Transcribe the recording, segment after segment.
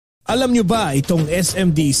Alam nyo ba itong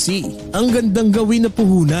SMDC? Ang gandang gawin na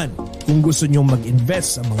puhunan. Kung gusto nyong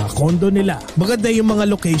mag-invest sa mga kondo nila, maganda yung mga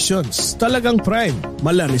locations. Talagang prime.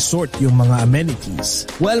 Mala resort yung mga amenities.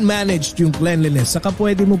 Well-managed yung cleanliness, saka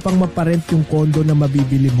pwede mo pang maparent yung kondo na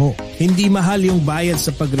mabibili mo. Hindi mahal yung bayad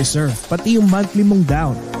sa pag-reserve, pati yung monthly mong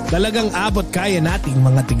down. Talagang abot kaya nating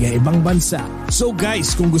mga tiga-ibang bansa. So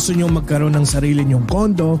guys, kung gusto nyo magkaroon ng sarili nyong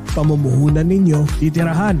kondo, pamumuhunan ninyo,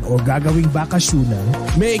 titirahan o gagawing bakasyunan,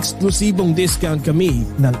 may eksklusibong discount kami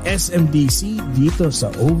ng SMDC dito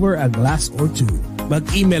sa Over a Glass or Two.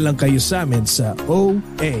 Mag-email lang kayo sa amin sa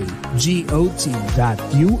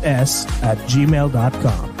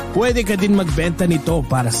oagot.us@gmail.com. Pwede ka din magbenta nito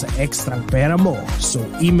para sa ekstrang pera mo. So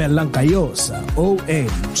email lang kayo sa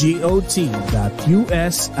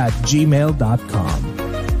oagot.us@gmail.com.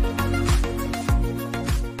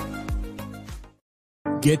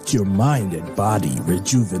 Get your mind and body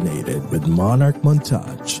rejuvenated with Monarch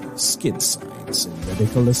Montage, Skin Science and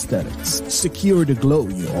Medical Aesthetics. Secure the glow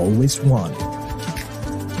you always wanted.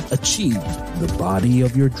 Achieve the body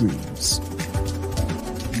of your dreams.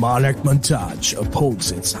 Monarch Montage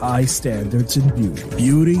upholds its high standards in beauty.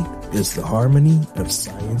 Beauty is the harmony of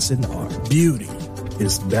science and art. Beauty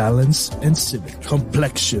is balance and civic.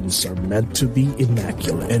 Complexions are meant to be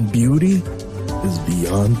immaculate, and beauty is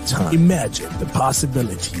beyond time. Imagine the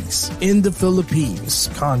possibilities. In the Philippines,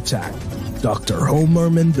 contact Dr. Homer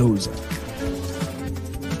Mendoza.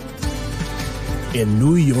 In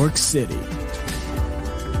New York City,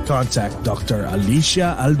 contact Dr.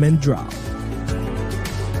 Alicia Almendrao.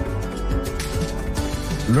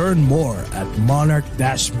 Learn more at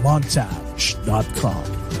monarch-montage.com.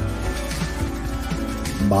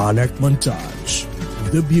 Monarch Montage,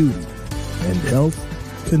 the beauty and health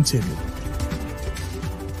continue.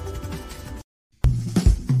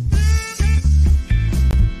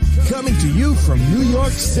 Coming to you from New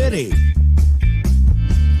York City,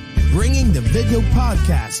 bringing the video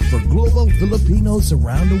podcast for global Filipinos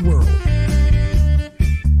around the world.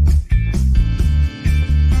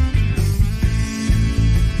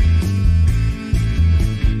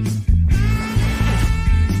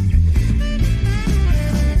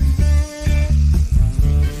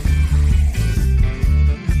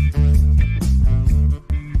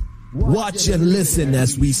 Watch and listen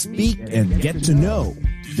as we speak and get to know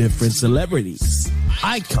different celebrities,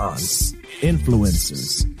 icons,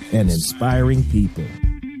 influencers, and inspiring people.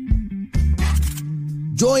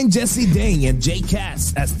 Join Jesse Dang and Jay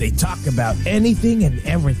Cass as they talk about anything and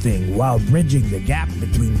everything while bridging the gap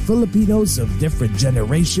between Filipinos of different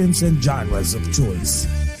generations and genres of choice.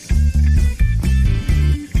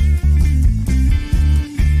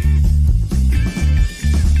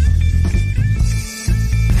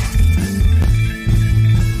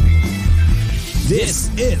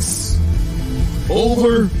 This is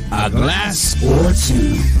Over a Glass or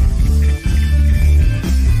Two.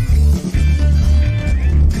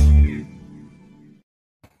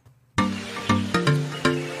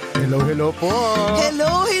 Hello po.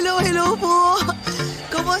 Hello po.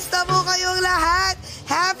 Kumusta po kayong lahat?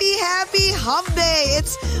 Happy Hump Day.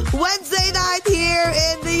 It's Wednesday night here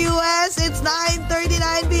in the US. It's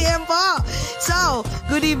 9:39 p.m. po. So,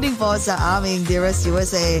 good evening po sa aming dearest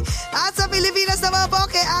USA. At sa Pilipinas naman po,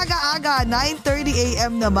 kay aga-aga, 9:30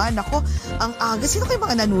 a.m. naman. Ako, ang aga. Sino kayo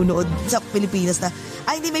mga nanonood sa Pilipinas na,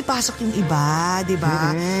 ay, hindi may pasok yung iba, di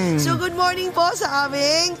ba? So, good morning po sa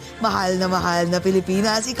aming mahal na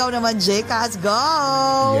Pilipinas. Ikaw naman, Jay Cass,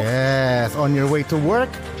 go! Yes, on your way to work?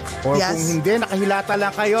 Or Yes. kung hindi, nakahilata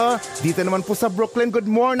lang kayo, dito naman po sa Brooklyn, good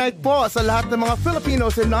morning po sa lahat ng mga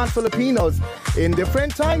Filipinos and non-Filipinos in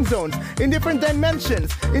different time zones, in different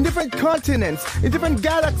dimensions, in different continents, in different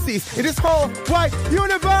galaxies, in this whole wide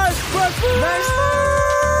universe.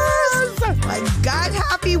 My God,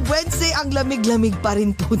 happy Wednesday. Ang lamig-lamig pa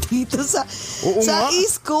rin po dito sa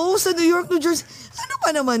East Coast, sa New York, New Jersey. Ano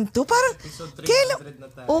pa naman to? Parang,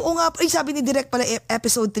 oo nga, ay, sabi ni Direk pala,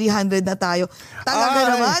 episode 300 na tayo. Talaga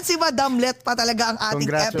naman, si Madam Let pa talaga ang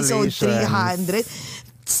ating episode 300.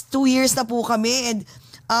 2 years na po kami, and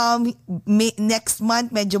next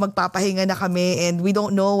month, medyo magpapahinga na kami, and we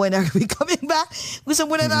don't know when are we coming back. Gusto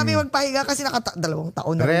muna namin magpahinga kasi 2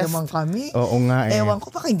 taon na rin naman kami. Oo nga eh. Ewan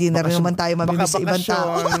ko, baka hindi na rin naman tayo mamimiss sa ibang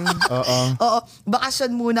tao. Oo. Oo,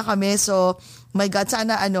 bakasyon muna kami. So, My God,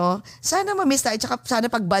 sana ma-miss tayo. Tsaka sana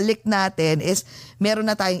pagbalik natin is meron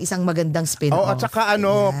na tayong isang magandang spin-off. At saka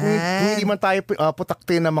kung hindi man tayo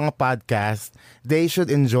putaktin ng mga podcast, they should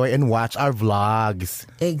enjoy and watch our vlogs.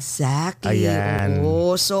 Exactly. Ayan.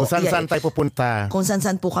 Oo. So, kung saan tayo pupunta. Kung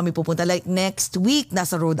saan po kami pupunta. Like next week,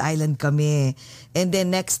 nasa Rhode Island kami. And then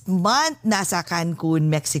next month, nasa Cancun,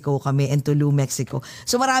 Mexico kami. And Tulum, Mexico.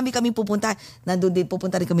 So marami kami pupunta. Nandun din,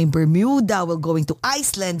 pupunta rin kami Bermuda. We're going to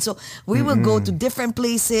Iceland. So we will go to different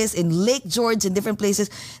places in Lake George and different places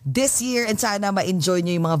this year. And sana ma-enjoy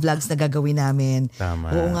nyo yung mga vlogs na gagawin namin. Tama.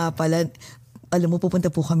 Oo nga pala. Alam mo, pupunta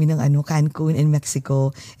po kami ng Cancun in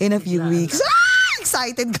Mexico in a few weeks.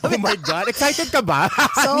 Excited kami. Oh my God, excited ka ba?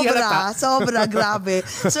 Sobra, grabe.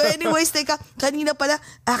 So anyways, teka, kanina pala,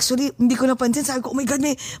 actually, hindi ko napansin. Sabi ko, oh my God,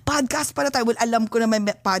 may podcast pala tayo. Well, alam ko na may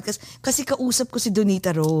podcast kasi kausap ko si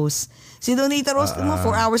Donita Rose. Si Donita Rose, 4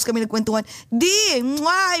 hours kami nagkwentuhan.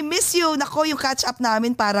 I miss you. Nako, yung catch up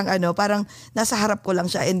namin parang nasa harap ko lang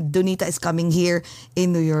siya. And Donita is coming here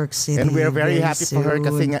in New York City. And we're very happy soon. for her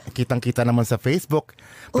kasi kitang-kita naman sa Facebook.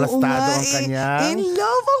 Plastado ang kanya. In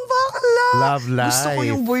love ang bakla. Love life. Gusto ko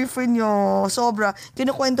yung boyfriend niya. Sobra.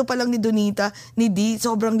 Kinukwento pa lang ni Donita, ni Dee,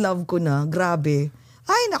 sobrang love ko na. Grabe.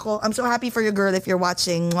 Ay, nako. I'm so happy for you, girl, if you're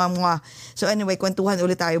watching. Mwah, mwah. So anyway, kwentuhan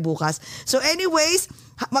ulit tayo bukas. So anyways,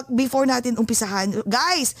 before natin umpisahan,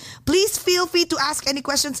 guys, please feel free to ask any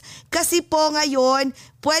questions kasi po ngayon,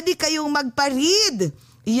 pwede kayong magpa-read.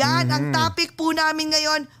 Yan, ang topic po namin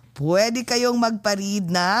ngayon. Pwede kayong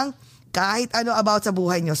magpa-read ng kahit ano about sa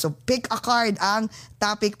buhay nyo. So, pick a card ang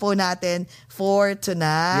topic po natin for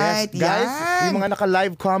tonight. Yes, guys, yung mga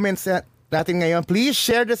naka-live comments natin ngayon, please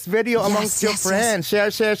share this video amongst your friends.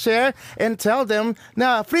 Yes. Share, and tell them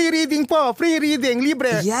na free reading po, free reading,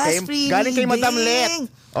 libre. Yes, free galing reading. Galing kay Madam Let.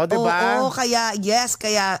 O, diba? Oo, kaya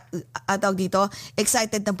tawag dito,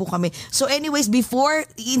 excited na po kami. So anyways, before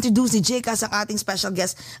i-introduce ni Jcas ang ating special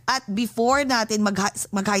guest, at before natin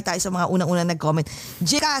mag-hi tayo sa mga unang-unang nag-comment,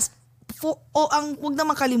 Jcas, wag na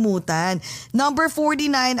makalimutan. Number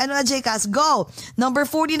 49, ano na Jcas? Go! Number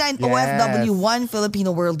 49, yes. OFW1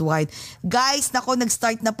 Filipino Worldwide. Guys,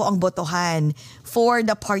 nag-start na po ang botohan for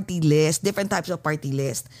the party list. Different types of party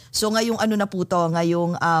list. So ngayong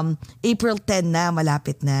ngayong April 10 na,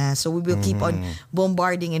 malapit na. So we will keep on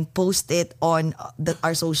bombarding and post it on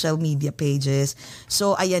our social media pages.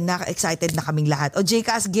 So ayan na, excited na kaming lahat. O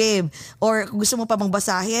Jcas, game. Or gusto mo pa bang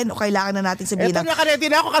basahin o kailangan na natin sabihin Eto,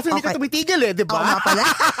 naka-ready na ako kasi hindi ka tumitigil di ba? Oo nga pala.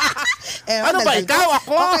 Ano ba? Ikaw?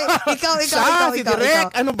 Ako? Okay, ikaw. Si Direk?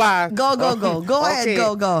 Ano ba? Go. Go ahead,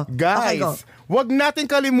 go. Guys, okay, go. Huwag natin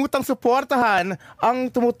kalimutang suportahan ang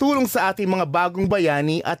tumutulong sa ating mga bagong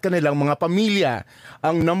bayani at kanilang mga pamilya.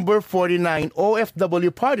 Ang number 49 OFW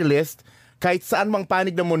Party List, kahit saan mang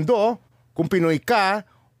panig ng mundo, kung Pinoy ka,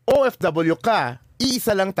 OFW ka,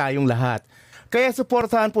 iisa lang tayong lahat. Kaya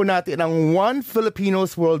suportahan po natin ang One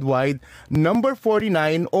Filipinos Worldwide number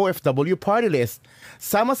 49 OFW Party List.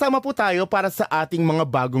 Sama-sama po tayo para sa ating mga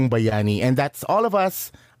bagong bayani. And that's all of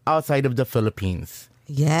us outside of the Philippines.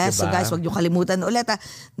 Yes, diba? So guys, huwag niyo kalimutan ulit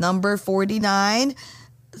number 49.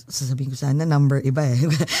 Sasabihin ko sana number iba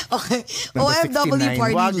Okay. OFW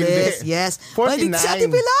Party List. Yes. 49. Si Ate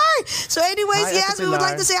Pilar. So anyways, hi, yes, we would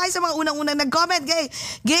like to say hi sa mga unang-unang nag-comment.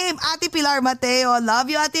 Game, Ate Pilar Mateo.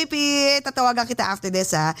 Love you, Ate P. Tatawagan kita after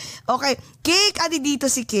this, ha. Okay. Cake, dito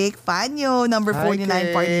si Cake. Fan nyo. Number 49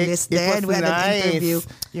 Cake. Party List din. We had an interview.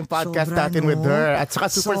 Yung podcast natin with her. At saka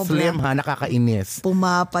super slim, ha. Nakakainis.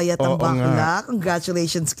 Pumapayat ang bakla.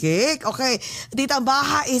 Congratulations, Cake. Okay. Tita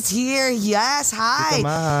Baha is here. Yes. Hi. Tita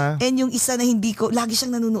Baha. And yung isa na lagi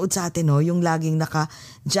siyang nanonood sa atin, no? Yung laging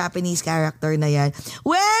naka-Japanese character na yan.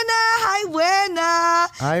 Wena! Hi, Wena!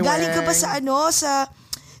 Hi, galing ka ba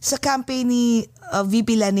sa campaign ni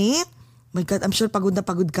VP Lani? My God, I'm sure pagod na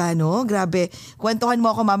pagod ka, no? Grabe. Kwentuhan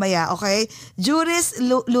mo ako mamaya, okay? Juris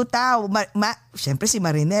Lutaw. Siyempre si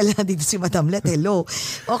Marinel. Dito si Madam Let. Hello.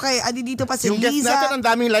 Okay, dito pa si yung Liza. Yung guest natin, ang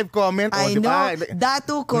daming live comment. I know.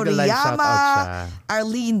 Datu Koriyama.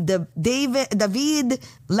 Arlene David.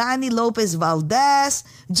 Lani Lopez Valdez.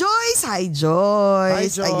 Joyce. Hi,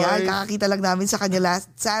 Joyce. Ayan, kakakita lang namin sa kanya last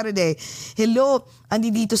Saturday. Hello.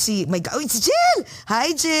 Dito si, si Jill.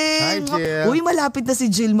 Hi, Jill. Uy, malapit na si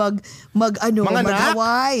Jill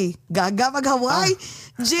mag-Hawaii. Gaga mag-Hawaii.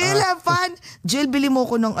 Jill, have fun. Jill, bili mo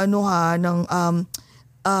ko ng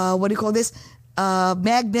what do you call this?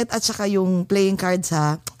 Magnet at saka yung playing cards,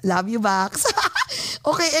 ha. Love you, Bax.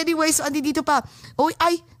 Okay, anyway, so dito pa.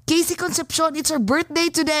 Casey Concepcion, it's her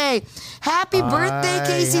birthday today. Happy birthday,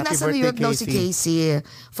 Casey. Happy Nasa New York birthday, daw si Casey.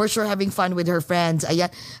 For sure, having fun with her friends.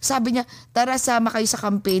 Ayan. Sabi niya, tara sama kayo sa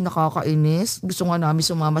campaign. Nakakainis. Gusto nga namin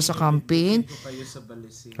sumama sa campaign.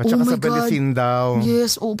 At saka my sa Balisin daw.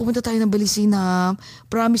 Yes, pupunta tayo ng Balisin ha.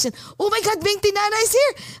 Promise. Oh my God, Ming Tinana is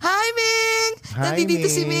here. Hi, Ming. Hi,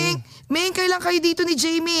 Nandito si Ming. Ming. Ming, kailan kayo dito ni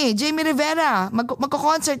Jamie? Jamie Rivera.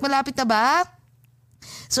 Magko-concert. Malapit na ba?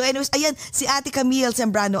 So anyways, ayan, si Ate Camille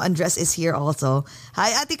Sembrano Andres is here also.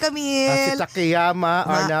 Hi, Ate Camille. Si Takeyama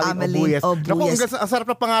Arnalin Obuyes. Naku, ang sarap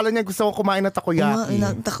na pangalan niya. Gusto ko kumain ng takoyaki.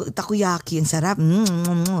 Takoyaki, ang sarap.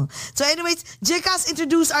 So anyways, Jcas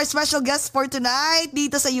introduce our special guest for tonight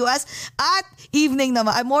dito sa US at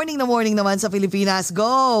morning naman sa Pilipinas.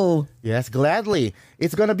 Go! Yes, gladly.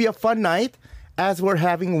 It's gonna be a fun night as we're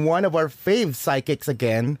having one of our fave psychics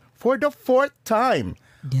again for the 4th time.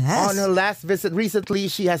 Yes. On her last visit recently,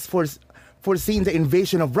 she has foreseen the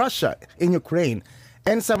invasion of Russia in Ukraine.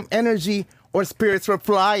 And some energy or spirits were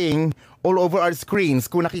flying all over our screens.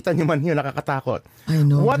 Kung nakita niyo man yun, nakakatakot. I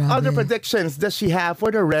know, What grabe. other predictions does she have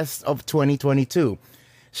for the rest of 2022?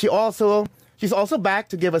 She's also back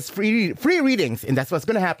to give us free readings, and that's what's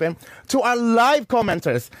going to happen to our live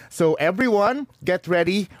commenters. So everyone, get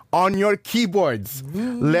ready on your keyboards.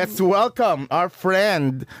 Let's welcome our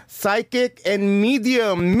friend, psychic and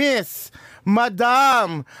medium, Miss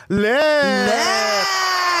Madame Let.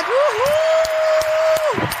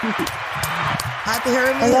 Ate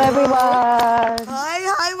Hermie. Hello, everyone.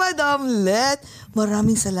 Hi, Madam Let.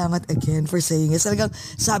 Maraming salamat again for saying it. Talagang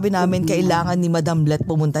sabi namin kailangan ni Madam Let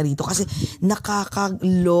pumunta rito kasi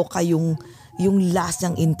nakakaloka yung last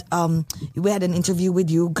ng we had an interview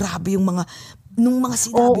with you. Grabe yung mga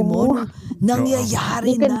sinabi mo,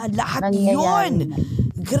 nangyayari na lahat yun.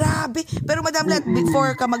 Grabe. Pero Madam Let,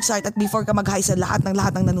 before ka mag-start at before ka mag-hi sa lahat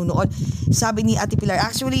ng nanonood, sabi ni Ate Pilar,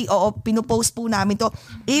 actually, pinupost po namin to.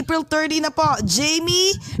 April 30 na po,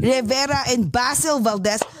 Jamie Rivera and Basil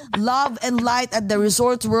Valdez, Love and Light at the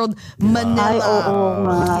Resort World, Manila. Ay, oo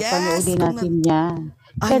nga. Yes. Panoodin natin yan.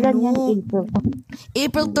 I Kailan know. yan,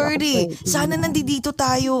 April 30. Sana nandito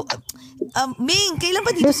tayo. Ming, kailan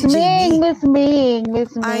ba dito Miss si Jamie? Miss Ming.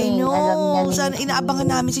 I know. Alam niya, Sana inaabangan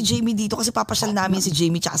namin si Jamie dito kasi papasyal namin si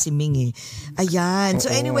Jamie tsaka si Ming eh. Ayan.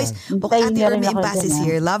 So anyways, Hintayin Ate niya rin Hermie ako Impas is dyan,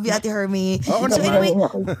 here. Love you, Ate Hermie. Oo So naman. anyway,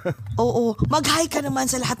 mag-hi ka naman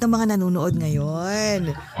sa lahat ng mga nanonood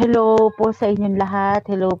ngayon. Hello po sa inyong lahat.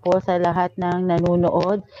 Hello po sa lahat ng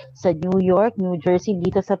nanonood sa New York, New Jersey,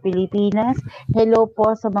 dito sa Pilipinas. Hello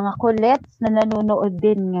po sa mga Colettes na nanonood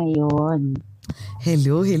din ngayon.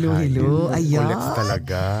 Hello. Ayan. Ulit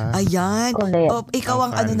talaga. Ayan. Correct. Ikaw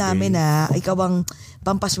ang Ang ano fan namin ikaw ang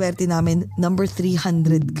pampaswerte namin, number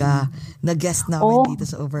 300 ka na guest namin dito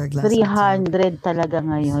sa Overglass. 300 talaga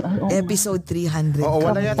ngayon. Episode 300. Oo,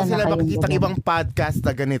 wala Kamusta yata na sila kayo makikita dyan? ibang podcast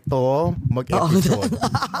na ganito mag-episode.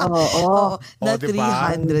 Oo. Na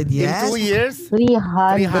diba? 300, yes. In 2 years?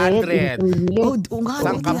 300. 300. Oo nga,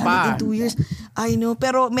 Saan ka 300 pa? in 2 years. I know,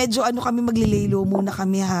 pero medyo kami maglilelo muna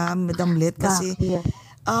kami ha, Madam Let, kasi Bakit?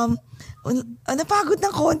 napagod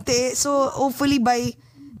ng konti. So hopefully by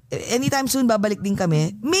anytime soon babalik din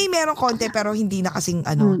kami. May merong konti pero hindi na kasing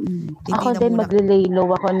hindi Ako na din muna. magle-laylow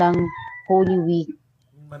ako ng Holy Week.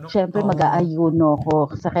 Siyempre mag-aayuno ko.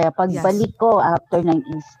 Kaya pagbalik ko after ng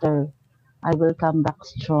Easter, I will come back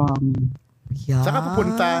strong. Yeah. Saka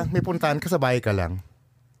may puntahan ka sa bahay ka lang.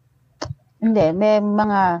 Hindi, may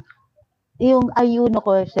mga, yung ayuno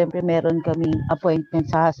ko, siyempre meron kaming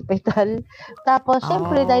appointment sa hospital. Tapos,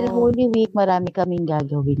 siyempre dahil Holy Week, marami kaming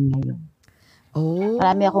gagawin ngayon.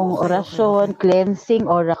 Marami akong orasyon, cleansing,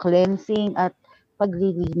 aura cleansing, at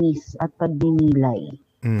paglilinis at pagdinilay.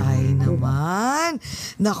 Ay naman.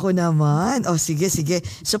 Nako naman. Sige.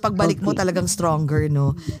 So pagbalik mo talagang stronger,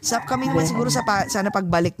 no? Kami naman siguro sana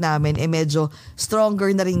pagbalik namin medyo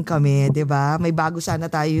stronger na rin kami, 'di ba? May bago sana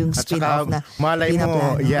tayo yung At spin-off na saka, malay mo,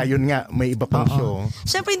 pinaplano. yun nga, may iba pang show.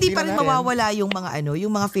 Siyempre hindi pa rin mawawala yung mga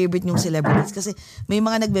yung mga favorite nyong celebrities kasi may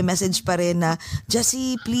mga nagbe-message pa rin na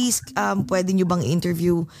Jessie, please pwede nyo bang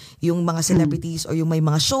interview yung mga celebrities or yung may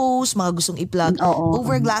mga shows, mga gustong i-plug.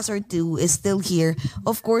 Overglass or 2 is still here.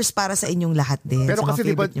 Of course, para sa inyong lahat din. Pero sa mga kasi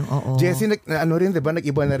diba, favorite nyong, Jessie,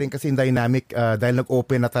 nag-iba na rin kasi yung dynamic dahil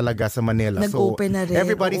nag-open na talaga sa Manila. Nag-open na rin.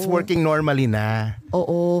 Everybody's working normally na.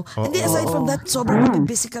 Oo. Hindi, aside from that, sobrang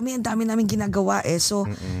busy kami. Ang dami namin ginagawa So,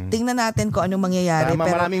 tingnan natin kung anong mangyayari. Tama,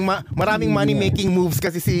 Pero, maraming money-making moves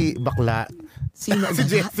kasi si Bakla. sino? Si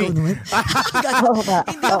Jessie. Oo nga.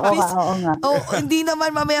 Hindi naman,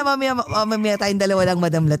 mamaya tayong dalawa lang,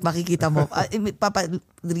 Madam Let. Makikita mo.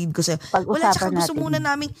 read ko sa'yo. Pag-usapan Tsaka gusto natin. muna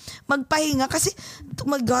namin magpahinga kasi, oh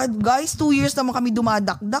my God, guys, 2 years naman kami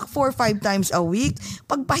dumadakdak 4-5 times a week.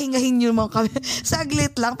 Pagpahingahin nyo naman kami.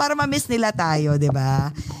 Saglit lang para ma-miss nila tayo, di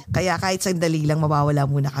ba? Kaya kahit sandali lang, mawawala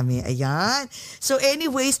muna kami. Ayan. So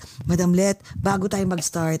anyways, Madam Let, bago tayo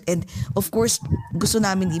mag-start, and of course, gusto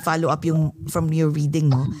namin i-follow up yung from your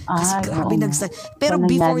reading, no? Kasi grabe nag-start. Pero Ano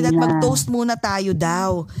before that, na? mag-toast muna tayo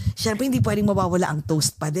daw. Siyempre, hindi pwedeng mawawala ang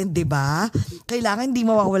toast pa din, di ba? Kailangan hindi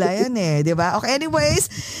mawawala yan di ba? Okay,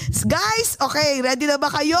 anyways, guys, okay, ready na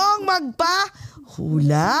ba kayong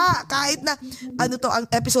hula? Kahit na, ang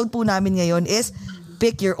episode po namin ngayon is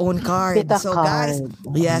pick your own card. Pick a So card. guys,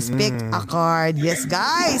 yes, pick a card. Yes,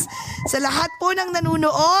 guys, sa lahat po ng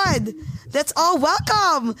nanunood, let's all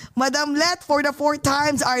welcome Madam Let for the 4th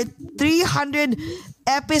times, our 300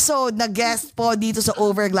 episode na guest po dito sa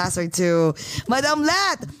Overglasser 2. Madam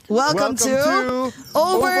Let, welcome to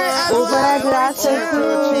Overglasser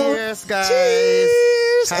 2. Cheers, guys. Cheers!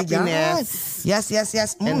 Happiness. Ayan.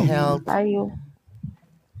 Yes. And health. Tayo.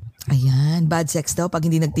 Ayan, bad sex daw pag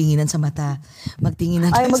hindi nagtinginan sa mata.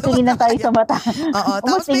 Magtinginan tayo Magtinginan tayo sa mata. Oo,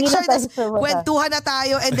 tapos make Magtinginan sure tayo sa mata. kwentuhan na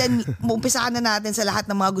tayo and then umpisahan na natin sa lahat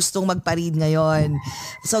ng mga gustong magpa-read ngayon.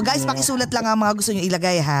 So guys, pakisulat lang ang mga gusto nyo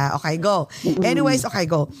ilagay ha. Okay, go. Anyways, okay,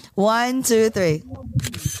 go. 1, 2,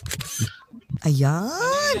 3.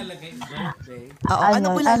 Ayan. Oo,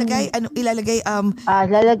 ano po ilalagay? Ano ilalagay?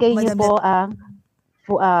 Lalagay niyo Madam po ang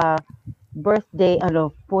birthday,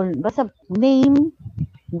 basta name,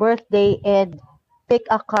 birthday, and pick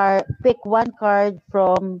one card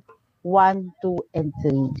from 1, 2, and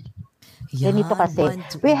 3. Ganito kasi.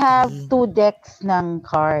 1, 2, We and have 3. 2 decks ng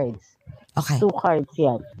cards. Okay. 2 cards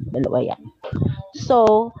yan. Dalawa yan.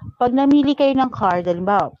 So, pag namili kayo ng card,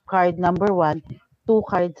 halimbawa, card number 1, 2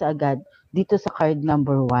 cards agad. Dito sa card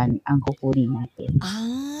number 1 ang kukunin natin.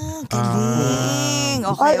 Galing.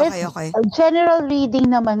 Okay. General reading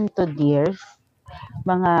naman to, dears.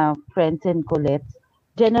 Mga friends and colleagues.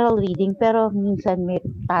 General reading, pero minsan may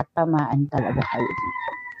tatamaan talaga kayo.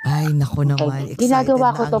 Ay, naku naman. Okay. Excited Ginagawa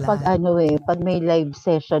ko na to ang pag lahat. pag may live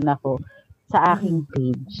session ako sa aking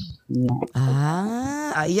page. Yan.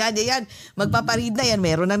 Ayan. Magpaparead na yan.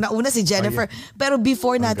 Meron nang nauna si Jennifer. Pero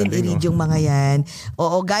before natin galing, i-read yung mga yan,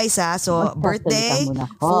 guys so Magsasalita birthday, muna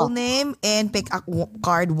ako. full name, and pick a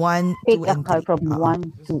card 1, 2, Pick a and 3. card from 1,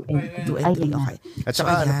 2, and 2 3. and 3, Ayun na. okay. At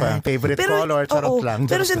saka So, ano pa, ayan. favorite color, charot lang.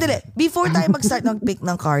 Pero sandali, before tayo mag-start ng pick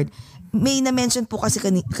ng card, may na-mention po kasi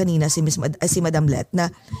kanina si Madam Let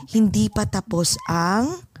na hindi pa tapos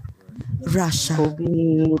ang Russia.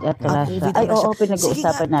 COVID at Russia. COVID Ay, at Russia. oo, pinag-uusapan Sige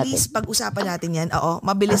nga, natin. please, pag-usapan natin yan. Oo,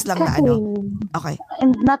 mabilis lang na Kasi, Okay.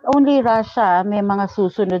 and not only Russia, may mga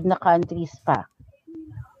susunod na countries pa.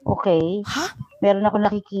 Okay? Ha? Meron ako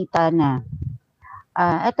nakikita na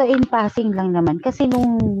ito in passing lang naman. Kasi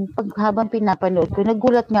habang pinapanood ko,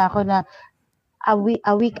 nagulat nga ako na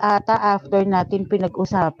a week ata after natin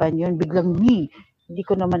pinag-usapan yun, biglang hindi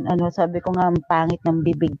ko naman sabi ko nga ang pangit ng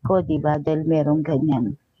bibig ko, di ba? Dahil merong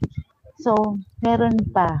ganyan. So, meron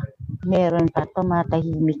pa,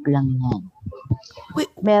 tumatahimik lang yan.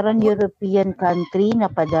 Wait, Meron European country na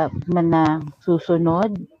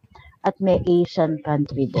susunod at may Asian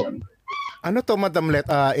country din. Ano to, Madam Let?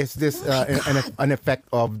 Is this an effect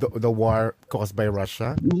of the war caused by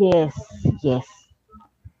Russia? Yes.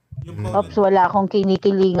 Ops, wala akong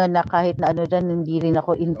kinikilingan na kahit na dyan, hindi rin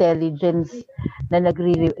ako intelligence na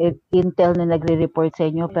intel na nagre-report sa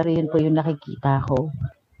inyo, pero yun po yung nakikita ko.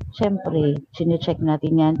 Siyempre, chinecheck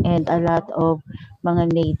natin yan, and a lot of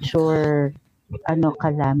mga nature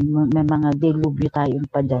may mga delubyo tayong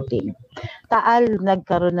padating. Taal,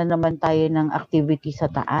 nagkaroon na naman tayo ng activity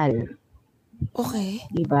sa Taal. okay.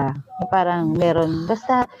 Diba? Parang meron,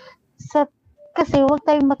 basta kasi huwag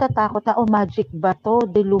tayong matatakot na magic ba to,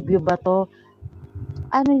 delubyo ba to.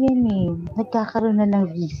 Nagkakaroon na ng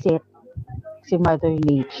reset si Mother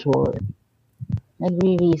Nature.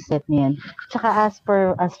 Nagre-reset niyan. Tsaka as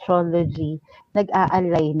per astrology,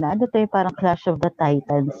 nag-a-align na. Parang Clash of the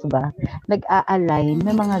Titans ba? Nag-a-align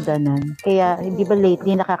na mga ganon. Kaya, hindi ba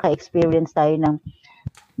lately nakaka-experience tayo ng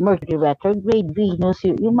Mercury retrograde, Venus,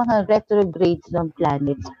 yung mga retrogrades ng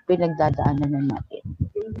planets, pinagdadaanan na natin.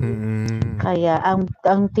 Kaya,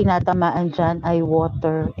 ang tinatamaan dyan ay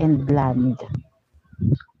water and land.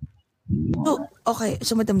 So, okay.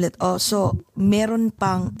 So, Madam Let, so, meron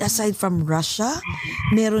pang, aside from Russia,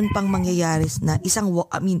 meron pang mangyayari na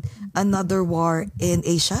another war in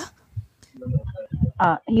Asia?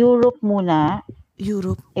 Europe muna,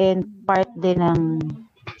 Europe? and part din ng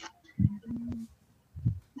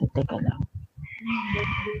teka lang.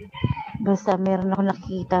 Basta meron ako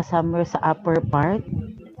nakikita somewhere sa upper part.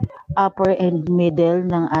 upper and middle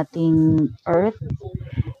ng ating Earth.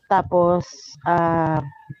 Tapos,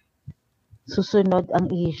 susunod ang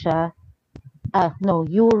Asia.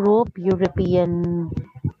 European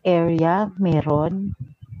area, meron.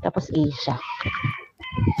 Tapos Asia.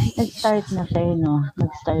 Nag-start na siya, no?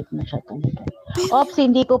 Nag-start na siya talaga. Ops,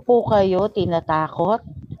 hindi ko po kayo tinatakot.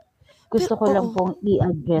 Gusto ko lang pong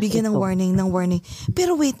i-address Bigyan ito. ng warning.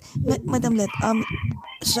 Pero wait, Madam Let,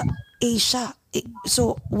 sa Asia,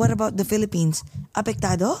 so what about the Philippines?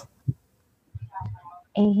 Apektado?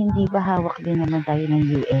 Hindi ba hawak din naman tayo ng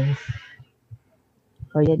US?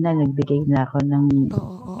 O yan na, nagbigay na ako ng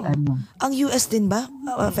ano. Ang US din ba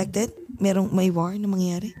affected? May war na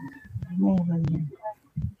mangyayari? Meron yan.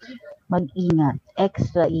 Mag-ingat.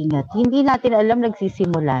 Extra ingat. Hindi natin alam,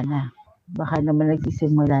 nagsisimula na. Baka naman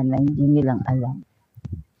nagsisimula na, hindi nilang alam.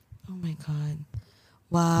 Oh my God.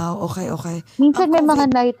 Wow, okay. Minsan may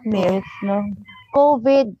mga nightmares, no?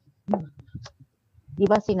 COVID. Di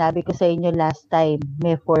ba sinabi ko sa inyo last time,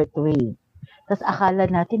 may fourth wave. Tapos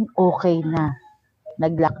akala natin okay na.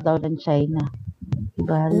 Nag-lockdown ng China.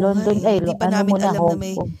 Diba? London, hindi pa namin muna, alam na Hong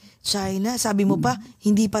may Kong. China. Sabi mo pa,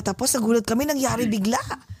 hindi pa tapos. Nagulat kami, nangyari bigla.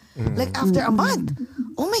 Like after a month.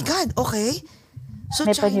 Oh my God, okay. So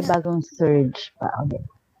May China, panibagong surge pa ulit.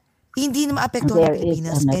 hindi na maapektuhan ng There is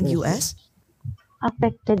Pilipinas and another US?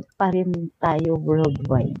 Affected pa rin tayo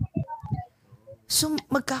worldwide. So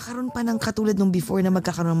magkakaroon pa ng katulad nung before na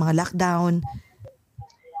magkakaroon ng mga lockdown?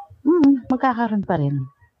 Magkakaroon pa rin.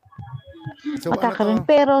 So, Magkakaroon.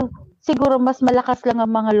 Pero siguro mas malakas lang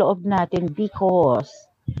ang mga loob natin because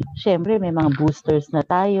syempre may mga boosters na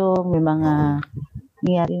tayo, may mga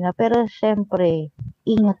nangyari na. Pero syempre,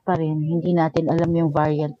 ingat pa rin. Hindi natin alam yung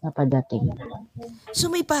variant na padating.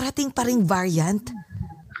 So may parating pa ring variant?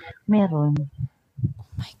 Meron.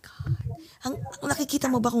 Oh my God. Ang nakikita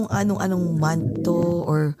mo ba kung anong month to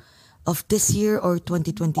or of this year or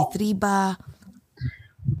 2023 ba?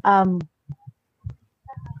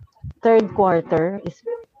 Third quarter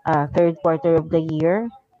of the year.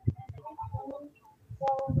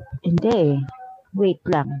 Hindi. Wait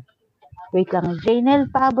lang. Janelle,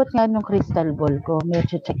 paabot nga nung crystal ball ko.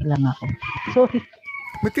 Medyo check lang ako. Sorry.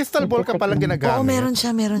 May crystal ball ka palang ginagamit. Oo, meron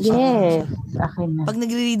siya. Yes. Akin na. Pag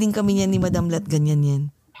nagre-reading kami niyan ni Madam Lat, ganyan yan.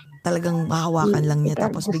 Talagang mahawakan lang niya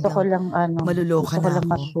tapos gusto biglang ko lang, maluloka gusto ko na lang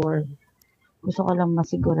ako. ma-sure. Gusto ko lang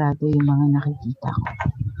masigurado yung mga nakikita ko.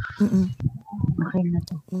 Okay na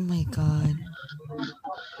to. Oh my God.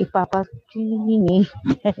 Ipapa-tuning.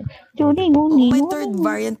 May third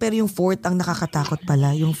variant pero yung fourth ang nakakatakot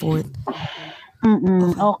pala. Yung fourth.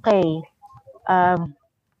 Okay.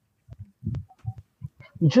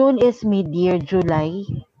 June is mid-year, July.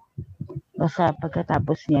 Basta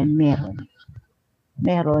pagkatapos niyan,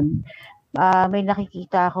 meron. May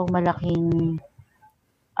nakikita akong malaking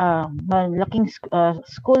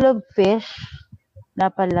school of fish na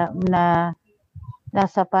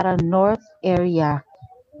nasa parang north area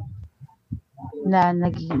na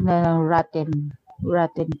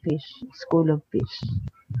rotten fish, school of fish.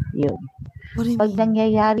 Yun. Pag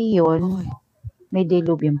nangyayari yun, may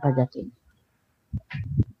dilubyong padating.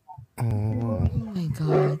 Oh. Oh my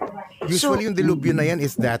God. Usually yung dilubyo na yan,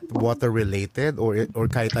 is that water related or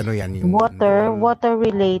kahit ano yan? Yung Water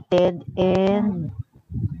related and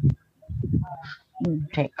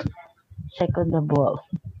check on the ball.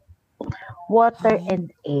 Water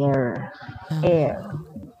and air.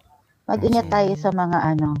 Mag-ingat tayo sa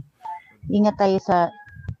mga ingat tayo sa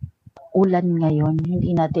ulan ngayon.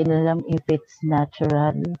 Hindi natin alam if it's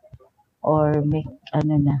natural or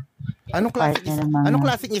Anong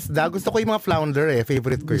klaseng isda? Gusto ko yung mga flounder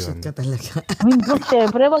favorite ko yun. Busit ka talaga.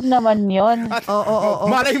 Siyempre, wag naman yun. Oo.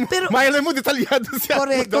 Malay mo, detalyado siya.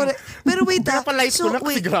 Correct. Pero wait,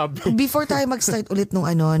 grabe. Before tayo mag-start ulit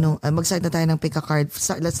mag-start na tayo ng pick a card.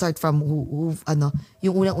 Let's start from who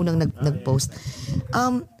yung unang-unang nag-post.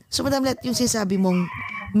 So Madam Let, yung sinasabi mong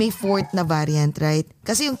may fourth na variant, right?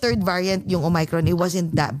 Kasi yung third variant, yung Omicron, it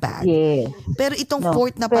wasn't that bad. Yes. Pero itong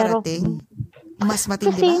fourth na parating, mas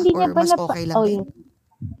matindi kasi ba? hindi Or mas okay lang din?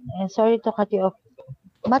 Sorry to cut you off.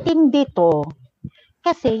 Matindi to.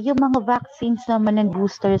 Kasi yung mga vaccines naman ng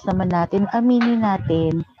boosters naman natin, aminin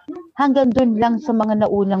natin, hanggang dun lang sa mga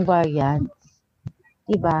naunang variants.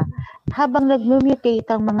 Diba? Habang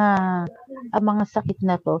nag-mutate ang mga sakit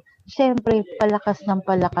na to, syempre palakas ng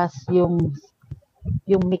palakas yung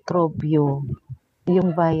mikrobyo, yung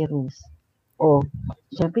virus.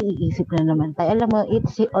 Syempre iisip na naman tayo. Alam mo,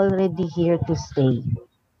 it's already here to stay.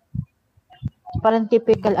 Parang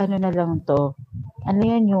typical na lang to. Ano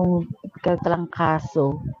yan yung typical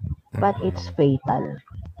trangkaso, but it's fatal.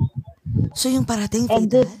 So yung parating And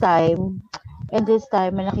fatal? this time, And this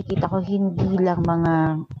time, nakikita ko hindi lang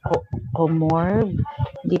mga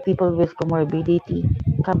hindi people with comorbidity,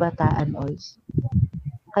 kabataan also.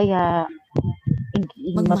 Kaya,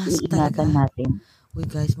 mas Mag-mask iingatan talaga. natin. Uy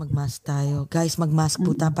guys, mag-mask tayo. Guys, mag-mask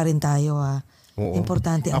po pa rin tayo ha. Oo.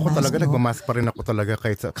 Importante ang Ako mask, talaga, no? nagmamask pa rin ako talaga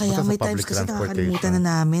kahit Kaya basta may sa times public kasi nakakalimutan transportation.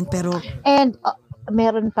 na namin, pero And,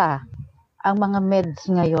 meron pa, ang mga meds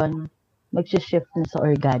ngayon, mag-shift na sa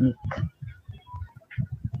organic.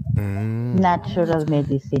 Natural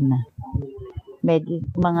medicine na.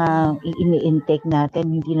 Mga ini-intake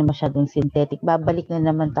natin, hindi na masyadong synthetic. Babalik na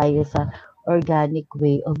naman tayo sa organic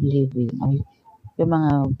way of living. Yung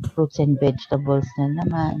mga fruits and vegetables na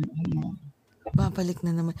naman. Ayan. babalik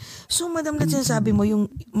na naman. So, madam, na sinasabi mo, yung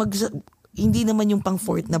hindi naman yung pang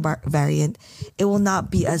fourth na variant, it will not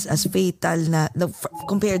be as fatal na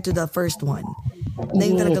compared to the first one. Na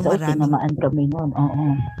yung talagang maraming. Tinamaan kami noon. Oo.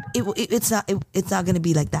 It's not gonna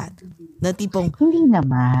be like that. Na tipong, Hindi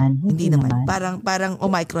naman. hindi naman. Parang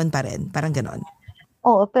Omicron pa rin. Parang ganon.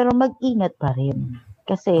 Oo, pero mag-ingat pa rin.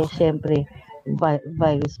 Kasi, syempre,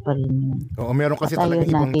 virus pa rin yun. Oo, meron kasi At talaga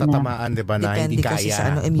ayaw ibang natin na- tatamaan, di ba, na hindi Depende kaya. kasi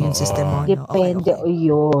sa immune system mo. No? Depende Okay.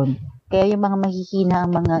 yun. Kaya yung mga mahihina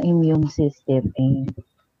ang mga immune system,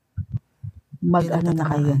 Yun ang na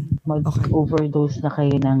kayo. tatamaan. Mag-overdose na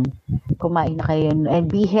kayo kumain na kayo, and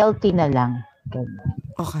be healthy na lang. Ganun.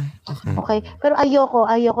 Okay. Okay? Pero ayoko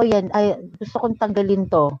yan. Gusto kong tanggalin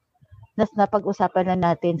to. Napag-usapan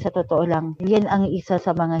na natin, sa totoo lang, yan ang isa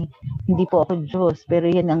sa mga, hindi po ako Diyos, pero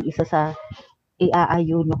yan ang isa sa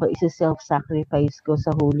iaayuno ko, isa self-sacrifice ko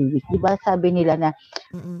sa Holy Week. Diba sabi nila na,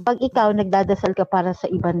 pag ikaw nagdadasal ka para sa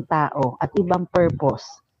ibang tao at ibang purpose,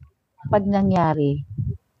 pag nangyari,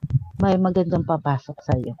 may magandang papasok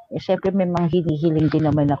sa'yo. Syempre may mga hinihiling din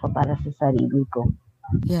naman ako para sa sarili ko.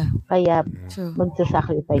 Yeah. Kaya True.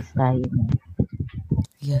 magsasacrifice tayo.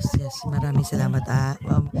 Yes. Maraming salamat.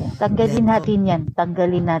 Tanggalin natin yan.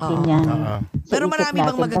 Pero marami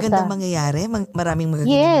bang magagandang mangyayari? Maraming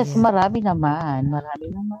magagandang Yes, mangyayari? marami naman.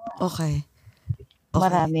 Okay.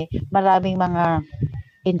 Maraming mga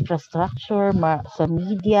infrastructure sa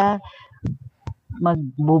media.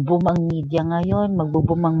 Magbo-boom ang media ngayon,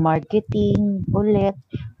 magbo-boom ang marketing ulit,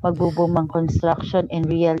 magbo-boom ang construction and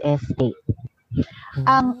real estate.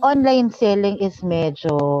 Ang online selling is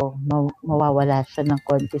medyo mawawala siya ng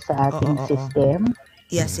konti sa ating system.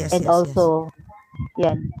 Yes. And also,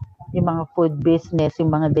 yan, yung mga food business,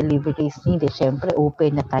 yung mga deliveries, hindi, syempre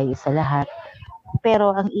open na tayo sa lahat.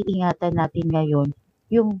 Pero ang iingatan natin ngayon,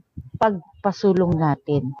 yung pagpasulong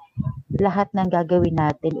natin, lahat ng gagawin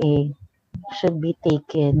natin should be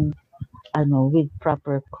taken with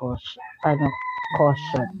proper caution.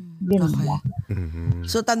 Yun Okay. lang.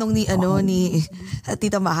 So tanong ni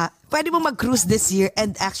Tita Maha, pwede mo mag-cruise this year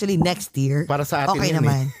and actually next year? Para sa atin okay yun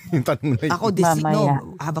naman. Yung tanong na yun. Ako this year, Mamaya.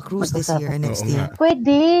 have a cruise this year and next Oo year.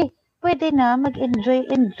 nga. Pwede na mag-enjoy,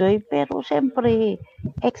 pero syempre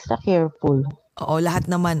extra careful. Oo, lahat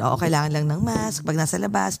naman. Oo, kailangan lang ng mask pag nasa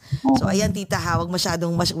labas. So ayan Tita Ha, wag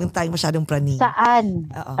tayong masyadong praning. Saan?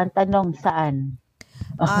 Oo. Ang tanong, saan?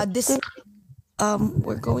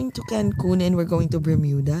 We're going to Cancun and we're going to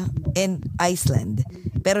Bermuda and Iceland.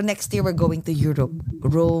 Pero next year we're going to Europe,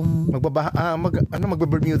 Rome.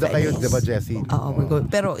 Magbe-Bermuda kayo, Venice. di ba, Jessie? Oo, we're going.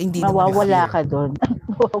 Pero hindi naman Mawawala ka doon.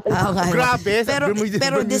 Oo nga. Grabe, sa Bermuda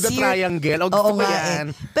this year, Triangle. oo Gusto ko nga yan.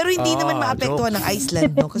 Pero hindi naman maapektuhan ng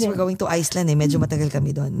Iceland, no? Kasi we're going to Iceland medyo matagal kami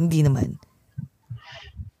doon. Hindi naman.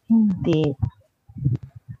 Hindi.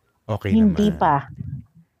 Okay Hindi naman. pa.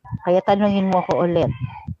 Kaya tanungin mo ko ulit.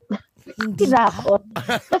 Hindi pa. Tinakot.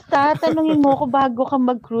 Basta tanungin mo ko bago ka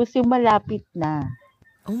mag-cruise, yung malapit na.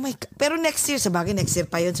 Oh my God. Pero next year, sabagay next year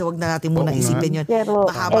pa yun. So wag na natin muna Oo nga. isipin yun. Pero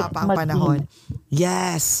Mahaba pa ang panahon.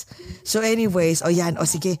 Yes. So anyways,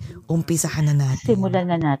 sige, umpisahan na natin. Simulan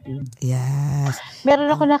na natin. Yes.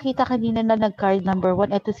 Meron ako nakita kanina na nag-card number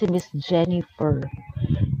 1. Ito si Miss Jennifer.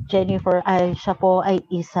 Siya po ay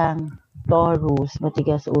isang Taurus.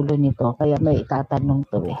 Matigas ulo nito. Kaya may itatanong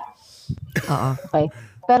to Oo. Okay.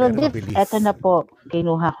 Pero Pero this, mabilis. eto na po.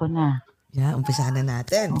 Kinuha ko na. Yeah, umpisahan na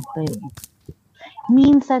natin. Okay.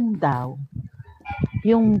 Minsan daw,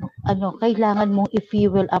 yung kailangan mong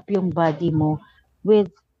i-fuel up yung body mo with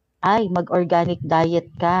mag-organic diet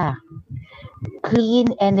ka. Clean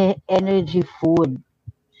energy food.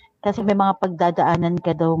 Kasi may mga pagdadaanan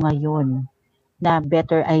ka daw ngayon na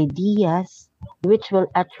better ideas which will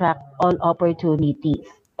attract all opportunities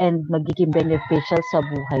and magiging beneficial sa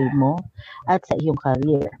buhay mo at sa iyong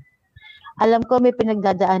career. Alam ko may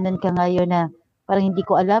pinagdadaanan ka ngayon na parang hindi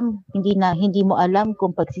ko alam, hindi mo alam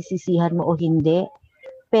kung pagsisisihan mo o hindi.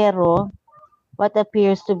 Pero what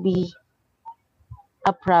appears to be a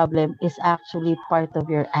a problem is actually part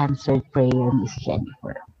of your answered prayer, Miss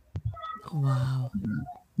Jennifer. Wow.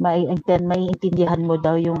 Maiintindihan mo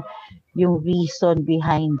daw yung reason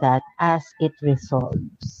behind that as it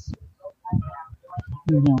resolves.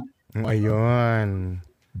 Ayun.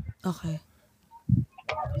 Okay.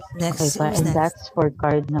 Okay Next. pa, Who's and next? that's for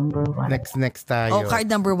card number 1. Next tayo. Oh,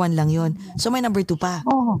 card number 1 lang yun. So may number 2 pa.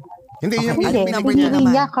 Oh, Hindi, Okay. yun Ano yung yung number pinili two niya.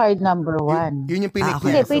 naman? niya card number 1. Yun yung pinili Okay.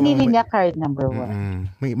 Hindi, niya. So, pinili niya card number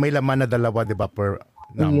 1. may laman na dalawa, di ba, per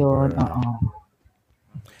number. Yun, oo.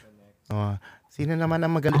 Oh, sino naman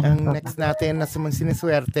ang next natin na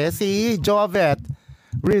siniswerte? Si Jovet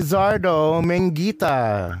Rizardo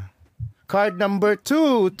Mengita. Card number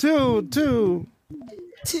 2.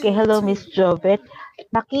 Okay, hello Miss Jovet.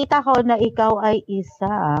 Nakita ko na ikaw ay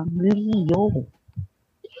isang Leo.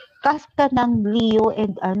 Cusp ka ng Leo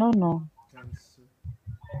and no?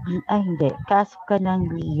 Ay, hindi. Cusp ka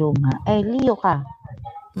ng Leo nga. Ay, Leo ka.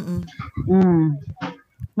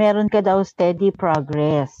 Meron ka daw steady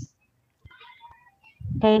progress.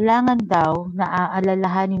 Kailangan daw na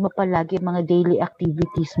aalalahanin mo palagi mga daily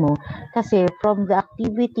activities mo kasi from the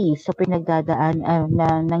activities sa pinagdadaan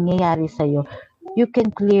na nangyayari sa'yo, you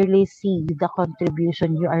can clearly see the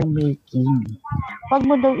contribution you are making. Huwag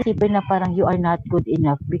mo daw isipin na parang you are not good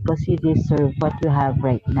enough because you deserve what you have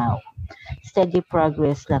right now. Steady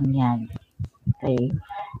progress lang yan. Okay?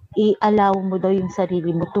 I-allow mo daw yung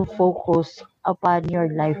sarili mo to focus upon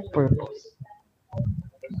your life purpose.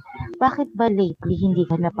 Bakit ba lately hindi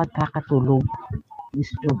ka napagkakatulog,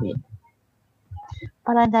 Miss Joven?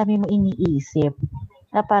 Parang dami mo iniisip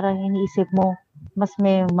na parang iniisip mo mas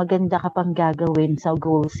may maganda ka pang gagawin sa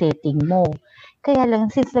goal setting mo. Kaya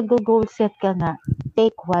lang, since nag-goal set ka nga,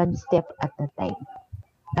 take one step at a time.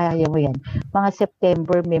 Kaya mo yan. Mga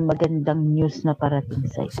September, may magandang news na parating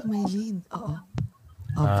sa'yo. Si Maylene. Oo.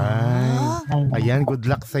 Ayan, good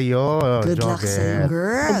luck sa'yo, Good luck sa'yo, Jovet.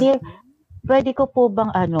 girl. Hindi, pwede ko po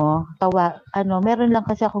bang meron lang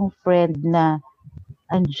kasi akong friend na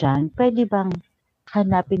andyan. Pwede bang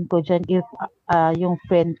hanapin ko dyan if yung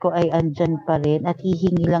friend ko ay andyan pa rin at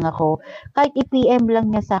hihingi lang ako. Kahit i-PM lang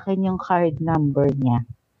niya sa akin yung card number niya.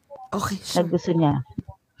 Okay, Na sure. gusto niya.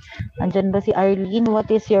 Andyan ba si Arlene? What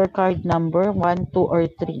is your card number? 1, 2, or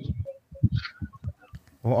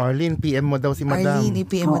 3? Oh, Arlene, PM mo daw si Madam. Arlene,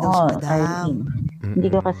 i-PM mo daw si Madam. Arlene. Hindi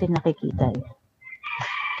ko kasi nakikita.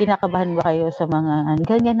 Kinakabahan ba kayo sa mga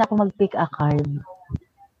ganyan ako mag-pick a card?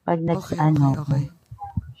 Pag Okay.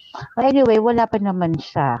 Anyway, wala pa naman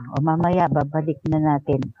siya. O mamaya, babalik na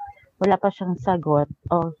natin. Wala pa siyang sagot.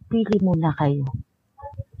 O, pili muna kayo.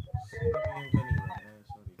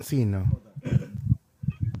 Sino?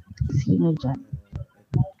 Sino dyan?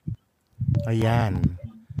 Ayan.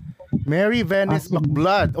 Mary Venice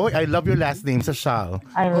McBlood. Oh, I love your last name, sa Shal.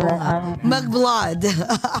 Mag-blood.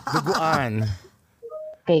 Duguan.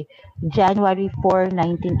 Okay. January 4,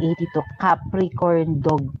 1982. Capricorn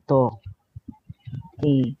dog to.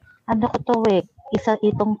 Okay. Ano ko to, Isa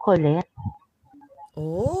itong Colette.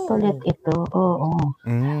 Oh. Colette ito. Oo.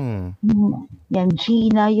 Yan,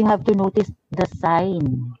 Gina, you have to notice the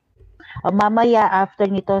sign. Mamaya, after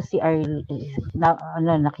nito, si Arlie,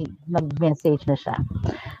 nag-message na siya.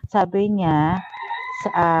 Sabi niya,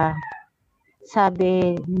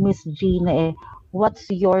 sabi Miss Gina, what's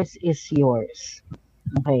yours is yours.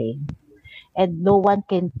 Okay. And no one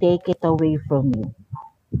can take it away from you.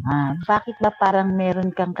 Bakit ba parang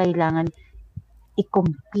meron kang kailangan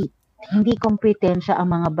i-compete? Hindi kompetensya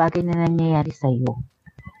ang mga bagay na nangyayari sa'yo.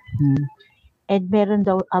 And meron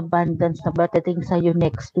daw abundance na batating sa'yo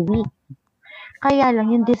next week. Kaya lang,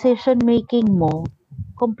 yung decision making mo,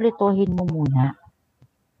 kompletohin mo muna.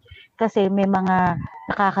 Kasi may mga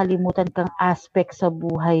nakakalimutan kang aspect sa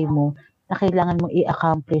buhay mo na kailangan mo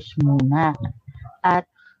i-accomplish muna. At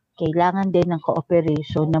kailangan din ng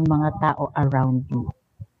cooperation ng mga tao around you.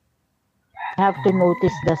 You have to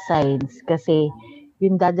notice the signs kasi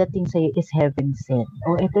yung dadating sa'yo is heaven sent.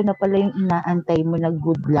 O ito na pala yung inaantay mo na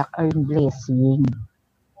good luck or blessing.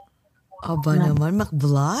 Aba naman,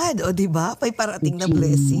 McBlood. O, diba? May parating na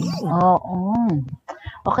blessing. Oo.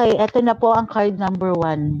 Okay, ito na po ang card number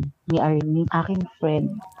 1 ni Arlene, aking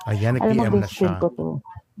friend. Ayan, Alam mo, nag-PM na best siya. friend ko to.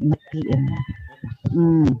 Nag-PM na.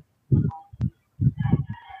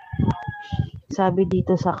 Sabi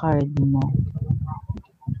dito sa card mo,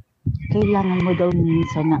 kailangan mo daw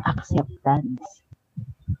minsan ng acceptance.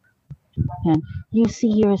 Yan. You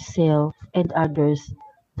see yourself and others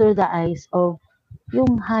through the eyes of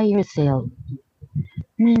yung higher self.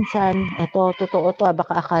 Minsan, totoo to,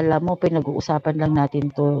 baka akala mo pinag-uusapan lang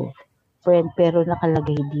natin to, friend, pero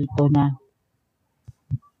nakalagay dito na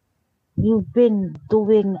you've been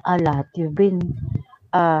doing a lot. You've been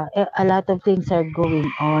a lot of things are going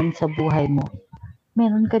on sa buhay mo,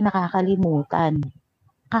 meron ka nakakalimutan.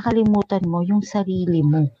 Kakalimutan mo yung sarili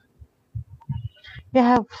mo. You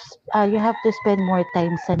have to spend more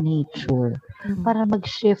time sa nature para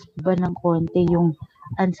mag-shift ba ng konti yung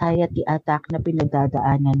anxiety attack na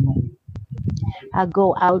pinagdadaanan mo.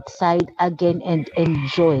 Go outside again and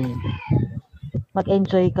enjoy.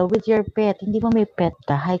 Mag-enjoy ka with your pet. Hindi mo may pet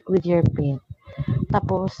ka, hike with your pet.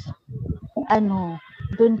 Tapos,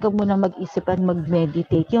 doon ka muna mag-isipan,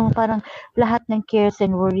 mag-meditate. Yung parang lahat ng cares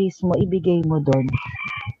and worries mo, ibigay mo doon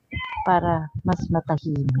para mas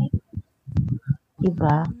matahimik.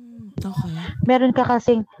 Diba? Okay. Meron ka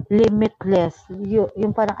kasing limitless,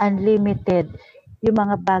 yung parang unlimited, yung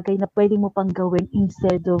mga bagay na pwede mo pang gawin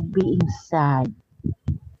instead of being sad.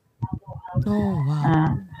 Oh,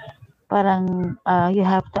 wow. Parang you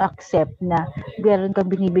have to accept na meron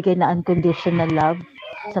kang binibigay na unconditional love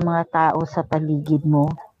sa mga tao sa paligid mo.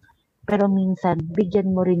 Pero minsan,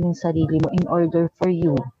 bigyan mo rin yung sarili mo in order for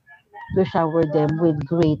you to shower them with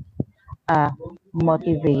great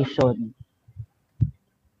motivation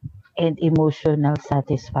and emotional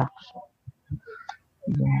satisfaction.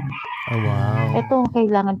 Yeah. Oh, wow. Ito ang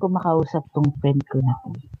kailangan ko makausap tong friend ko na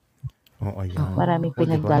to. Oo, yan. Maraming Diba?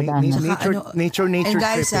 pinagdadaanan. Nature And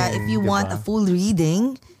guys, trip if you diba? want a full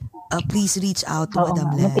reading, please reach out to Oo Madam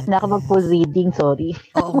nga, Let. muntik na ako mag-full reading, sorry.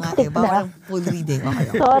 Oo nga, bawal ang full reading.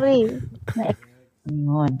 Okay. Sorry.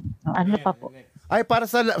 Yun. Ano pa po? Ay, para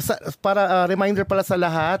reminder pala sa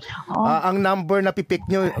lahat, ang number na pipik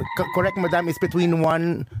nyo, correct madam, is between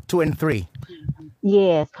 1, 2, and 3.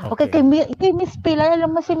 Yes. Okay, kay Miss Pilar,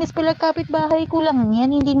 alam mo si Miss Pilar, kapitbahay ko lang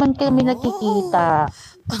yan. Hindi man kami nagkikita.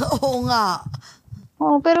 Oo nga.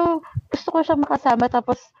 Pero gusto ko siya makasama.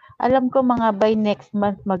 Tapos, alam ko mga by next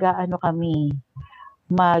month, kami.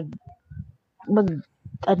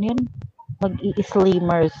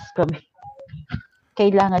 Mag-i-slimmers kami.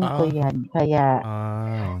 Kailangan ko yan. Kaya,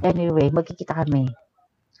 anyway, magkikita kami.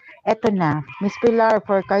 Eto na. Miss Pilar,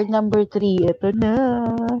 for card number 3. Eto na.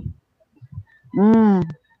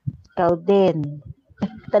 Ikaw din.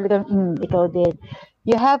 Talagang, ikaw din.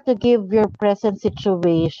 You have to give your present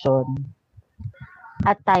situation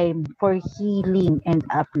a time for healing and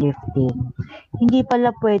uplifting. Hindi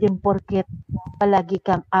pala pwedeng porket palagi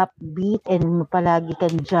kang upbeat and palagi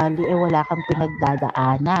kang jolly, wala kang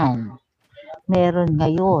pinagdadaanan. Meron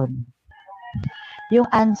ngayon. Yung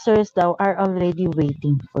answers daw are already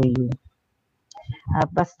waiting for you.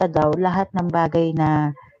 Basta daw, lahat ng bagay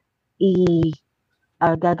na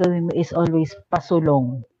gagawin mo is always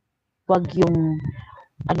pasulong. Wag yung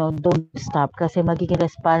don't stop kasi magiging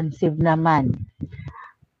responsive naman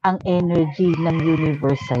ang energy ng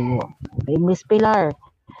universe sa'yo. Okay, Miss Pilar,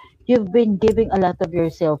 you've been giving a lot of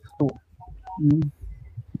yourself too.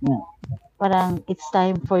 Yeah. Parang it's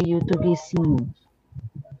time for you to receive.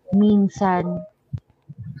 Minsan,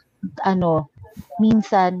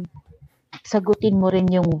 sagutin mo rin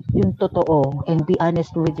yung totoo and be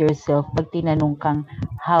honest with yourself pag tinanong kang,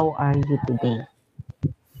 how are you today?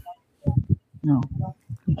 No.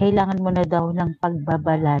 Kailangan mo na daw ng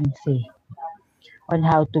pagbabalanse on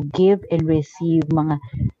how to give and receive mga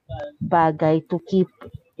bagay to keep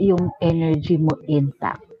yung energy mo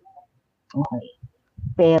intact. Okay.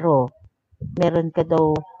 Pero, meron ka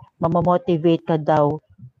daw, mamamotivate ka daw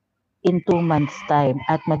in 2 months time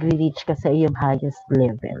at magre-reach ka sa iyong highest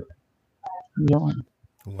level. Yun.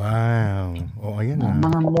 Wow. Ayan na.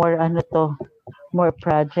 Mga more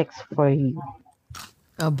projects for you.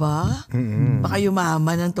 Aba? Baka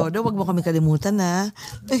yumaman ng todo. Huwag mo kami kalimutan, ha?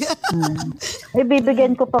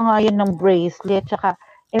 Bibigyan ko pa nga yun ng bracelet, tsaka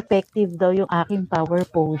effective daw yung aking power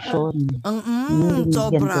potion.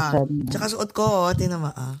 Sobra. Tsaka suot ko,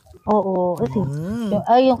 tinama. Oo. Kasi,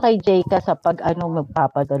 yung kay Jayka sa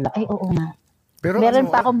magpapadala. Ay, oo nga. Pero meron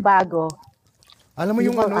pa akong bago. Alam mo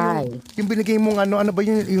yung yung binigay mong ano ba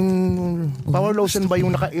yung power lotion ba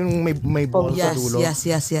yung may ball sa dulo? Yes.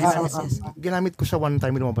 Ginamit ko siya one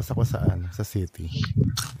time, lumabas ako sa city.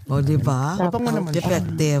 O, di ba?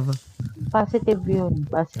 Effective. Positive yun.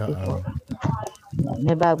 Positive.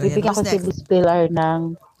 Diba? Bibigyan ko si Miss Pilar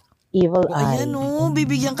ng evil eye. Ayan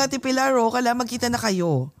bibigyan ka ti Pilar, kailangan magkita na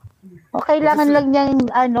kayo. Kailangan lang niyang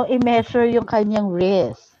i-measure yung kanyang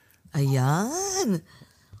wrist. Ayan.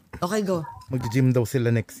 Okay, go. Mag-gym daw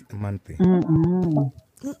sila next month eh.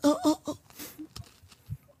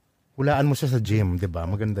 Hulaan mo siya sa gym, di ba?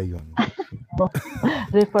 Maganda yun.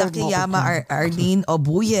 Takiyama Arlene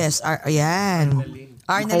Obuyes. Ayan.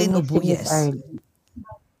 Arnalyn Obuyes.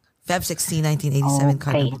 Feb 16, 1987.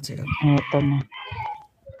 Okay. Ito na.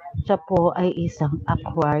 Siya po ay isang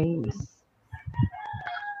Aquarius.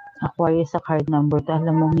 Aquarius sa card number to.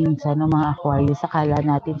 Alam mo minsan ng mga Aquarius, akala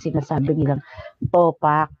natin sinasabi nilang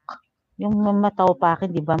topak. Yung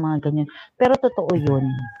mataupakin, di ba, mga ganyan. Pero totoo yun.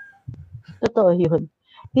 Totoo yun.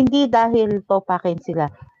 Hindi dahil topakin sila.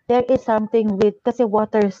 There is something with, kasi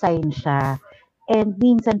water sign siya. And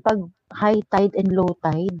minsan pag high tide and low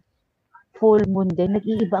tide, full moon din,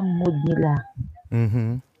 nag-iiba ang mood nila.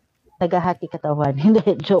 Mhm. Naghahati katawan. Hindi,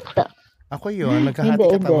 joke lang. Ako yun, nagkahati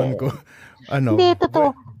Hindi, katawan hindi. ko. Ano? Hindi, totoo.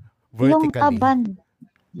 Yung Vertically.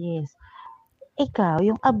 yes. Ikaw,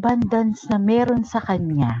 yung abundance na meron sa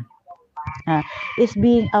kanya is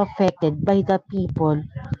being affected by the people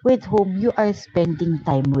with whom you are spending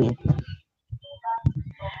time with.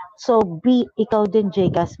 So, ikaw din,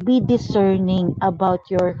 Jekas, be discerning about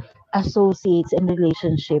your associates and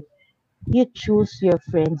relationship. You choose your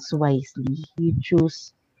friends wisely. You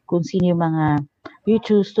choose kung sino yung you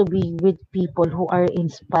choose to be with people who are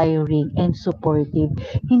inspiring and supportive.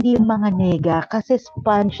 Hindi yung mga nega, kasi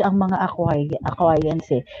sponge ang mga Aquarians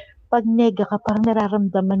eh. Pag nega ka, parang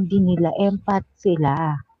nararamdaman din nila, empath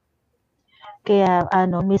sila. Kaya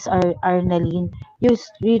Miss Arnaline, you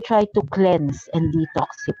try to cleanse and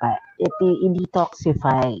detoxify.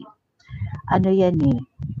 Detoxify. Ano yan eh.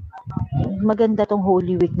 Maganda tong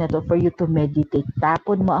Holy Week na to for you to meditate.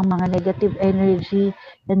 Tapon mo ang mga negative energy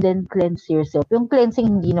and then cleanse yourself. Yung cleansing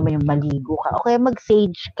hindi naman yung maligo ka. Okay,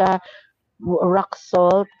 mag-sage ka, rock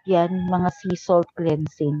salt, yan, mga sea salt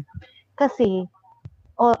cleansing. Kasi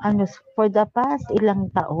for the past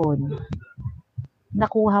ilang taon,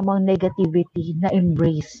 nakuha mo ang negativity na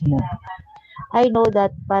embrace mo. I know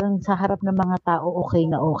that parang sa harap ng mga tao okay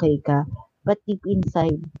na okay ka, but deep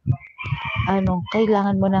inside,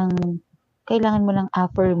 kailangan mo ng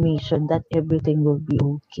affirmation that everything will be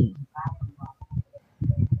okay.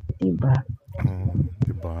 Diba?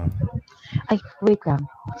 Diba? Ay, wait lang.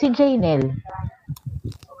 Si Janelle.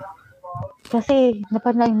 Kasi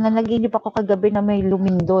nanaginip ako kagabi na may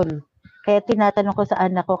lumindol. Kaya tinatanong ko sa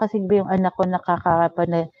anak ko, kasi ba yung anak ko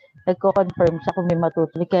nagko-confirm siya kung may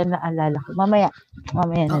matutuloy, kaya naalala ko. Mamaya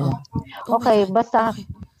na lang. Okay, basta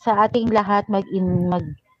sa ating lahat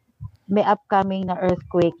may upcoming na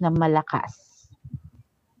earthquake na malakas.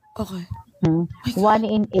 Okay. One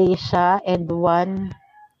in Asia and one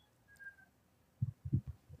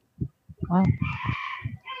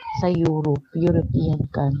sa European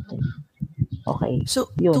country. Okay.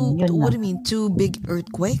 So, yun what do na. you mean? 2 big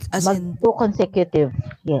earthquake? As in, 2 consecutive.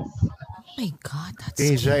 Yes. oh my God, that's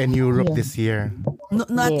Asia and Europe Yeah. this year.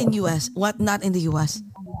 not Yeah. in US. What? Not in the US.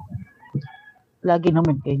 Lagi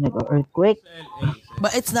naman kayo nag-earthquake.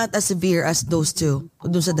 But it's not as severe as those two.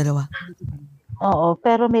 Doon sa dalawa. Oo,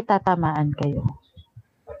 pero may tatamaan kayo.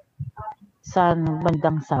 Sa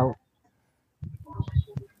bandang south.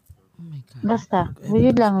 Oh my God. Basta,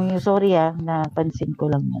 yun lang. Sorry napansin ko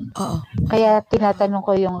lang yan. Oo. Kaya tinatanong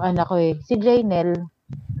ko yung anak ko si Janelle.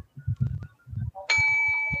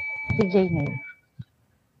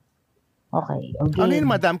 Okay. Ano yun,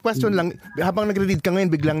 madam? Question lang. Habang nagre-read ka ngayon,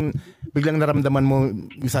 biglang naramdaman mo,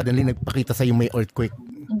 suddenly nagpakita sa'yo may earthquake.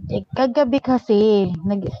 Kagabi kasi,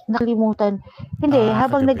 nakalimutan. Hindi,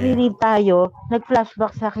 habang kagabi. nagre-read tayo,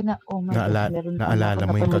 nag-flashback sa akin na, oh my God, meron pa Naalala ako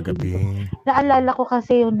mo yung napanood kagabi. dito. Naalala ko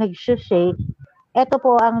kasi yung nag-shake. Ito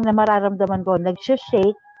po ang mararamdaman ko.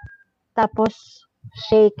 Nag-shake, tapos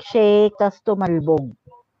shake, tapos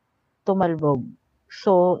tumalbog.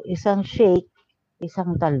 So, isang shake,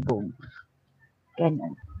 isang talbog.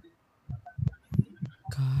 Ganun.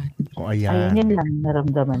 God. Ayan. Ayun yun lang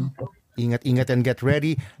naramdaman ko. Ingat and get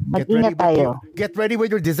ready. Mag-ingat tayo. Get ready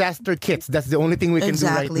with your disaster kits. That's the only thing we can do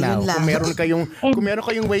right Exactly, now. yun lang. Kung meron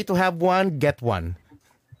kayong way to have one, get one.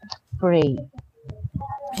 Pray.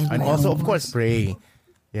 And also, of course, pray.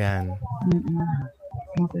 Yan.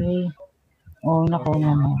 Okay. Oh, nako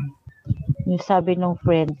naman. Yung sabi nung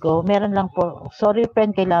friend ko, meron lang po, sorry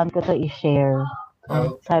friend, kailangan ko to i-share.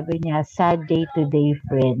 Sabi niya, sad day today,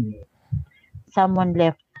 friend. Someone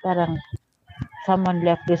left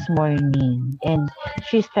this morning and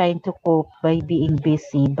she's trying to cope by being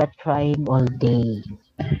busy but trying all day.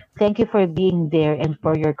 Thank you for being there and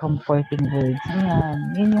for your comforting words.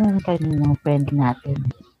 Yan, yun yung kanyang friend natin.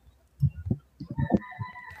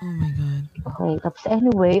 Oh my God. Okay, tapos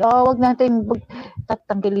anyway, wag natin,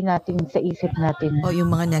 tatanggalin natin sa isip natin. Oh, yung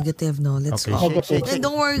mga negative, no? Let's Okay. Negative. And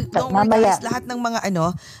don't worry Mamaya. guys, lahat ng mga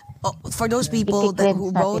for those people who I-cleanse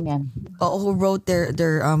natin wrote their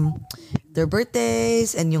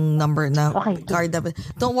birthdays and yung number na Okay. card na,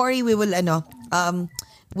 don't worry, we will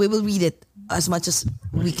we will read it as much as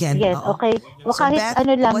we can. Yes, Oo. okay. O So, kahit Beth,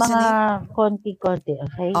 lang, what's the mga konti-konti,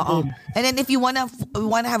 okay? Oo. Game. And then if you wanna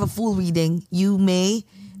have a full reading, you may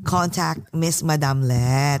contact Miss Madam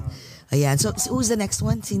Let. Ayan. So, who's the next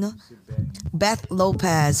one? Sino? Beth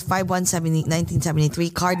Lopez,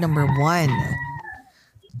 1973, card number 1.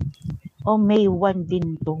 Oh, May 1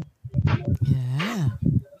 din to. Yeah.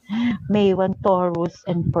 May 1 Taurus,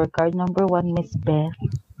 and for card number 1, Miss Beth.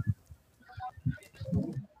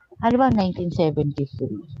 Ano ba,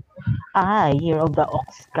 1973? Year of the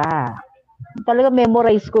Ox ka. Talaga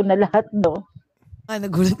memorize ko na lahat, no?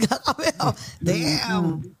 Nagulat ka kami. Oh,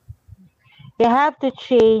 damn. You have to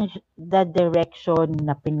change the direction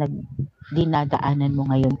na dinadaanan mo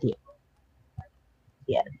ngayon.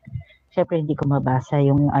 Yan. Siyempre, hindi ko mabasa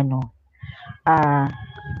yung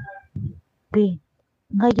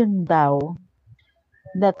ngayon daw,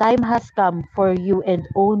 the time has come for you and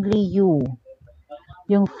only you,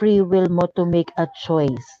 yung free will mo to make a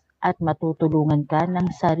choice at matutulungan ka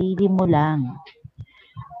ng sarili mo lang.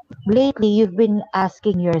 Lately, you've been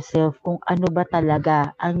asking yourself kung ano ba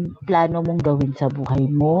talaga ang plano mong gawin sa buhay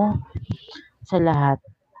mo, sa lahat.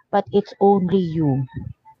 But it's only you.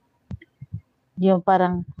 Yung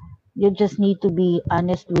parang, you just need to be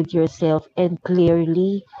honest with yourself and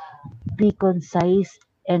clearly be concise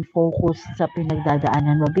and focus sa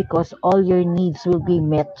pinagdadaanan mo because all your needs will be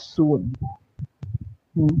met soon.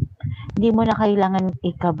 Hindi mo na kailangan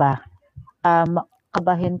ikaba.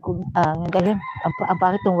 Kabahin kung dahil ang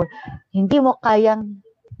bakit ng word, hindi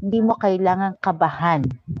mo kailangan kabahan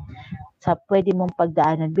sa pwede mong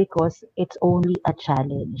pagdaanan because it's only a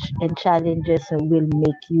challenge and challenges will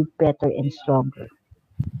make you better and stronger.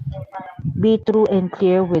 Be true and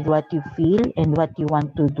clear with what you feel and what you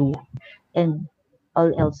want to do and all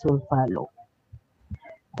else will follow.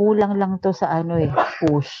 Kulang lang to sa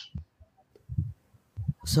push.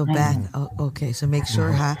 So Beth, okay. So make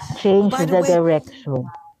sure Change By the way, direction.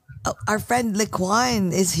 Our friend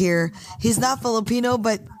Lequan is here. He's not Filipino,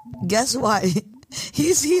 but guess what?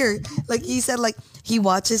 He's here. Like he said, like he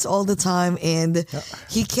watches all the time and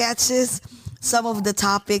he catches some of the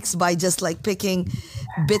topics by just like picking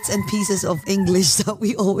bits and pieces of English that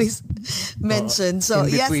we always mention. So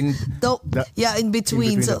in between in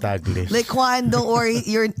between. So Lequan, don't worry,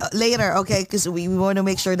 you're later, okay? Because we want to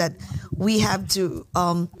make sure that we have to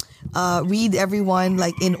read everyone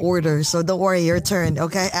like in order. So don't worry, your turn,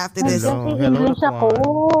 okay? After this. English ako.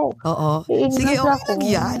 Oo. Sige, okay lang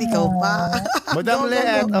yan. Ikaw pa. Madam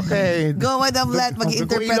Let, okay. Go, Madam Let.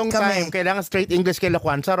 Mag-interpret kami. Kailangan straight English kay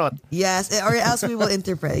Laquan. Charot. Yes, or else we will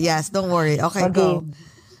interpret. Yes, don't worry. Okay, go.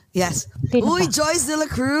 Yes. Uy, Joyce de la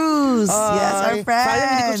Cruz. Yes, our friend.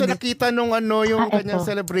 Sayang hindi ko siya nakita nung yung kanyang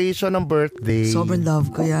celebration ng birthday. Sobrang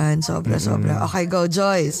love ko yan. Sobra. Okay, go,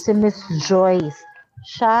 Joyce. Si Miss Joyce.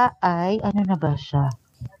 Siya ay, ano na ba siya?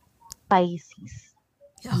 Pisces.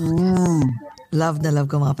 Love na love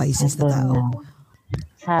ko mga Pisces na tao.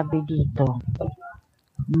 Sabi dito,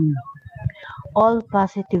 all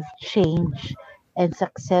positive change and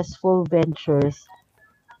successful ventures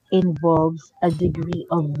involves a degree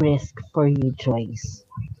of risk for you, Joyce.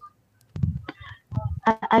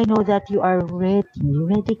 I know that you are ready.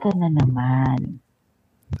 Ready ka na naman.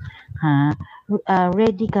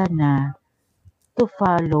 Ready ka na to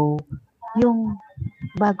follow yung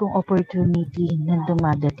bagong opportunity na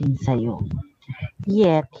dumadating sa'yo.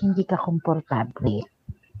 Yet, hindi ka komportable.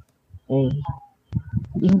 Okay?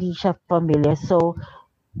 Hindi siya familiar. So,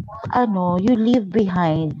 you leave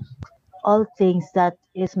behind all things that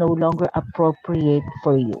is no longer appropriate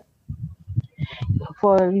for you.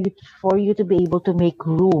 For you to be able to make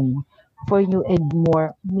room for new and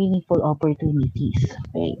more meaningful opportunities.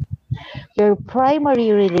 Okay? Your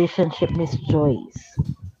primary relationship, Miss Joyce,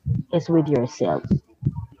 is with yourself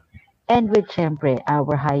and with, syempre,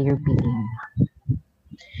 our higher being.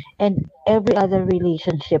 And every other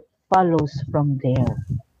relationship follows from there.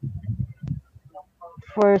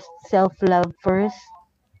 First, self-love first,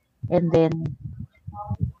 and then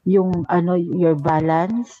yung your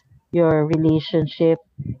balance, your relationship,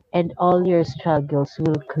 and all your struggles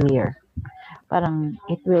will clear. Parang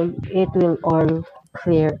it will all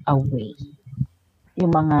clear away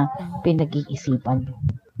yung mga pinag-iisipan mo.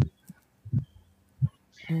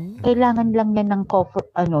 Kailangan lang yan ng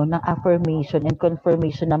ng affirmation and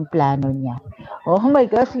confirmation ng plano niya. Oh my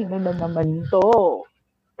gosh, sino na naman to?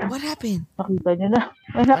 What happened? Nakita niyo na.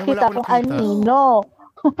 May nakita kong anino.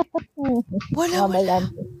 Wala.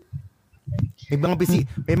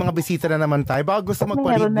 May mga bisita na naman tayo. Baka gusto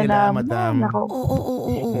magpalit nila, madam.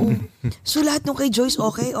 Oo. So lahat nung kay Joyce,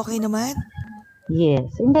 okay? Okay naman? Yes.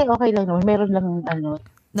 Hindi, okay lang naman. Meron lang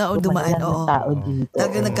dumaan, oo. Tao dito.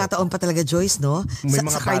 Talaga nagkataon pa talaga, Joyce, no? May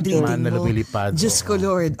mga card Batman reading na mo. lumilipad. Diyos ko,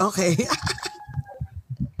 Lord. Okay.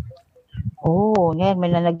 Ngayon may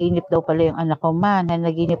nanaginip daw pala yung anak ko.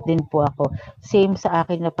 Nanaginip din po ako. Same sa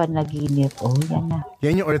akin na panaginip. Yan na.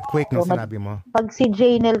 Yan yung earthquake na So, sinabi mo. Pag si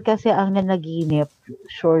Janel kasi ang nanaginip,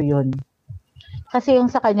 sure yun. Kasi yung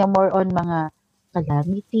sa kanya more on mga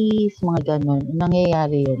calamities, mga ganun.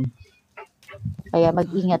 Nangyayari yun. Kaya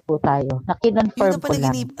mag-ingat po tayo. Yung Nakinonfirm ko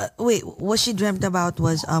lang. napanaginip, wait, what she dreamt about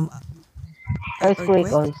was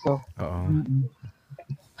Earthquake also. Oo.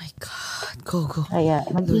 My God, go. Kaya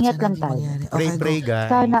mag-ingat lang tayo. Pray, guys.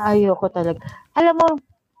 Sana ayoko talaga. Alam mo,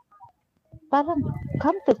 parang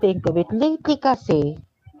come to think of it, lately kasi,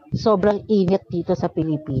 sobrang init dito sa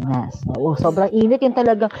Pilipinas. Sobrang init yung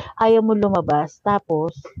talagang ayaw mo lumabas.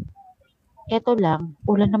 Tapos, eto lang,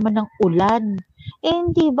 ulan naman ng ulan.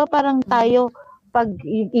 Hindi ba parang tayo, pag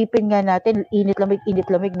ipin nga natin, init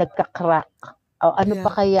lamig, nagka-crack. Ano pa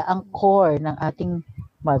kaya ang core ng ating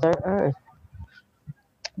Mother Earth?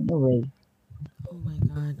 Anyway. Oh my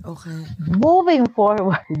God, okay. Moving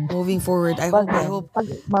forward. I hope. Pag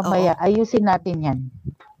mamaya, ayusin natin yan.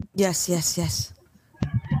 Yes.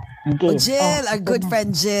 Okay. Jill, our good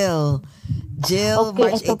friend Jill. Jill,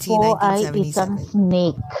 Okay, March ito 18, po ay isang 1977.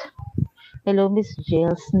 snake. Hello, Miss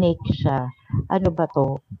Jill. Snake siya. Ano ba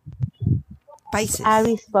to? Pisces.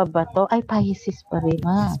 Aries pa ba to? Ay, Pisces pa rin.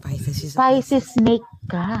 Pisces. She's a Pisces snake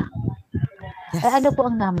ka. Yes. Ano po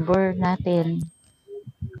ang number natin?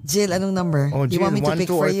 Jill, anong number? Oh, You want me to Jill, 1, pick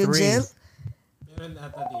 2, for or you, 3? Jill?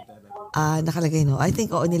 Nakalagay, no? I think,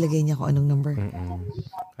 nilagay niya kung anong number.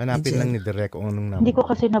 Hanapin lang ni Direk kung anong number. Hindi ko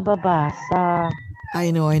kasi nababasa. I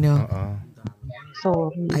know. Oo.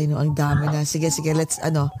 Sorry. I know, ang dami na. Sige, let's,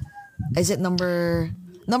 is it number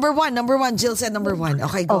 1? Number 1, Jill said number 1.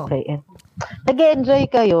 Okay, go. Okay. Nag-enjoy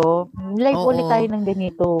kayo. Live Oo. ulit tayo ng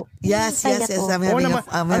ganito. Yes. Saya to.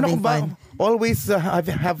 I'm having fun. Always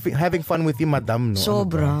having fun with you, madam, no?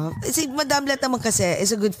 Sobra. Si Madam Let naman kasi is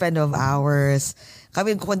a good friend of ours.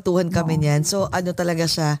 Kami, kukwentuhan kami niyan. So, talaga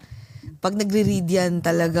siya. Pag nagre-read yan,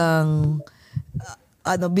 talagang,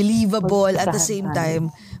 believable. At the same time,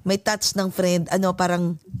 may touch ng friend.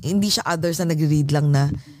 Parang, hindi siya others na nagre-read lang na,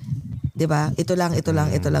 di ba? Ito lang.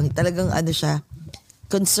 Talagang, siya,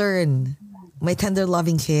 concern. May tender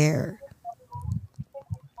loving care.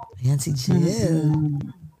 Ayan si Jill.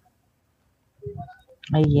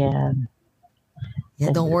 Ayan.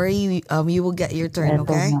 Yeah, don't worry. You will get your turn,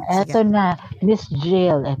 okay? Eto na. Miss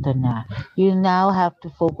Jill, eto na. You now have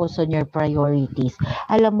to focus on your priorities.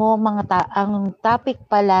 Alam mo, ang topic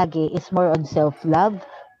palagi is more on self-love,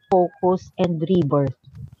 focus, and rebirth.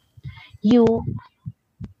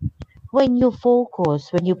 When you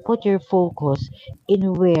put your focus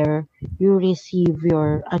in where you receive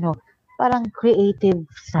your, parang creative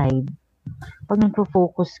side, pag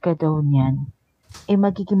nagpo-focus ka daw niyan,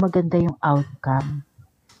 magiging maganda yung outcome.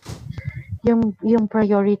 Yung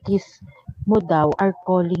priorities mo daw are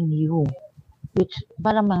calling you. Which,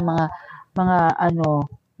 parang mga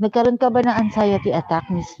nagkaroon ka ba ng anxiety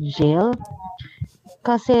attack, Miss Jill?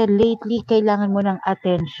 Kasi lately, kailangan mo ng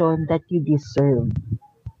attention that you deserve.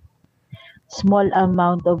 Small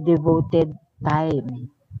amount of devoted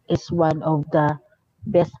time is one of the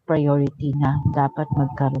best priority na dapat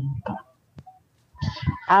magkaroon ka.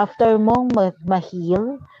 After mong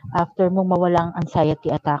ma-heal, after mong mawalang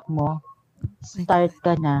anxiety attack mo, start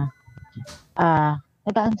ka na,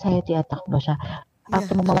 nag-anxiety attack ba siya?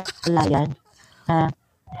 After mong mawala yan,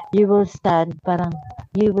 you will stand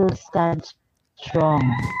strong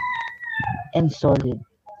and solid.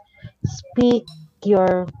 Speak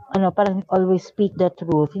your, parang always speak the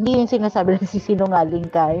truth. Hindi yung sinasabi na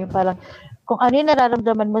sisinungaling ka. Yung parang, kung ano yung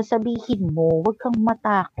nararamdaman mo, sabihin mo. Huwag kang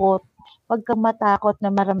matakot. Huwag kang matakot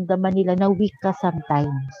na maramdaman nila na weak ka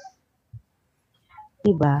sometimes.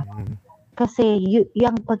 Diba? Kasi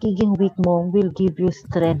yung pagiging weak mo will give you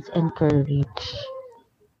strength and courage.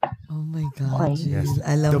 Oh my God, Okay. Jill. Yes.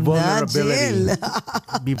 Alam The na, vulnerability. Jill.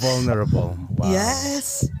 Be vulnerable. Wow.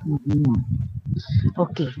 Yes.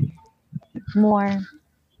 Okay. More.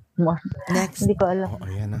 Next. Hindi ko alam.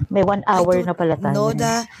 Ayan na. May 1 hour na pala tayo.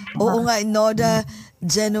 Noda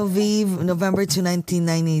Genevieve, November 2,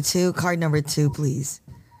 1992. Card number 2, please.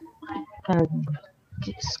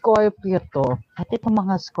 Scorpio to. At itong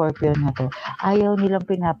mga Scorpio na to, ayaw nilang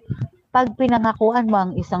pag pinangakuan mo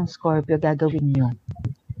ang isang Scorpio, gagawin nyo.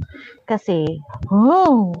 Kasi,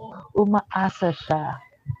 umaasa siya.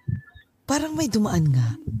 Parang may dumaan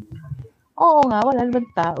nga. Oo nga, wala naman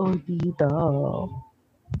tao dito.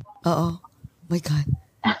 Oo. My God.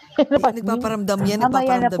 Nagpaparamdam yan.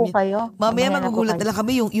 Mamaya na po yan. kayo. Mamaya magugulat na lang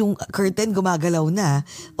kami yung curtain gumagalaw na.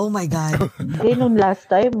 Oh my God. Hindi, nung last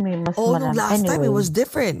time, may mas nung last time, it was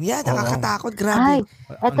different. Yeah, nakakatakot. Grabe. Ay,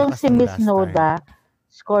 etong si Miss Noda,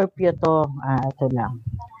 Scorpio to. Ito lang.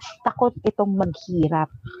 Takot itong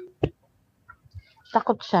maghirap.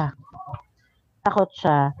 Takot siya.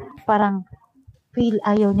 Parang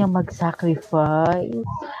ayaw niya mag-sacrifice.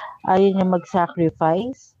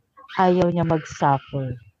 Ayaw niya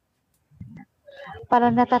mag-suffer.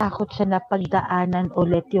 Parang natatakot siya na pagdaanan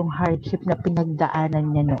ulit yung hardship na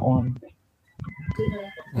pinagdaanan niya noon.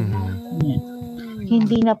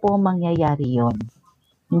 Hindi na po mangyayari yon.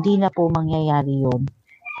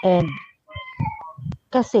 And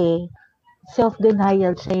kasi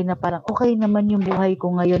self-denial siya na parang okay naman yung buhay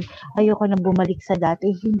ko ngayon. Ayoko na bumalik sa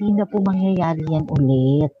dati. Hindi na po mangyayari yan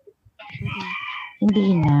ulit.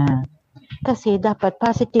 Hindi na. Kasi dapat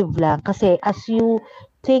positive lang. Kasi as you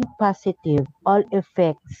think positive, all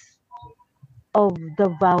effects of the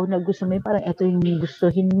vow na gusto mo, parang ito yung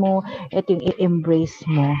gustuhin mo, ito yung i-embrace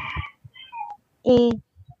mo,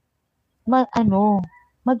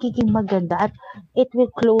 magiging maganda at it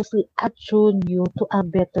will closely attune you to a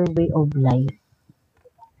better way of life.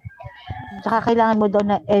 Saka kailangan mo daw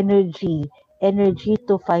na energy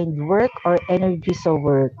to find work or energy sa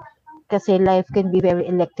work. Kasi life can be very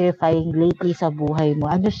electrifying lately sa buhay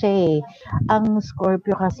mo. Ang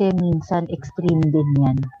Scorpio kasi minsan extreme din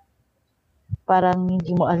yan. Parang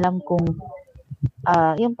hindi mo alam kung,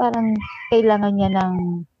 yung parang kailangan niya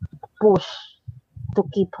ng push to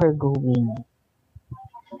keep her going.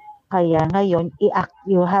 Kaya ngayon,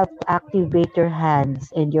 you have to activate your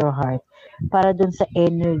hands and your heart para dun sa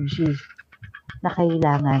energy na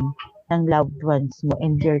kailangan ng loved ones mo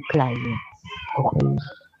and your clients. Okay.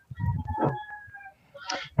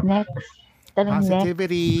 Next.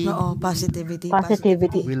 Positivity. Oo, positivity.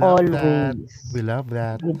 We love always. that. We love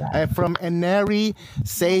that. From Eneri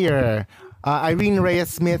Sayer. Irene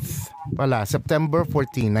Reyes Smith. September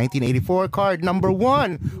 14, 1984. Card number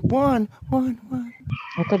 1.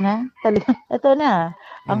 Ito na.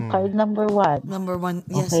 Ang card number 1. Number 1.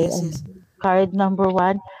 Yes, okay. yes. Card number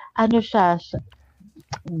 1. Ano siya?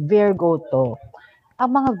 Virgo to.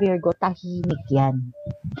 Ang mga Virgo, tahimik yan.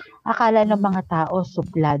 Akala ng mga tao,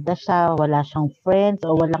 suplada siya, wala siyang friends,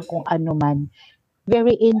 o walang kung ano man.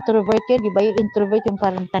 Very introvert yan, di ba? Yung introvert, yung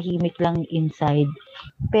parang tahimik lang inside.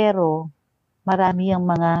 Pero, marami yung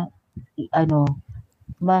mga,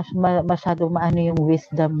 masyadong maano yung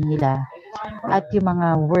wisdom nila. At yung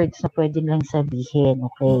mga words na pwede nilang sabihin,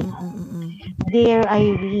 okay? Dear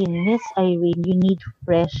Irene, Miss Irene, you need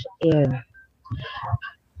fresh air.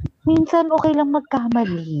 Minsan okay lang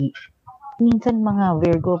magkamali. Minsan mga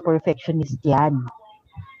Virgo perfectionist yan.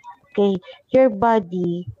 Okay, your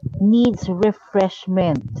body needs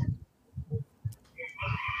refreshment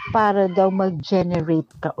para daw mag-generate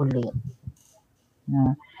ka ulit.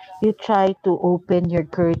 You try to open your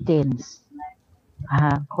curtains.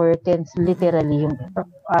 Curtains literally yung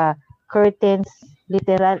curtains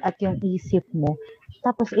literal at yung isip mo.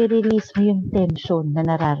 Tapos i-release mo yung tension na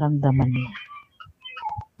nararamdaman mo.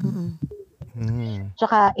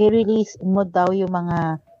 Tsaka i-release mo daw yung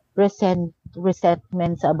mga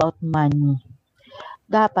resentments about money.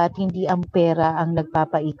 Dapat hindi ang pera ang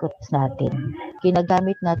nagpapaikot sa atin.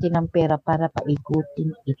 Ginagamit natin ang pera para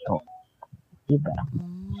paikutin ito. Diba?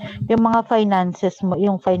 Yung mga finances mo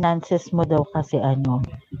daw kasi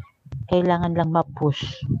kailangan lang ma-push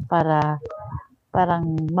para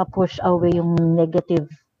parang ma-push away yung negative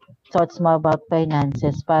thoughts mo about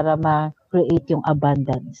finances para ma-create yung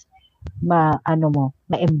abundance.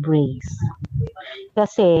 Ma-embrace.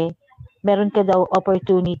 Kasi, meron ka daw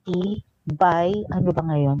opportunity by,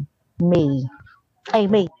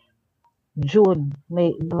 June.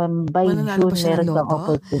 Mananalo June, meron kang loto?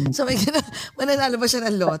 opportunity. So, mananalo ba siya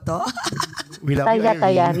ng loto?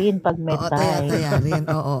 Taya rin pag may tie. Taya rin.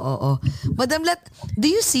 Oo. Madam Let, do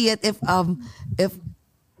you see it if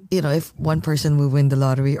one person will win the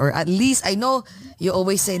lottery, or at least I know you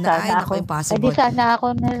always say na impossible. Sana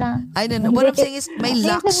ako na lang. I don't know. What I'm saying is may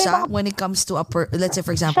luck siya when it comes to let's say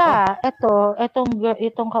for example.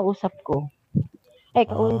 Itong kausap ko.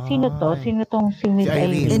 Sino to? Sino tong si Miss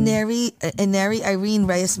Irene? Irene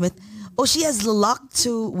Reyes Smith. Oh, she has the luck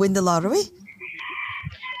to win the lottery?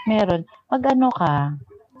 Meron. Mag-ano ka?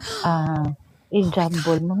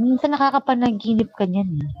 I-jumble mo. Minsan nakakapanaginip ka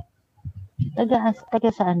niyan eh. Taga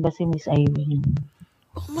saan ba si Miss Irene?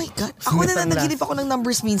 Oh my God. Ako na naginip ako ng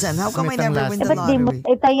numbers minsan. How come I never win the lottery?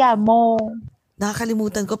 Taya mo.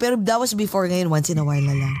 Nakakalimutan ko. Pero that was before ngayon. Once in a while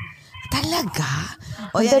na lang. Talaga?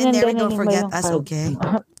 O yan, and Neri, don't forget us, okay?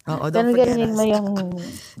 Oo, don't forget us. Mo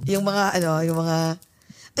yung mga...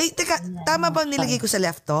 Ay, teka, tama ba nilagay ko sa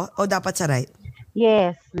left to? O dapat sa right?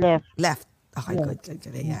 Yes, left. Left. Okay, good.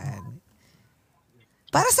 Ayan.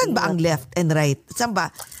 Para saan ba ang left and right? Saan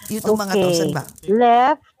ba? Yung mga to, saan ba?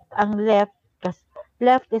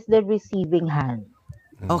 Left is the receiving hand.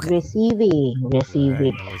 Okay. Receiving. Right, I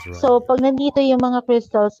was wrong. So, pag nandito yung mga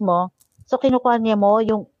crystals mo, so kinukuha niya mo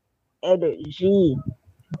yung energy.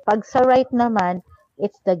 Pag sa right naman,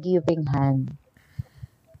 it's the giving hand.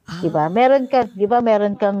 Diba? Meron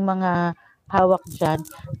kang mga hawak dyan.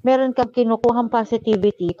 Meron kang kinukuhang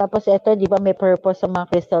positivity. Tapos ito, di ba, may purpose sa mga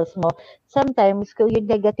crystals mo. Sometimes, kung yung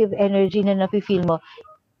negative energy na nafe-feel mo,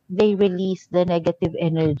 they release the negative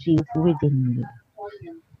energy within you.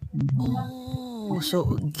 Oh,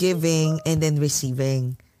 so giving and then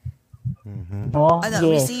receiving. Oh, yes.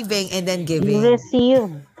 Receiving and then You giving.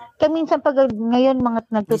 receive. Kaya minsan ngayon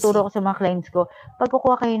nagtuturo ko sa mga clients ko, pag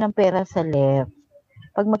kukuha kayo ng pera sa left,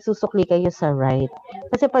 pag magsusukli kayo sa right.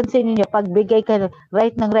 Kasi pansinin niyo, pag bigay ka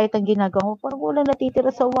right ang ginagawa mo, parang wala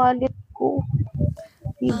natitira sa wallet ko.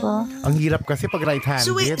 Diba? Ang hirap kasi pag right-handed.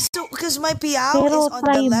 So because my piao Pero is on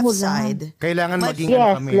try the mo left lang. side. Kailangan maging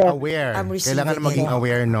left. aware. I'm receiving Kailangan maging it.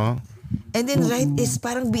 aware, no? And then right is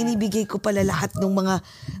parang binibigay ko pala lahat ng mga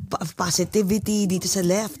positivity dito sa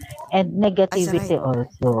left. And negativity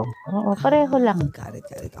also. Oo, pareho lang. Got it.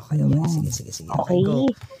 Okay. Sige. Okay.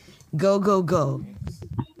 Go.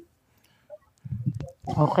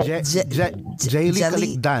 Okay. Jaylee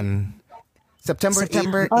Kalikdan. September 8,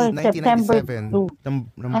 1997.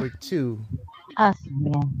 Number 2. Yan.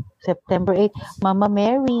 September 8. Mama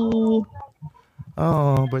Mary.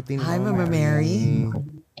 Oh, birthday ni Hi, Mama Mary.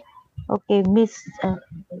 Okay, Miss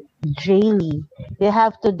Jaylee. You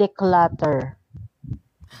have to declutter.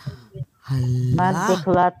 Hala.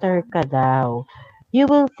 Mag-declutter ka daw. You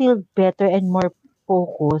will feel better and more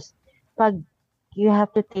focused pag you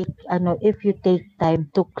have to take, if you take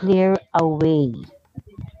time to clear away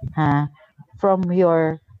from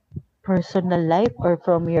your personal life or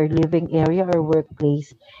from your living area or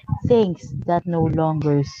workplace, things that no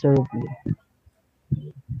longer serve you.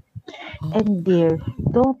 And dear,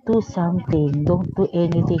 don't do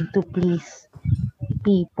anything to please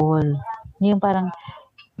people. Yung parang,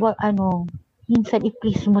 minsan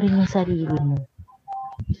i-please mo rin yung sarili mo.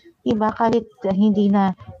 Diba? Kahit hindi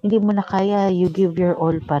mo na kaya, you give your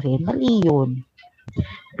all pa rin. Mali yun.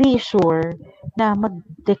 Be sure na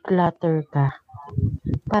mag-declutter ka.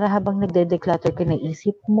 Para habang nagde-declutter ka ng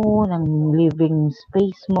isip mo, ng living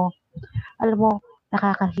space mo, alam mo,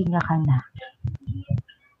 nakakahinga ka na.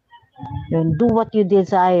 Yun, do what you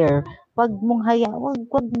desire. Wag mong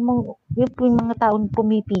yung mga taong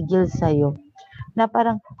pumipigil sa'yo. Na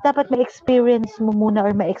parang, dapat ma-experience mo muna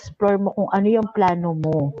or ma-explore mo kung ano yung plano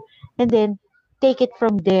mo. And then, take it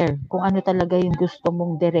from there kung ano talaga yung gusto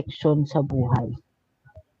mong direction sa buhay.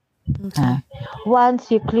 Okay. Once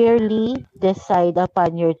you clearly decide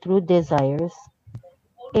upon your true desires,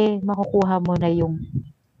 makukuha mo na yung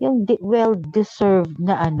well-deserved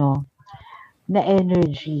na na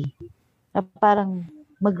energy na parang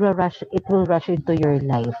it will rush into your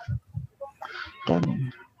life.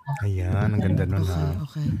 Ganun. Ayan, ang ganda nun ha.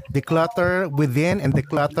 Okay. Declutter within and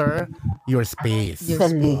declutter your space. Your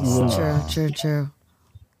space. True.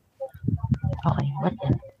 Okay, what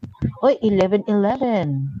else? 11/11.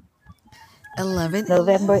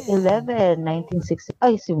 November 11, 1960.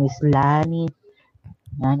 Ay, si Miss Lani.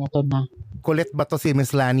 Yan, ito na. Colette ba to si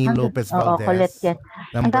Miss Lani Lopez Valdez? Oo, Colette yan.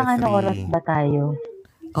 Number Hanggang 3. oras ba tayo?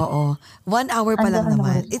 Oo. 1 hour pa lang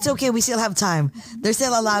naman. It's okay, we still have time. There's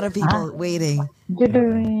still a lot of people waiting.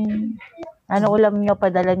 Ano ulam nyo?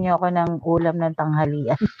 Padala nyo ako ng ulam ng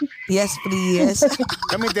tanghalian. Yes, please.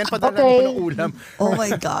 Kami din, padala ko ng ulam. Oh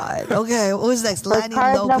my God. Okay, who's next? For Lani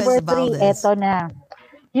card Lopez number 3, Valdez. eto na.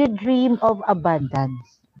 You dream of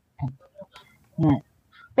abundance. Yan.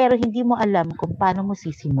 Pero hindi mo alam kung paano mo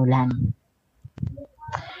sisimulan.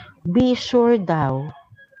 Be sure daw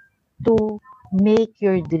to make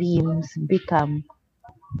your dreams become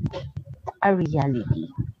a reality.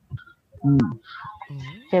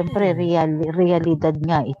 Siyempre, realidad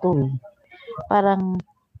nga ito eh. Parang,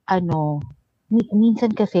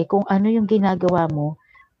 minsan kasi kung ano yung ginagawa mo,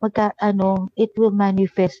 it will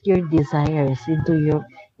manifest your desires into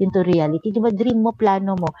reality. Di ba, dream mo,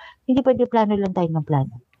 plano mo. Hindi pwede plano lang tayo ng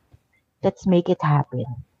plano. Let's make it happen.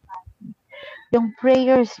 Yung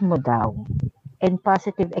prayers mo daw and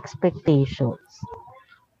positive expectations,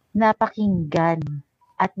 napakinggan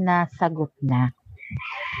at nasagot na.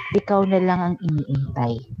 Ikaw na lang ang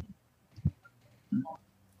iniintay.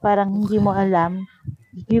 Parang hindi mo alam,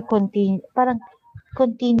 you continue,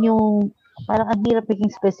 parang ang hirap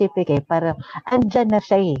maging specific eh. Parang andyan na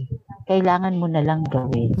siya eh. Kailangan mo na lang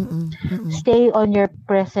gawin. Stay on your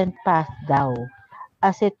present path daw,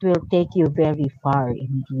 as it will take you very far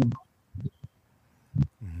indeed.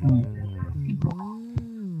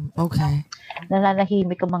 Okay.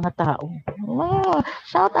 Nananahimik ang mga tao. Wow,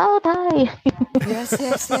 shout out, hi! Yes.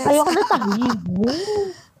 Ayoko na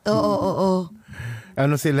tahimik. Oo.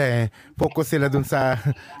 Ano sila focus sila dun sa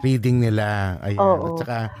reading nila. Ayan. Oo. At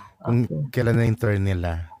saka kung kailan na yung turn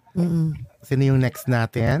nila. Sino yung next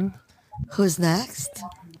natin? Who's next?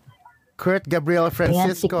 Kurt Gabriel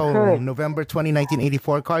Francisco, Ayan, si Kurt. November 20,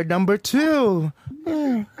 1984, card number 2.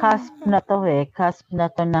 Cusp na to Cusp na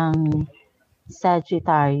to ng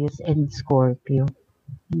Sagittarius and Scorpio.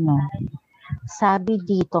 No. Sabi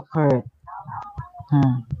dito, Kurt,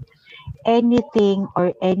 anything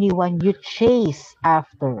or anyone you chase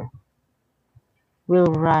after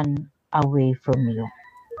will run away from you.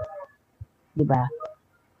 Diba?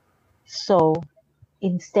 So,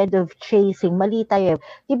 instead of chasing, mali tayo.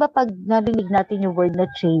 Diba pag narinig natin yung word na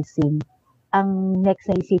chasing, ang next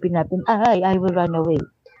na isipin natin, I will run away.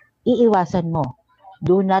 Iiwasan mo.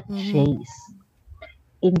 Do not chase.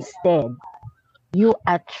 Instead, you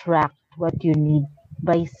attract what you need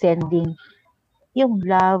by sending yung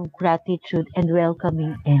love, gratitude, and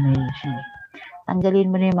welcoming energy.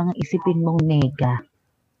 Tanggalin mo na yung mga isipin mong nega.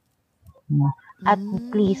 At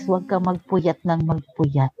please, huwag ka magpuyat ng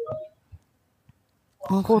magpuyat.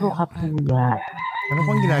 Puro ka puyat. Ano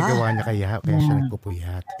pang ginagawa niya kaya siya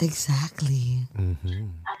nagpupuyat? Exactly.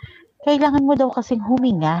 Kailangan mo daw kasing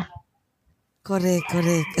huminga. Correct.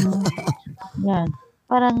 Yan.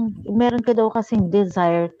 Parang meron ka daw kasing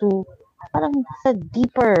desire to parang sa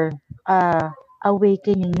deeper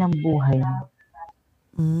awakening ng buhay.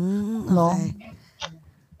 No? Okay.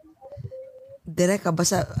 Direk,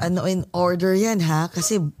 basta in order yan ha?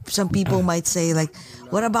 Kasi some people might say like,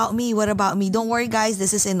 what about me? Don't worry guys,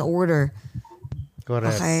 this is in order.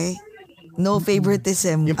 Correct. Okay? No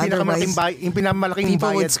favoritism. Yung pinakamalaking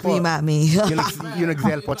people would bayad scream po. at me. yung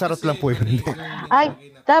nag-sell po. Charot lang po yun. Ay,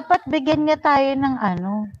 dapat bigyan niya tayo ng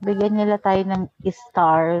bigyan nila tayo ng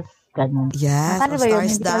stars. Ganun. Yes, Paano ba yun?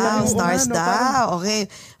 stars Hindi ko alam. daw. Stars Ano, daw. Okay.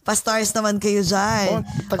 Pa-stars naman kayo dyan.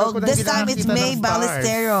 tagal ko na This hindi time it's nakakita ng May stars.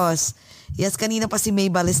 Ballesteros. Yes, kanina pa si May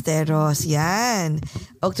Ballesteros. Yan.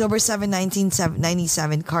 October 7,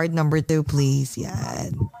 1997. Card number 2, please.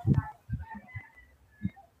 Yan.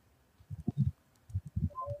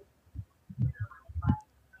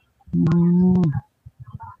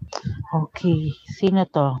 Okay. Sino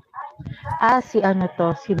to?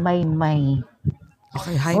 Si Maymay.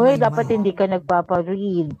 Okay, hi, Uy, May. dapat hindi ka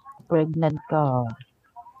nagpapa-read. Pregnant ka.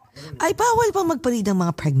 Ay, bawal bang magparead ng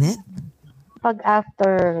mga pregnant? Pag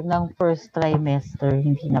after ng first trimester,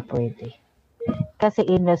 hindi na pwede. Kasi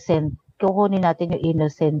innocent. Kukunin natin yung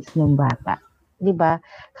innocence ng bata. Diba?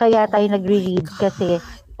 Kaya tayo nagre-read kasi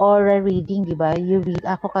oral reading, diba? You read.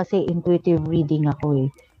 Ako kasi intuitive reading ako eh.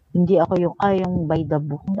 Hindi ako yung by the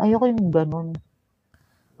book. Ayoko yung ganun.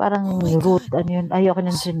 Parang root, ayoko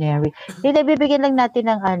ng generic. Hindi, bibigyan lang natin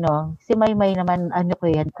ng si Maymay naman,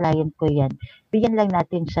 client ko yan. Bigyan lang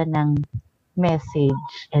natin siya ng message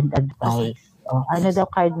and advice. Okay. Daw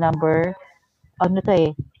card number?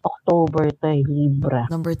 October to Libra.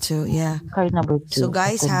 Number 2, yeah. Card number 2. So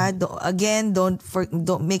guys, don't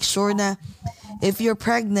make sure na if you're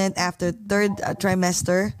pregnant after third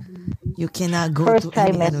trimester, you cannot go First to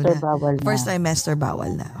trimester, bawal na. First trimester,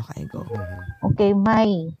 bawal na. Okay, go. Okay,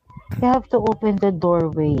 May. You have to open the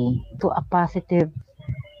doorway to a positive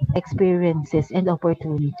experiences and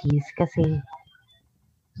opportunities kasi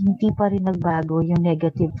hindi pa rin nagbago yung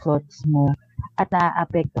negative thoughts mo at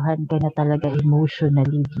naaapektuhan ka na talaga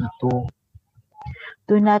emotionally dito.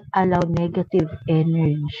 Do not allow negative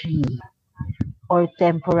energy or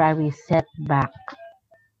temporary setback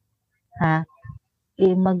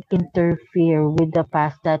mag-interfere with the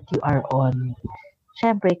path that you are on.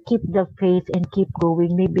 Siyempre, keep the faith and keep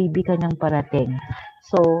going. May baby ka ng parating.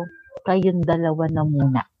 So, kayong dalawa na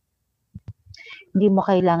muna. Hindi mo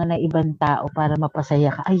kailangan ng ibang tao para mapasaya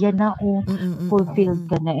ka. Ayan na, fulfilled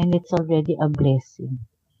ka na and it's already a blessing.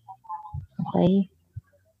 Okay?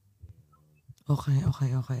 Okay.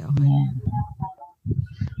 Ayan.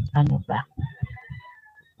 Ano ba?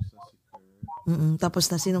 Tapos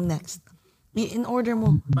na, sinong next? In order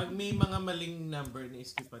mo. Pag may mga maling number,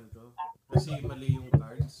 ni-skipan ko. Kasi mali yung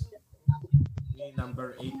cards. May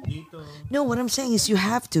number 8 dito. No, what I'm saying is you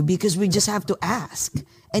have to because we just have to ask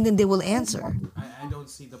and then they will answer. I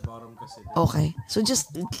don't see the bottom kasi. Okay. So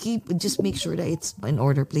just make sure that it's in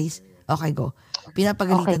order, please. Okay, go.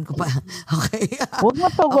 Pinapagalitan ko pa. Okay. Huwag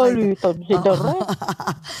matagalitan si Direk.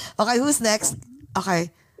 Okay, who's next?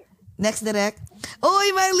 Okay. Next, Direk. Oy,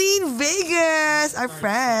 Mylene Vegas, our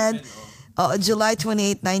friend. July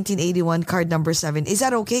 28, 1981, card number 7. Is that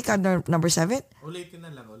okay, card number 7? Ulitin na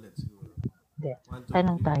lang ulit siguro. Hindi.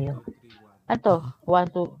 Tanong tayo. Ato,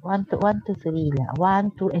 1, 2, 3 lang.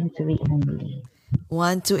 1, 2, and 3 only.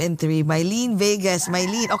 1, 2, and 3. Mylene Vegas.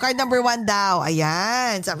 Mylene. O, card number 1 daw.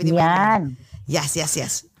 Ayan. Sabi ni Mylene. Yan.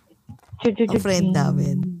 Yes. Chu-chu-chu-chu. Ang friend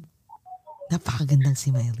namin. Napakagandang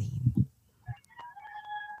si Mylene.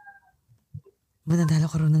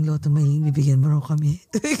 Mananalo ka rin ng loto, Mylene. Bibigyan mo rin kami.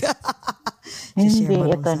 Hindi,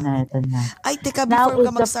 ito na. Ay, teka, Now before ka is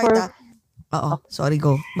the mag-start. Oo, sorry,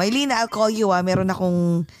 go. Mylene, I'll call you. Meron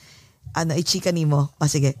akong ichika ni mo.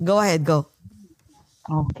 Sige, go ahead, go.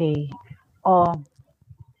 Okay.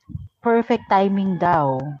 Perfect timing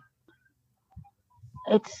daw.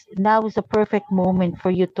 Now is the perfect moment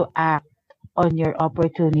for you to act on your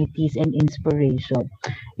opportunities and inspiration.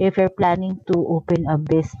 If you're planning to open a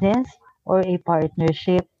business or a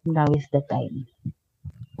partnership, now is the time.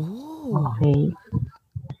 Oh. Okay.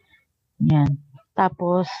 Yan.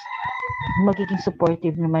 Tapos, magiging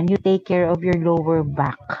supportive naman. You take care of your lower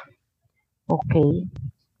back. Okay?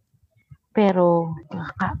 Pero,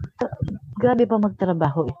 grabe pa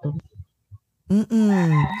magtrabaho ito.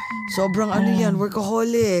 Sobrang yan,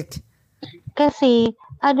 workaholic. Kasi,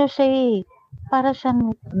 siya para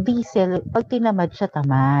siyang diesel, pag tinamad siya,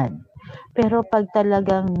 tamad. Pero pag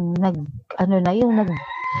talagang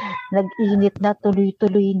nag-init na,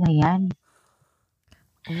 tuloy-tuloy na yan.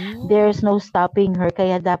 Oh. There's no stopping her,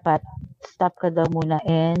 kaya dapat stop ka daw muna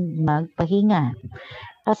and magpahinga.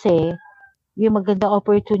 Kasi, yung maganda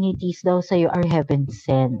opportunities daw sa'yo are heaven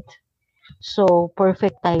sent. So,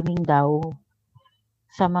 perfect timing daw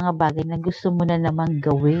sa mga bagay na gusto mo na namang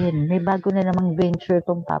gawin. May bago na namang venture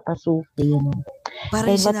tong papasukin.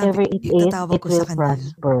 Parang and whatever it is, it will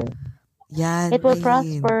prosper. Yan, it will Mylene.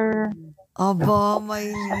 prosper. Aba,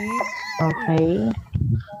 Mylene. Okay.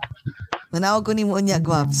 Manawag ko ni mo niya,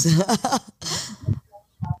 Guaps.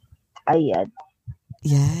 Ayan.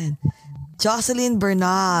 Yan. Jocelyn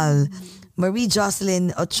Bernal. Marie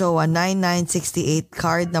Jocelyn Ochoa, 9968,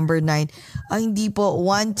 card number 9. Hindi po,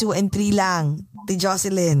 1, 2, and 3 lang. Ti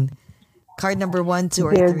Jocelyn. Card number 1, 2,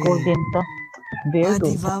 or 3. Virgo din to. Virgo.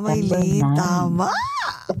 Diba, Mylene? Tama.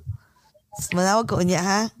 Manawag ko niya,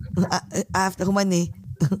 ha? After human eh.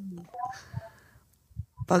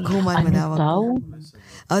 Pag human, manawag ko.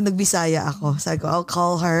 Nagbisaya ako. Sabi ko, I'll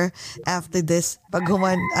call her after this. Pag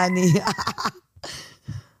human, ani.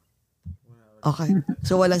 Okay.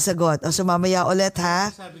 So, walang sagot. So, mamaya ulit, ha?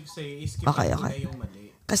 Okay.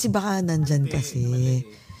 Kasi baka nandyan kasi.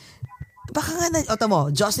 Baka nga nandyan.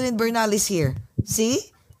 Tamo, Jocelyn Bernal is here. See?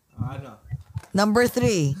 Number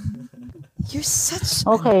 3. You're such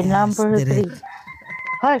okay, number 3.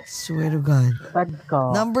 Heart. Swear to God.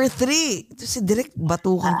 Number 3. Ito si Direk,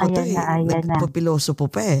 batukan ko to Nagpapiloso po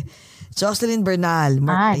pa eh. Jocelyn Bernal.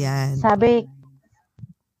 Ayan. Sabi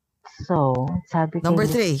number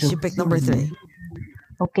 3. She picked number 3.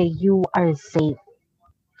 Okay, you are safe.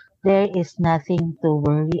 There is nothing to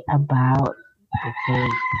worry about. Okay.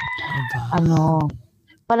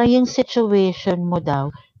 Parang yung situation mo daw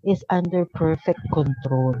is under perfect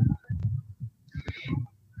control.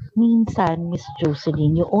 Minsan, Miss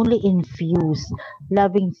Jocelyn, you only infuse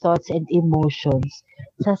loving thoughts and emotions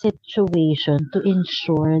sa situation to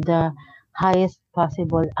ensure the highest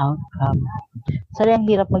possible outcome. Sorry, ang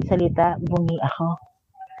hirap magsalita. Bungi ako.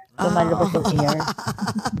 Lumalabas yung air.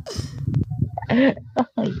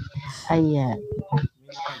 Ayan.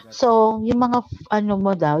 So, yung mga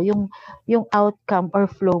mo daw, yung outcome or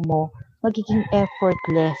flow mo, magiging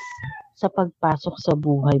effortless sa pagpasok sa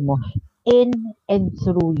buhay mo. In and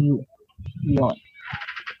through you. Yun.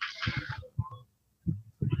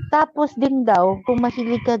 Tapos din daw, kung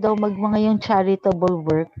mahilig ka daw mga yung charitable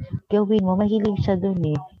work, gawin mo. Mahilig siya dun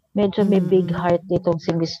eh. Medyo may big heart itong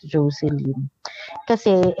si Miss Jocelyn.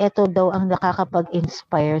 Kasi ito daw ang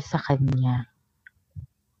nakakapag-inspire sa kanya.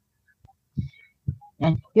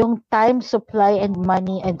 And yung time, supply, and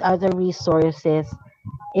money and other resources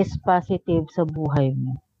is positive sa buhay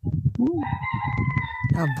mo.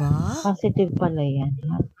 Aba? Positive pala yan.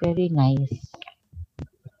 Very nice.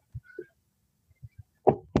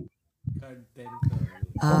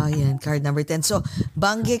 Yan, card number 10. So,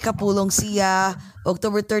 Bangge Kapulong Siya,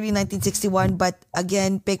 October 30, 1961. But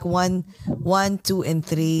again, pick 1, 2, and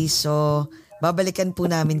 3. So, babalikan po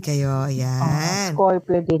namin kayo. Ayan.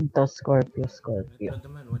 Scorpio din to. Scorpio.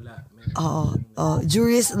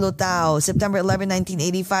 Juris Lutao, September 11,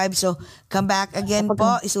 1985. So, come back again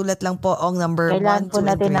po. Isulat lang po ang number 1, 2, and 3. Kailangan po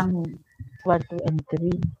natin ng 1, 2, and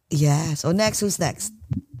 3. Yes. So, next, who's next?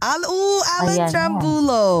 Alan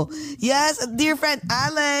Trambulo. Yes, dear friend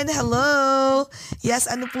Alan, hello. Yes,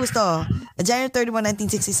 ano po ito? January 31,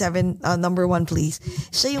 1967, number 1 please.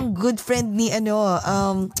 Siya yung good friend ni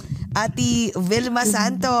Ati Vilma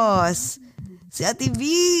Santos. Si Ate V.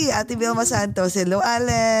 Ate Vilma Santos. Hello,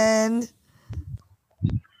 Allen.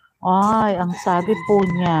 Ay, ang sabi po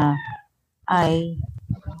niya ay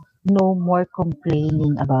no more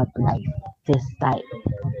complaining about life this time.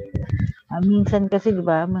 Minsan kasi 'di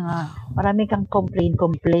ba, marami kang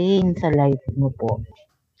complain sa life mo po.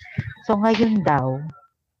 So ngayon daw,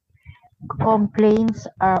 complaints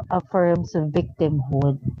are affirms of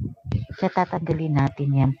victimhood. Kaya tatanggalin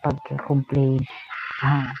natin yan pag-complain.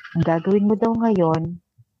 Ang gagawin mo daw ngayon,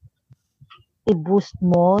 i-boost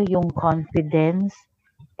mo yung confidence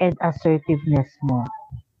and assertiveness mo.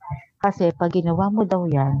 Kasi pag ginawa mo daw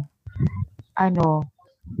yan,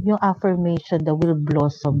 yung affirmation daw will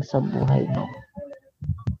blossom sa buhay mo.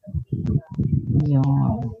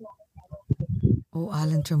 Yun. Oh,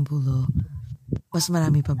 Alan Trambulo. Mas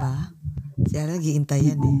marami pa ba? Si Alan nag-iintay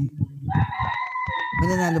yan eh.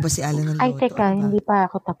 Mananalo ba si Alan ng loto? Ay, teka, hindi pa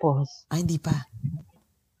ako tapos. Hindi pa.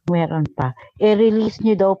 Meron pa. I-release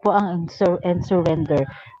nyo daw po ang and surrender.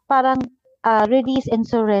 Parang release and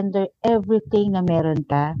surrender everything na meron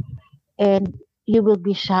ka, and you will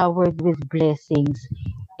be showered with blessings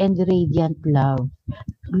and radiant love.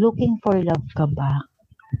 Looking for love ka ba?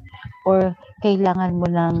 Or kailangan mo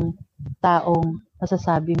ng taong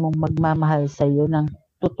masasabi mong magmamahal sa'yo ng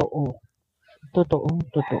totoo? Totoong.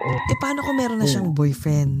 Paano kung meron na siyang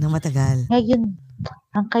boyfriend na matagal? Ngayon,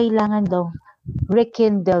 ang kailangan daw,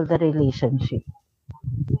 rekindle the relationship.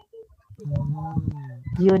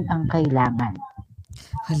 Yun ang kailangan.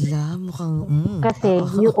 Hala, mukhang... Kasi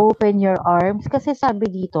you open your arms. Kasi sabi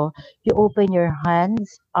dito, you open your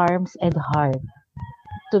hands, arms, and heart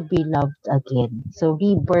to be loved again. So,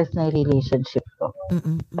 rebirth na relationship to.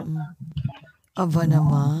 Aba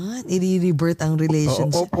naman, i-rebirth ang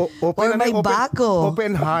relationship. Or may bako.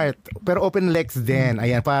 Open heart, pero open legs din.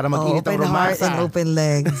 Ayan, para mag-init ang open heart romasa. and open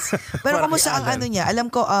legs. Pero kamusta ang niya? Alam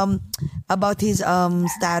ko about his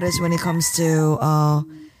status when it comes to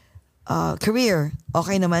career.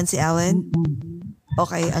 Okay naman si Alan?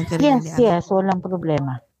 Okay ang career ni Alan? Yes, walang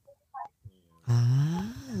problema.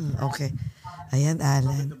 Okay. Ayan,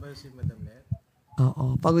 Alan.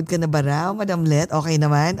 Oo. Pagod ka na ba raw, Madam Let? Okay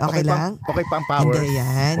naman? Okay lang? Okay pa ang power. Hindi,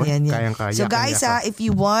 yan. Kayang-kaya. So guys, if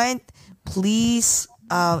you want, please,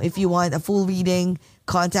 if you want a full reading,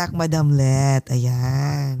 contact Madam Let.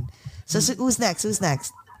 Ayan. So who's next?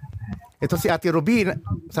 Ito si Ate Ruby.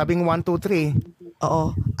 Sabing 1, 2, 3.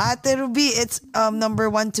 Oo. Ate Ruby, it's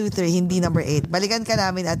number 1, 2, 3, hindi number 8. Balikan ka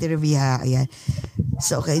namin, Ate Ruby, ha? Ayan.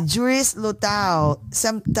 So, okay. Juris Lutao,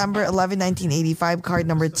 September 11, 1985, card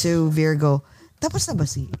number 2, Virgo. Tapos na ba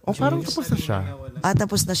si parang tapos na siya.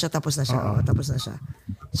 Tapos na siya. Tapos na siya.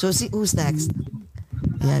 So, who's next?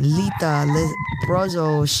 Ayan, Lita,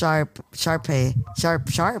 Prozo, Sharp.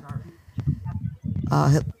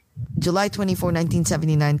 July 24,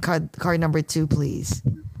 1979, card number 2, please.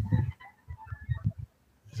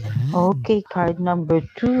 Okay, card number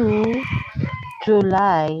 2,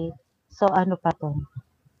 July. So, ano pa to?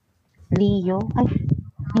 Leo? Ay,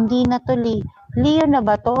 hindi na to Leo na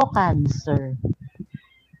ba to o Cancer?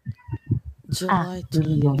 July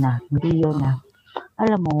Leo na.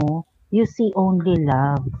 Alam mo, you see only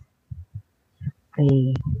love.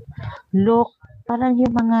 Okay. Look, parang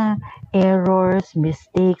yung mga errors,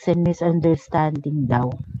 mistakes, and misunderstanding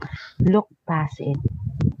daw. Look past it.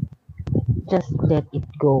 Just let it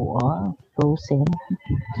go. Frozen.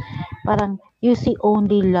 Parang you see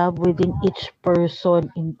only love within each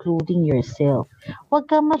person, including yourself.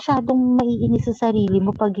 Huwag ka masyadong maiinis sa sarili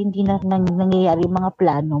mo pag hindi na nangyayari mga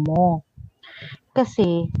plano mo.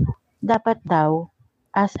 Kasi, dapat daw,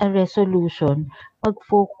 as a resolution,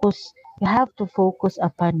 you have to focus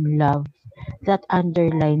upon love that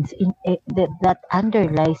underlies in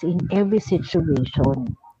every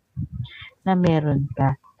situation na meron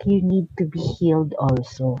ka. You need to be healed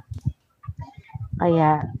also.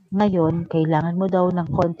 Kaya ngayon, kailangan mo daw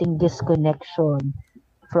ng konting disconnection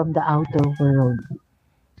from the outer world.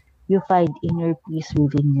 You find inner peace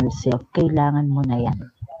within yourself. Kailangan mo na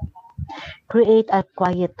yan. Create a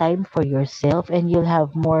quiet time for yourself and you'll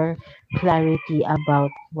have more clarity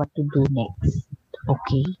about what to do next.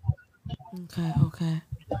 Okay? Okay.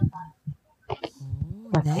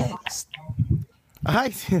 Next.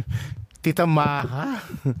 Ay, Tita Maha.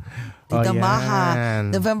 Tita Maha.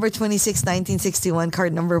 November 26, 1961,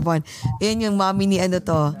 card number 1. Ayan yung mommy ni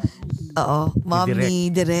to. Oo.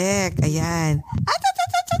 Mommy Direk. Ayan.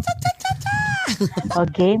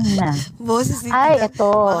 Game na. Boses ni Ay, ito.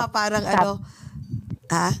 Mga parang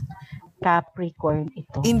Capricorn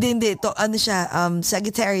ito. Hindi. Ito, siya?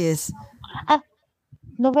 Sagittarius.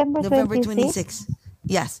 November 26.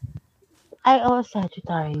 Yes. Ay,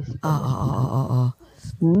 Sagittarius. Oo.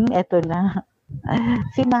 Ito na.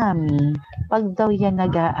 Si Mami, pag daw yan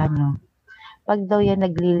pag daw yan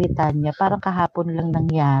naglilitanya, parang kahapon lang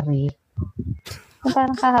nangyari.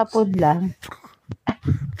 Parang kahapon lang.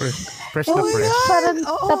 Fresh na fresh. Parang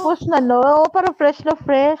tapos na, no? Parang fresh na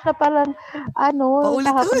parang,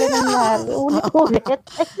 kahapon lang nangyari. Ulit-ulit.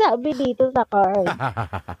 Ay, sabi dito sa card.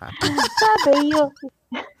 Sabi,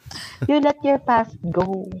 you let your past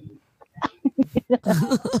go.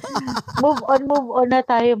 move on na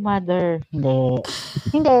tayo, mother.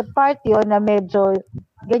 Hindi, part yun na medyo,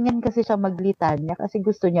 ganyan kasi siya maglitanya kasi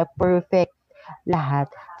gusto niya perfect lahat.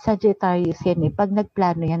 Sagittarius yan eh. Pag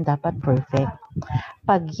nagplano yan, dapat perfect.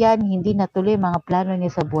 Pag yan, hindi natuloy mga plano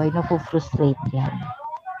niya sa buhay, na-frustrate yan.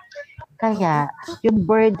 Kaya, yung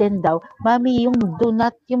burden daw, Mami, yung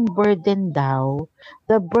burden daw,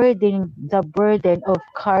 the burden of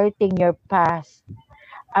carting your past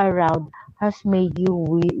around has made you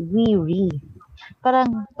weary.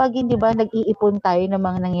 Parang, pag hindi ba nag-iipon tayo ng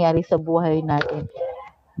mga nangyayari sa buhay natin,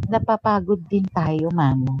 napapagod din tayo,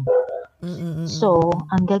 Mami. So,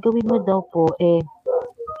 ang gagawin mo daw po,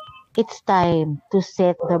 it's time to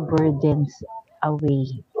set the burdens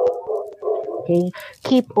away. Okay?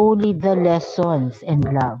 Keep only the lessons and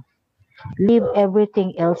love. Leave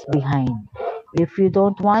everything else behind. If you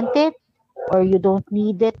don't want it, or you don't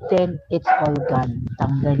need it, then it's all gone.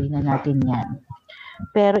 Tanggalin na natin yan.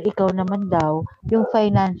 Pero ikaw naman daw, yung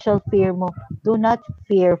financial fear mo, do not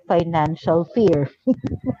fear financial fear.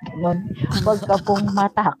 Huwag ka pong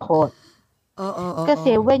matakot.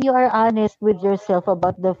 Kasi when you are honest with yourself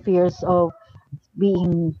about the fears of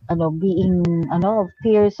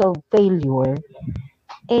fears of failure,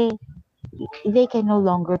 they can no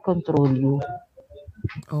longer control you.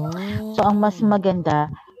 So ang mas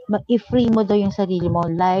maganda, i-free mo daw yung sarili mo.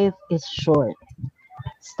 Life is short.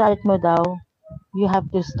 Start mo daw, you have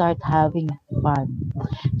to start having fun.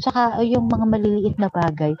 Tsaka yung mga maliliit na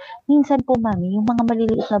bagay, minsan po, Mami, yung mga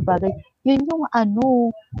maliliit na bagay, yun yung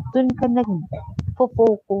dun ka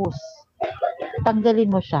nag-focus.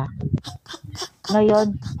 Tanggalin mo siya.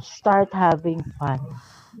 Ngayon, start having fun.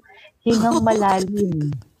 Hingang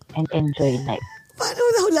malalim and enjoy life. Paano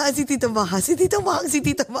nahulaan si Tita Maha? Si Tita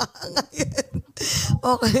Maha ngayon.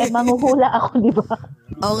 Okay. Manghuhula ako, di ba?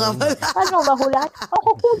 Oo nga pala. Ano, mahula?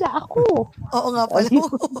 Hula ako. Oo nga pala.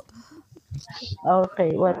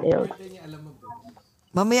 Okay, what else?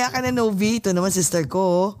 Mamaya ka na, Novi. Ito naman, sister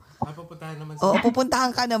ko. Pupuntahan naman Oo,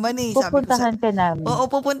 pupuntahan ka naman eh. Pupuntahan ka namin. Oo,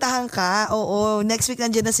 pupuntahan ka. Oo, next week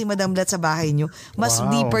nandiyan na si Madam Lat sa bahay nyo. Mas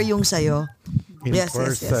deeper yung sayo. In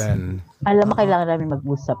person. Alam mo, kailangan namin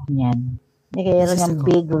mag-usap niyan. Kaya yung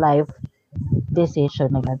big life decision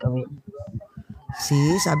na gagawin.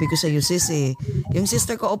 Sabi ko sa iyo, sis eh. Yung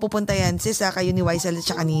sister ko, pupunta yan. Sis, kayo ni Waisal at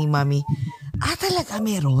saka ni Mami. Talaga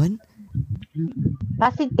meron?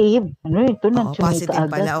 Positive. Ito nang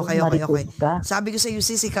positive pala. Okay. Sabi ko sa iyo,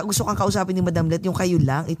 sis, gusto kang kausapin ni Madam Let, yung kayo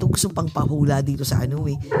lang. Ito gusto pang pahula dito sa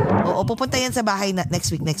Oo, pupunta yan sa bahay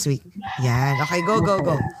next week. Yan. Okay, go.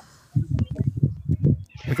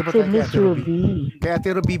 Si Miss Ruby. Kay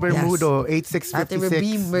Ate Ruby Bermudo, 8656. Ate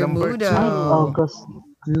Ruby Bermudo. August.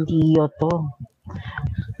 Leo to.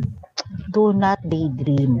 Do not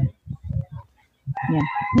daydream. Yan.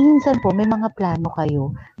 Minsan po, may mga plano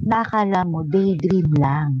kayo na akala mo daydream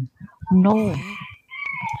lang. No.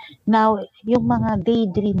 Now, yung mga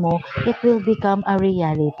daydream mo, it will become a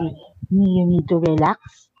reality. You need to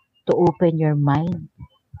relax, to open your mind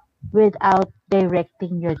without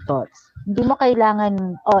directing your thoughts. Hindi mo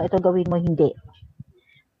kailangan, ito gawin mo, hindi.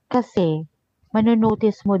 Kasi,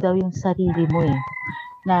 manonotice mo daw yung sarili mo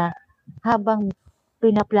na habang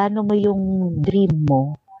pinaplano mo yung dream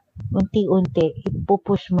mo, unti-unti,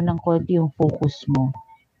 ipupush mo ng konti yung focus mo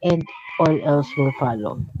and all else will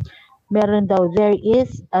follow. Meron daw, there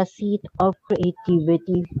is a seed of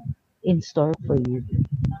creativity in store for you.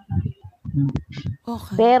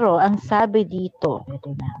 Okay. Pero, ang sabi dito,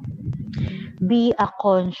 ito na, be a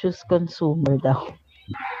conscious consumer daw.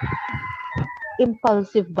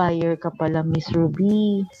 Impulsive buyer ka pala, Miss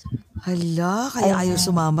Ruby. Hala, kaya ayaw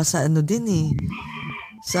sumama sa din eh.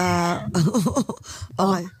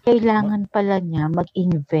 Okay. Kailangan pala niya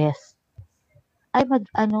mag-invest.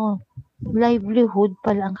 Livelihood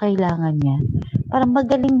pala ang kailangan niya. Parang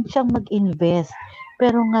magaling siyang mag-invest.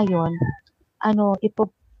 Pero ngayon,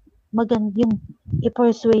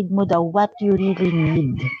 i-persuade mo daw what you really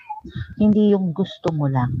need. Hindi yung gusto mo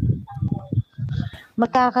lang.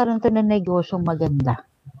 Magkakaroon to ng negosyong maganda.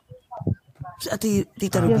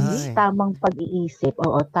 Tita Ruby? Yung tamang pag-iisip.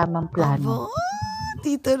 Oo, tamang plano.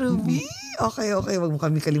 Tita Ruby? Okay. Huwag mo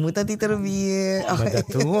kami kalimutan, Tita Ruby. Okay.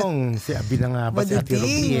 Madatong. Si Abi na nga ba si Ate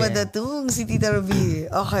Ruby? Madatong si Tita Ruby.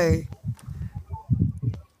 Okay.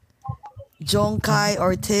 Jongkai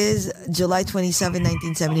Ortiz, July 27,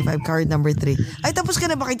 1975, card number 3. Ay, tapos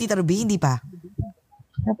ka na ba kay Tita Ruby? Hindi pa?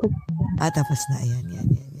 Tapos na. Ayan.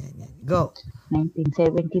 Go.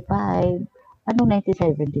 1975. Anong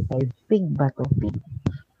 1975? Pig ba to? Pig.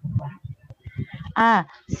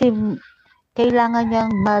 Kailangan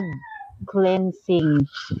niyang mag-cleansing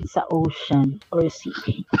sa ocean or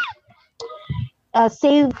sea.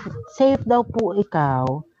 Safe daw po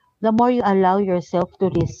ikaw. The more you allow yourself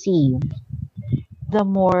to receive, the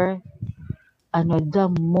more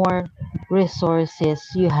resources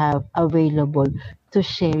you have available to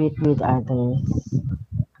share it with others.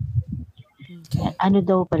 Okay.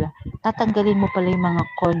 Daw pala, tatanggalin mo pala yung mga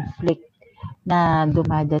conflict na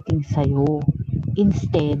dumadating sa'yo.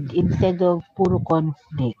 Instead of puro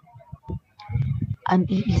conflict, ang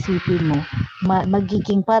iisipin mo,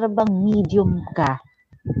 magiging para bang medium ka.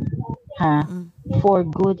 For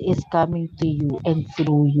good is coming to you and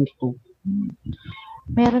through you too.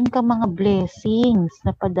 Meron ka mga blessings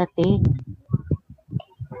na padating.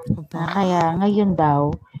 Kaya ngayon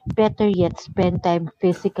daw, better yet spend time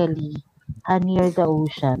physically near the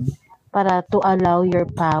ocean para to allow your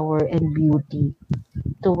power and beauty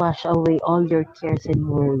to wash away all your cares and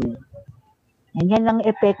worry. Yan ang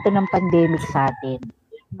epekto ng pandemic sa atin.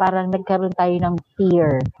 Parang nagkaroon tayo ng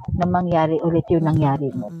fear na mangyari ulit yung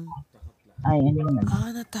nangyari mo.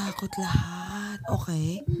 Natakot lahat.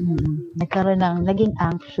 Okay. Naging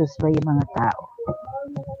anxious ba yung mga tao?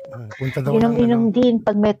 Punta daw Inom din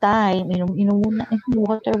pag may time. Inom muna.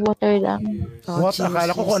 Water lang. What?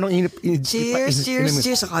 Akala ko kung anong Cheers.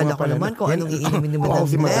 Akala ko naman kung anong iinimin ni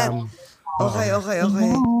Madam. Okay.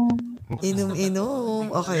 Inom.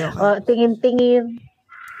 Okay. Tingin.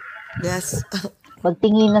 Yes.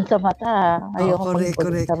 Pagtinginan sa mata, ayoko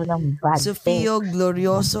correct. ng bad Sofio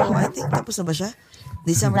Glorioso, I think tapos na ba siya?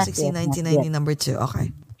 December 16, 1990, number 2.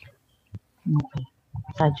 Okay.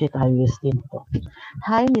 Sagittarius din to.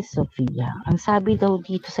 Hi, Miss Sophia. Ang sabi daw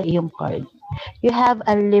dito sa iyong card, you have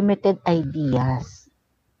unlimited ideas.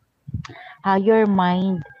 Your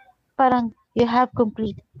mind, parang you have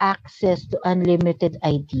complete access to unlimited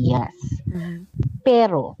ideas.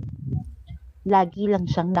 Pero, lagi lang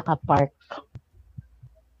siyang nakapark.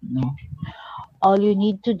 No. All you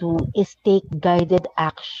need to do is take guided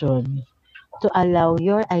action to allow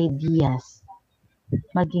your ideas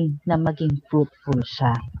maging fruitful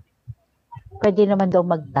siya. Pwede naman daw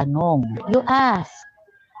magtanong. You ask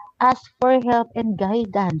for help and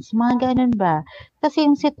guidance. Mga ganun ba? Kasi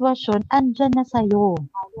yung sitwasyon, andyan na sa'yo.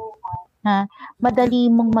 Madali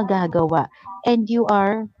mong magagawa. And you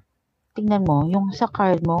are, tingnan mo, yung sa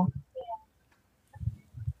card mo,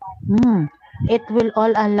 it will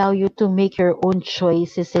all allow you to make your own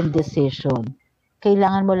choices and decision.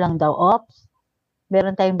 Kailangan mo lang daw,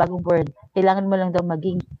 meron tayong bagong word. Kailangan mo lang daw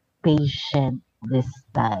maging patient this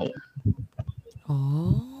time.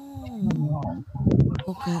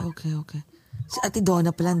 Okay. Si Ate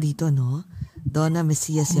Donna pala dito, no? Donna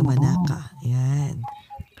Mesias Yamanaka. Yan.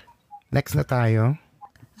 Next na tayo.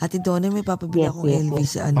 Ate Donna, may papabili akong LV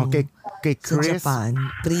sa Kay sa Chris. Japan.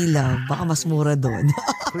 Pre-love. Baka mas mura doon.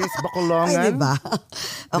 Chris Bacolongan. Ay, diba?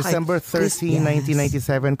 Okay. December 13, Chris, yes.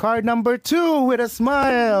 1997. Card number 2 with a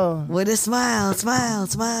smile. With a smile.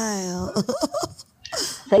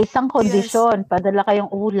 Sa isang kondisyon, padala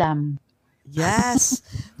kayong ulam. Yes.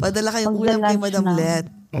 Padala kayong ulam kay Madam Let.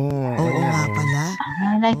 Oo nga pala.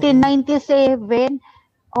 1997.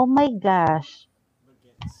 Oh my gosh.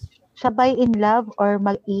 Sabay in love or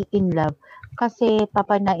mag-i-in love kasi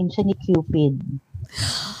papanain siya ni Cupid.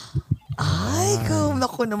 Ay,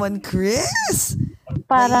 naku naman, Chris.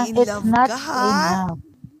 Parang May in it's love not ka, ha? enough.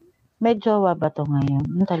 May jowa ba to ngayon?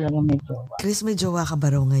 Talaga may jowa. Chris, may jowa ka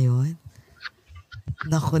ba raw ngayon?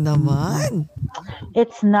 Naku naman.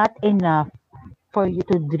 It's not enough for you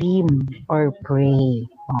to dream or pray.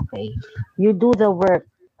 Okay. You do the work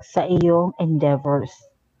sa iyong endeavors.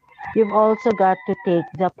 You've also got to take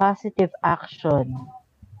the positive action.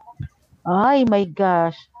 Ay, my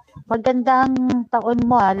gosh. Magandang taon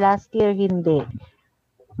mo last year hindi.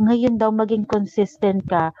 Ngayon daw maging consistent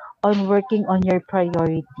ka on working on your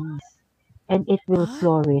priorities. And it will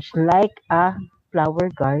flourish like a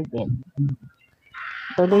flower garden.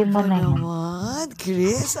 Tuloy mo na yan. Naman,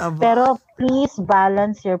 Chris. Pero please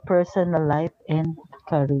balance your personal life and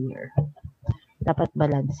career. Dapat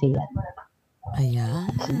balance yan. Ayan.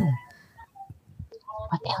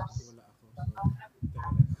 What else?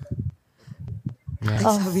 Ay,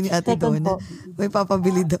 sabi ni Ate Donna, may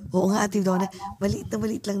papabili daw. Oo nga, Ate Donna, maliit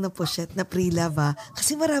lang na pochette na pre-love ha.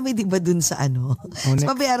 Kasi marami di ba dun sa ano? Mas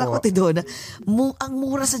pabayaran ko, Ate Donna. Ang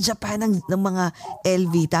mura sa Japan ng mga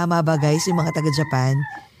LV. Tama ba guys, yung mga taga-Japan?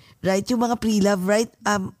 right? Yung mga pre-love, right,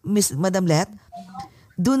 Miss Madam Let?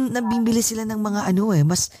 Doon nabibili sila ng mga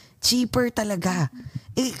mas cheaper talaga.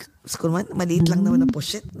 Siguro man, maliit lang naman na po.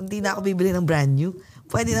 Shit, hindi na ako bibili ng brand new.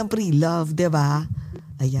 Pwede ng pre-love, di ba?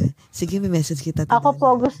 Ayan. Sige, may message kita. Ako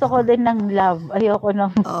po, gusto ko din ng love. Ayoko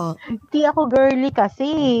ng... Hindi ako girly kasi.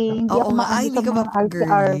 Hindi ako hindi ka ba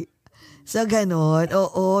girly? So, ganon.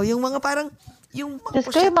 Oo. Yung mga parang... Yung mga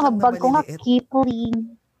Just kayo, mga bag ko nga,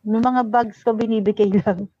 Kipling. Yung mga bags ko binibigay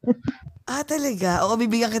lang. Talaga? Oo,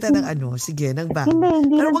 bibigyan kita ng sige, ng bag.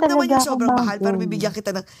 Hindi pero wag naman yung talaga sobrang ako mahal. Pero bibigyan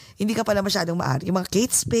kita ng, hindi ka pala masyadong maaari. Yung mga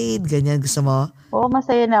Kate Spade, ganyan, gusto mo? Oo,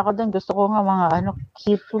 masaya na ako doon. Gusto ko nga mga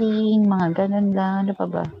Kipling, mga ganun lang. Ano pa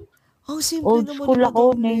ba? Simple Old naman school ako,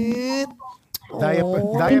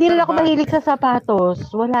 Hindi rin ako mahilig sa sapatos.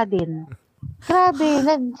 Wala din. Grabe.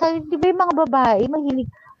 Di ba yung mga babae, mahilig.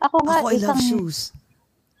 Ako I love shoes.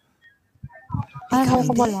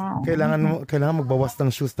 Wala. Kailangan magbawas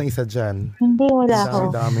ng shoes na isa dyan. Hindi, wala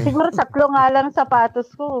ako. Dami. Siguro 3 nga lang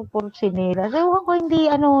sapatos ko. Puro chinela. Ewan ko,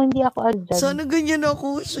 hindi ako dyan. Sana ganyan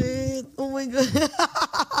ako, shit. Oh my God.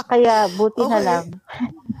 Kaya, buti na lang.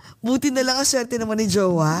 Buti na lang ang swerte naman ni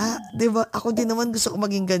Jowa. Diba? Ako din naman gusto ko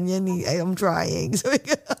maging ganyan I am trying.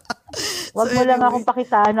 Wag mo lang akong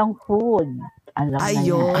pakitaan ng food.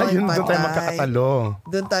 Ayun, doon tayo magkakatalo.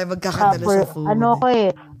 Doon tayo magkakatalo sa food.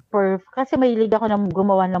 Kasi mahilig ako ng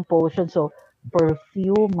gumawa ng potion. So,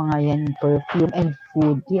 perfume, mga yan, perfume and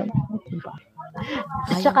food. Yan. Diba?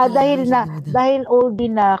 At saka dahil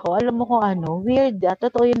oldie na ako, alam mo kung weird.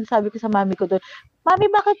 Totoo yun sabi ko sa mami ko doon.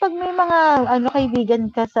 Mami, bakit pag may mga kaibigan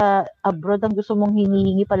ka sa abroad ang gusto mong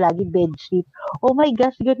hinihingi palagi bedsheet? Oh my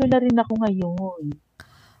gosh, gano'n na rin ako ngayon.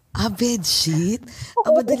 Bedsheet?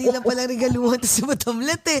 Madali lang palang regaluhan to si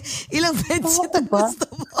Matamlet Ilang bedsheet ang gusto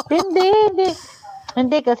mo?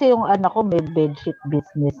 Hindi kasi yung anak ko may bedsheet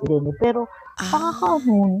business din Pero,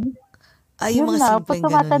 yung mga simpleng pag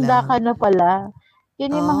tumatanda ka na pala,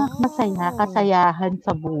 yun yung mga kasayahan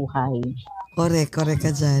sa buhay. Correct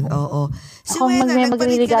ka dyan. Oo. Si Ako Wena,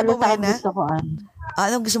 magre-regalo sa akin, gusto ko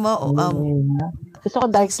anong gusto mo? Gusto ko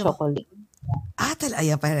dark chocolate.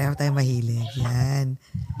 Ayan, pareho tayo mahilig. Yan.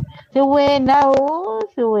 Si Wena.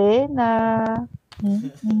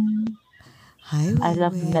 Hi, I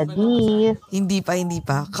love Nadis. Hindi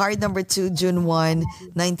pa. Card number 2, June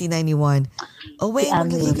 1, 1991. Weng,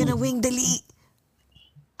 maglagay ka na, Weng, dali.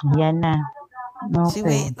 Yan na. Okay. Si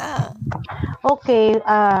Wena. Okay,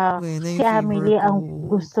 si Amelie, ang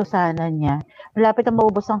gusto sana niya. Malapit ang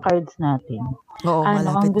maubos ang cards natin. Oo,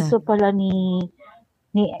 malapit ang gusto pala ni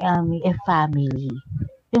Amy, family.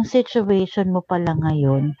 Yung situation mo pala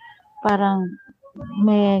ngayon, parang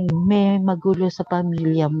may magulo sa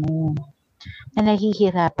pamilya mo na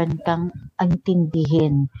nahihirapan kang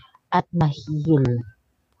intindihin at mahil.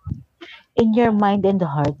 In your mind and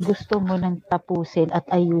heart, gusto mo nang tapusin at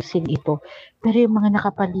ayusin ito. Pero yung mga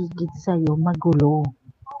nakapaligid sa'yo, magulo.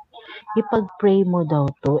 Ipag-pray mo daw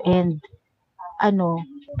to. And,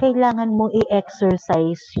 kailangan mo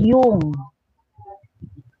i-exercise yung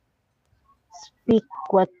speak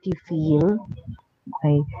what you feel.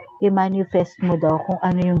 Okay? I-manifest mo daw kung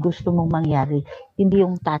ano yung gusto mong mangyari. Hindi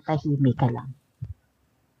yung tatahimik ka lang.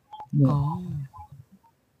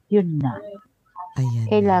 Yun na. Ayan.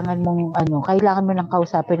 Kailangan mo nang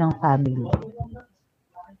kausapin ng family.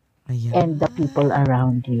 Ayan. And the people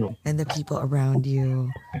around you.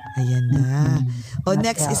 Ayan na.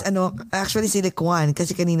 Next is actually si Lequan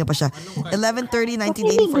kasi kanina pa siya. 11:30,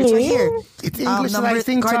 1984. It's right here. It's English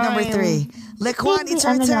writing card time. number 3. Lequan, it's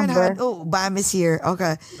your turn, Han. Bam is here.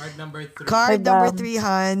 Okay. Card number 3,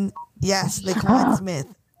 Han. Yes, Lequan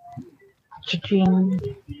Smith.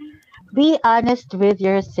 Be honest with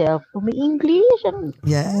yourself. Umi-English.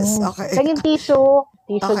 Yes, okay. Tingin tissue.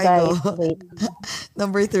 Tissue, Okay, guys. go. Wait.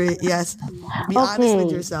 Number 3, yes. Be honest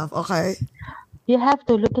with yourself. Okay. You have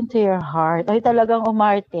to look into your heart. Ay, talagang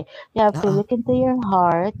umarte. You have to look into your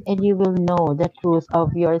heart and you will know the truth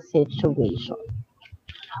of your situation.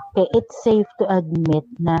 Okay, it's safe to admit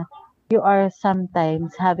na you are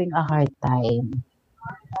sometimes having a hard time.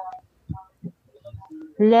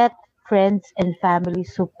 Let friends and family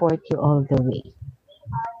support you all the way.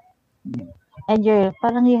 And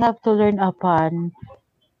parang you have to learn upon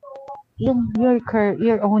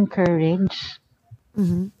your own courage.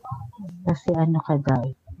 Mm-hmm. Kasi ka daw.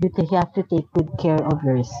 You have to take good care of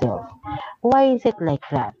yourself. Why is it like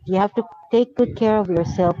that? You have to take good care of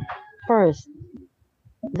yourself first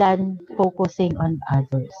than focusing on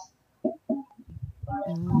others.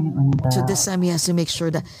 So this time he has to make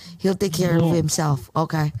sure that he'll take care of himself.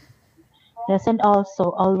 Okay. Yes, and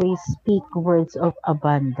also always speak words of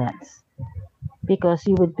abundance because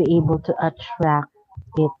you would be able to attract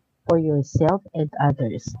it for yourself and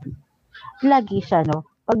others. Lagi siya, no?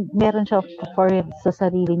 Pag meron siya for sa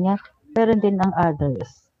sarili niya, meron din ang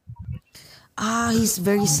others. He's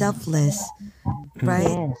very selfless,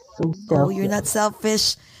 right? Yes, so Oh, you're not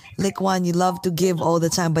selfless. selfish. Like one, you love to give all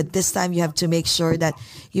the time, but this time you have to make sure that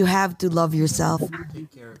you have to love yourself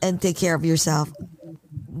and take care of yourself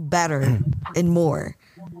better and more.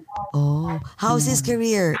 Oh, how's his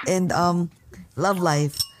career and love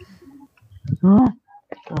life? Huh?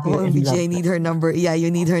 Oh, Okay, VJ, I need her number. Yeah,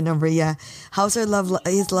 you need her number. Yeah, how's his love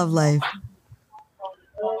life?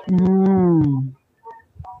 Hmm.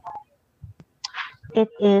 It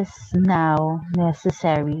is now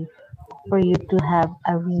necessary for you to have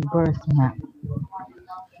a rebirth now.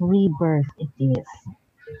 Rebirth it is.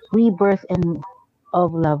 Rebirth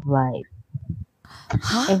of love life.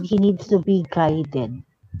 Huh? And he needs to be guided.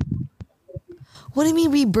 What do you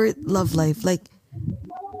mean rebirth love life? Like,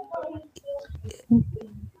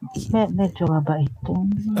 Medyo mabait to.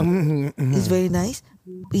 he's very nice.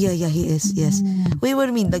 Yeah, he is. Yes. Wait, what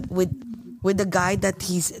do you mean? Like with the guy that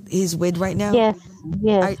he's with right now? Yes,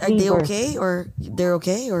 yes. Are they rebirth. okay or they're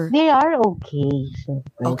okay or? They are okay.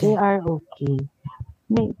 Siyempre. Okay. They are okay.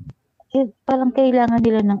 Parang kailangan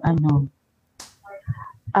nila ng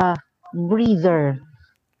breather.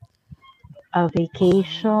 A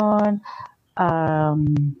vacation,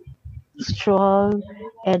 stroll,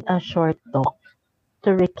 and a short talk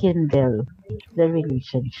to rekindle the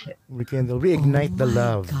relationship. Reignite the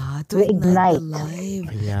love. God, to ignite the Reignite.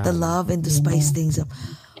 Yeah. the love and to spice things up.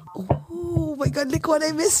 Oh my God, Likwan,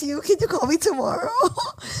 I miss you. Can you call me tomorrow?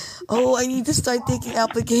 Oh, I need to start taking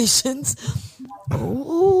applications.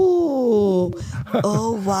 Oh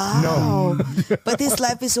wow. But his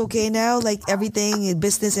life is okay now, like everything,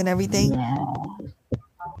 business and everything. Yeah.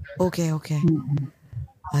 Okay.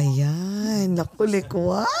 Ayan, naku,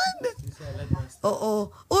 Likwan. Oo.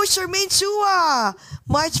 Oh, Charmaine Chua.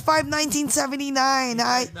 March 5, 1979.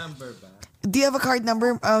 Do you have a card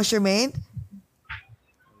number, Charmaine?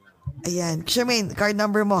 Ayan. Charmaine, card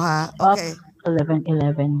number mo, ha? Okay.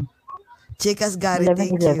 11-11. Chicas got it.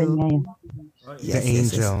 Thank 11-11 you. ngayon. The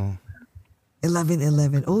angel.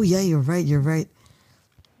 11-11. Oh, yeah, you're right.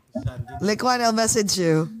 Likwan, I'll message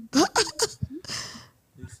you.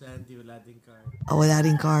 Oh, wala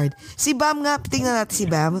rin card. Si Bam nga, tingnan natin si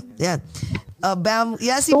Bam. Yan. Bam,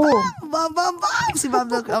 yeah, si Bam. Bam. Si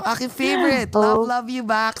Bam, ang aking favorite. Love you,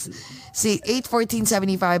 Bax. Si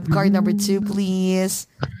 81475, card number 2, please.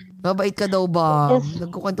 Mabait ka daw, Bam. Yes.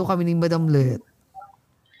 Nagkukwento kami ni Madam Lit.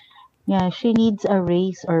 Yeah, she needs a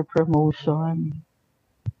raise or promotion.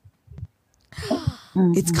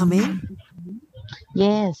 It's coming?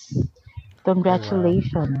 Yes.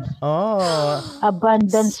 Congratulations. Oh,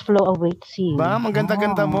 Abundance flow awaits you. Bam, ang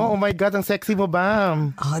ganda-ganda mo. Oh my God, ang sexy mo,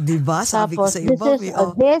 Bam. Diba? Sabi ko Tapos, sa iyo,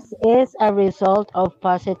 Bam. this is a result of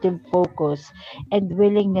positive focus and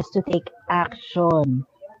willingness to take action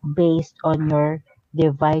based on your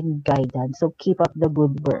divine guidance. So keep up the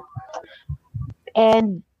good work.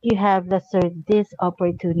 And you have this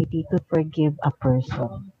opportunity to forgive a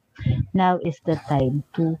person. Now is the time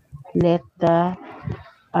to let the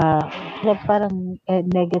parang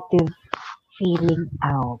negative feeling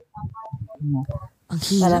out. Ang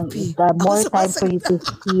Parang hirap eh. the more time for you to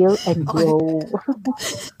heal and grow.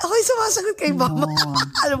 Ako'y sumasagot kay Mama.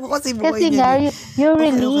 Alam ko kasi buhay Kasi niya. nga,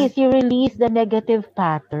 Okay. you release the negative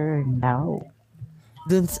pattern now.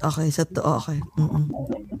 Okay, okay.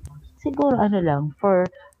 Siguro lang,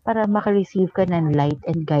 para makareceive ka ng light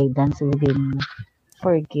and guidance within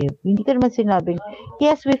forgive. Hindi ko naman sinabing,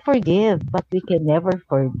 yes, we forgive, but we can never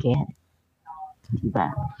forget. Diba?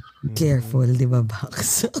 Careful, di ba,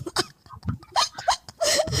 Bax?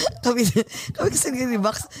 kami kasi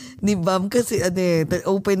ni Bam kasi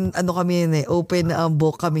open open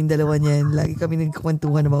book kaming dalawa niyan. Lagi kami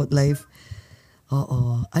nagkukwentuhan about life.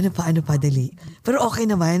 Oo. Ano pa dali. Pero okay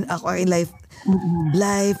naman ako in life.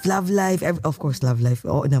 Love life, of course love life.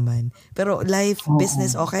 Oo naman. Pero life,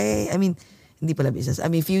 business okay. I mean, hindi pala business. I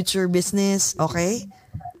mean future business, okay?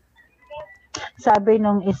 Sabi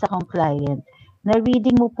nung isa kong client,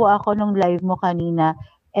 na-reading mo po ako nung live mo kanina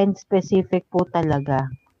and specific po talaga.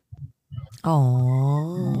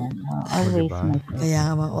 Oh. Always diba? my friend. Kaya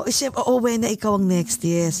nga, Wena, ikaw ang next,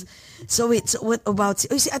 yes. So wait, so what about,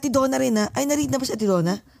 si Ate Donna rin na? Ay, na-read na ba si Ate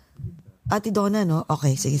Donna? Ate Donna, no?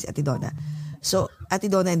 Okay, sige, si Ate Donna. So, Ate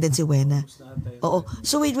Donna and then si Wena. Oo.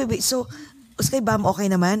 So wait. So, kay Bam, okay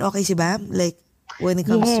naman? Okay si Bam? Like, when it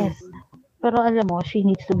comes Yes. Pero alam mo, she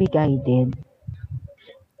needs to be guided.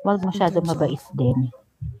 Wag masyado mabait din.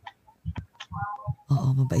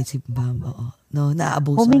 Oo, mabait si Bam. Oo. No,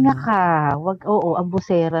 naaabuso. Huminga no? ka. Wag,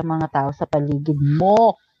 abusera mga tao sa paligid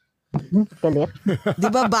mo. Galit. Di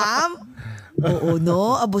ba, Bam? Oo,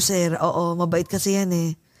 no? Abusera. Oo, mabait kasi yan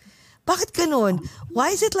eh. Bakit ganun?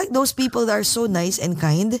 Why is it like those people that are so nice and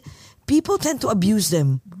kind, people tend to abuse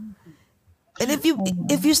them? And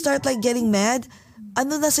if you start like getting mad,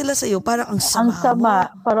 ano na sila sa'yo? Parang ang sama Ang sama.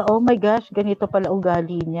 mo. Para, oh my gosh, ganito pala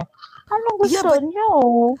ugali niya. Anong gusto Yeah, niyo?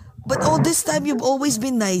 But all this time, you've always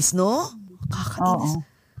been nice, no? Kakainis.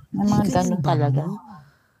 Oo. Ang mga Ay, ganun ba, talaga. no?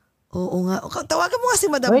 Oo nga. Tawagan mo nga si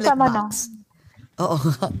Madam Wait, tama Letbox. Oo.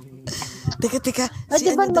 Teka.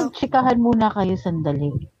 Pwede ba magchikahan muna kayo sandali?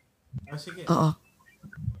 Oo.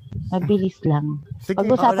 Mabilis lang. Sige.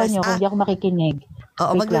 Pag-usapan Oo, niyo kung di ako makikinig.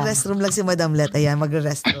 Oo, Wait magre-restroom lang si Madam Let. Ayan,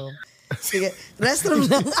 magre-restroom. Sige, restroom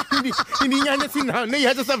lang. Hindi niya na sinanay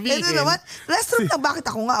yata sabihin. Ito naman, restroom lang. Bakit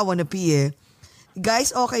ako nga, I wanna pee eh.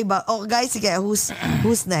 Guys, okay ba? Oh, guys, sige,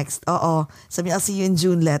 who's next? Oo. Sabi, I'll see you in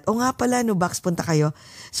June, Let. O nga pala, no, Box, punta kayo.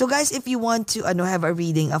 So guys, if you want to have a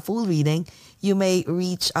reading, a full reading, you may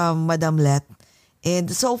reach Madam Let.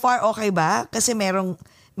 And so far, okay ba? Kasi meron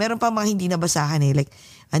pa mga hindi nabasahan eh. Like,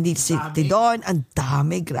 andito si Tidon, ang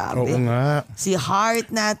dami, grabe. Oo nga. Si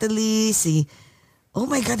Heart, Natalie, oh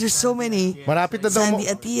my God, there's so many. Malapit na daw Sandy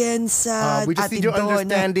Atienza, we just Ate need your Donna.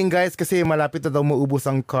 understanding, guys, kasi malapit na daw maubos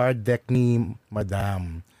ang card deck ni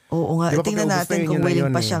Madam. Oo nga, Di ba tingnan pag-ubos natin na kung yun willing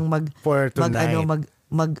na pa yun siyang for tonight.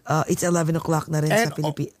 it's 11 o'clock na rin sa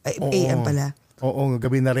Pilipinas. AM pala. Oo,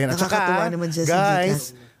 gabi na rin. At Nakakatuwa saka, naman siya si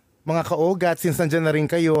guys, mga kaogat, since nandyan na rin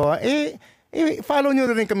kayo, follow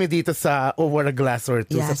nyo rin kami dito sa Over a Glass or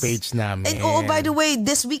Two sa page namin. And by the way,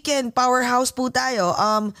 this weekend, Powerhouse po tayo.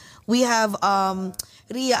 We have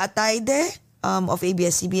Ria Atayde of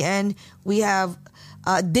ABS-CBN. We have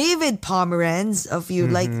David Pomeranz, if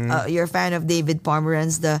you like, you're a fan of David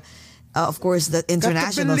Pomeranz, of course, the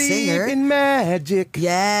international singer. In magic.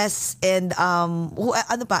 Yes, and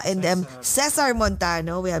ano pa? And Cesar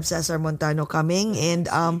Montano. We have Cesar Montano coming,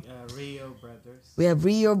 and Rio Brothers. we have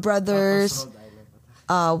Rio Brothers.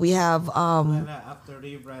 We have After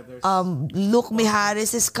Rio Brothers. Luke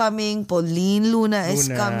Mijares is coming. Pauline Luna is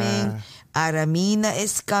coming. Aramina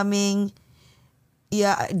is coming.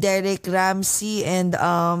 Yeah, Derek Ramsey and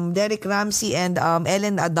Ellen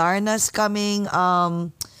Adarna's coming.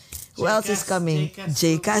 Who else is coming?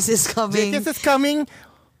 J-Cass is coming. J-Cass is coming.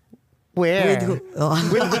 Where? With who? Oh.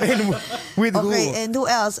 With who? Okay, and who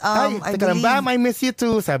else? Ay, I teka lang, believe Bam, I miss you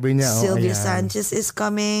too, sabi niya. Sylvia ayan. Sanchez is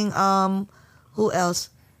coming. Who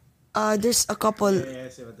else? There's a couple.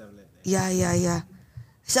 Yeah.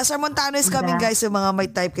 Cesar Montano is coming, guys. So mga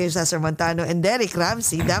may type kayo, Cesar Montano and Derek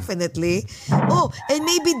Ramsey, definitely. Oh, and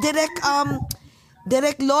maybe Derek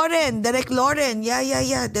Lauren.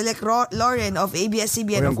 Yeah. Derek Lauren of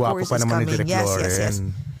ABS-CBN, of gwapo course, pa is naman ni coming. Derek Yes.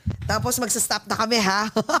 Lauren. Tapos magsa-stop na kami, ha?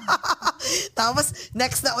 Tapos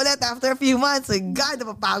next na ulit after a few months. God,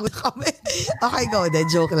 napapagod kami. Okay, go. Then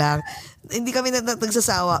joke lang. Hindi kami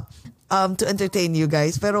nagsasawa to entertain you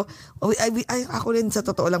guys. Pero ako rin sa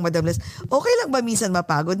totoo lang, Madam Les, okay lang ba minsan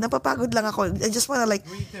mapagod? Napapagod lang ako. I just wanna like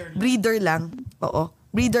breather lang. Oo.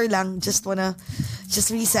 Breather lang. Just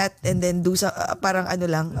reset and then do parang ano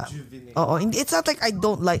lang. Oo. It's not like I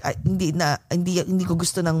don't like hindi ko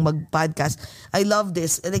gusto nang mag-podcast. I love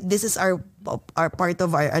this. Like this is our part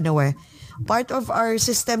of our part of our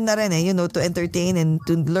system na rin to entertain and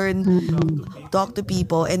to learn, talk to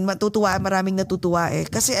people, and maraming natutuwa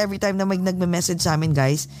kasi every time na may nagme-message sa amin,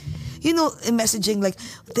 guys, messaging like,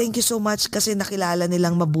 thank you so much kasi nakilala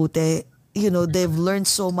nilang mabuti, they've learned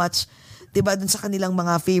so much, diba, dun sa kanilang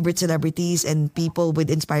mga favorite celebrities and people with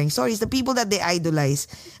inspiring stories, the people that they idolize.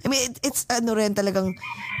 I mean, it's rin talagang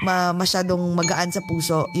masyadong magaan sa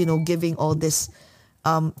puso, giving all this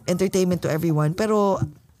entertainment to everyone. Pero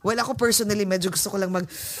well, ako personally, medyo gusto ko lang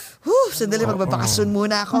sandali, magbabakasyon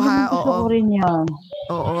muna ako, ha? Gusto ko rin yan.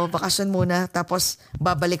 Oo, bakasyon muna. Tapos,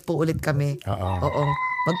 babalik po ulit kami. Oo.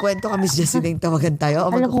 Magkwento kami si Jessie, tawagan tayo.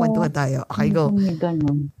 O magkukwentuhan tayo. Okay, go. Minsan may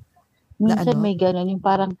ganun. May ganun. Yung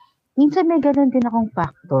parang, minsan may ganun din akong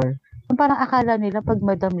factor. Yung parang akala nila pag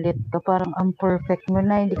Madam Let ka, parang ang perfect mo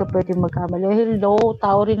na, hindi ka pwede magkamali. Hello,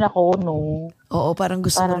 tao rin ako, no? Oo, parang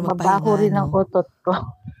gusto parang mo magpahinga. Parang mabaho rin ang utot ko.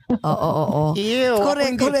 Oo. Ew,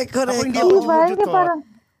 Correct. Ako hindi Oo. Diba? Hindi parang,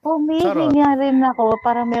 humihinga rin ako.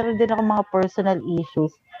 Parang meron din ako mga personal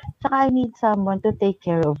issues. Tsaka I need someone to take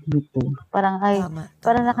care of me too. Parang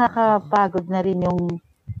parang nakakapagod na rin yung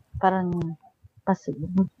parang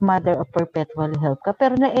mother of perpetual help ka.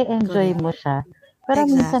 Pero na-enjoy mo siya. Pero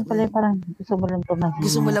minsan pala parang gusto mo lang tumahina.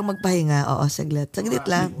 Gusto mo lang magpahinga. Oo, saglit. Saglit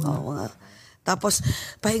lang. Oo. Tapos,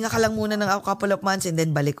 pahinga ka lang muna ng a couple of months and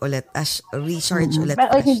then balik ulit. Recharge ulit.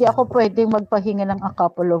 Pero fresh hindi na. ako pwedeng magpahinga ng a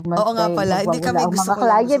couple of months. Oo nga pala. Hindi kami gusto mga ko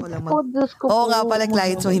lang. client. Diyos ko Oo po. nga pala,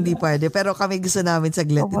 clients mo hindi pwede. Pero kami gusto namin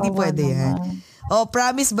saglit. Hindi pwede yan.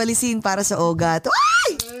 Promise balisin para sa Ogat.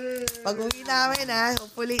 Ay! Pag-uwi namin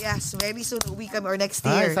hopefully very soon uwi kami or next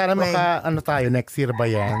year. Ay, sana tayo, next year ba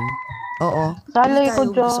yan? Oo. Salay Hindi ko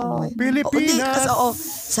tayo gusto mo. Pilipinas!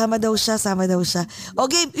 Sama daw siya.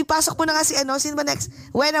 Okay, ipasok mo na nga sino ba next?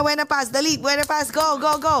 Buena Paz, dali, Buena Paz, go.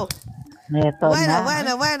 Neto na.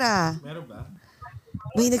 Buena. Meron ba?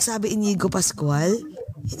 May nagsabi Inigo Pascual?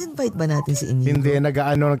 In-invite ba natin si Inigo? Hindi,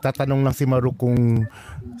 nagtatanong lang si Maru kung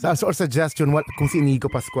or suggestion kung si Inigo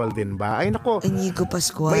Pascual din ba? Ay nako. Inigo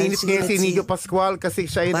Pascual. Mainit ngayon si Inigo Pascual kasi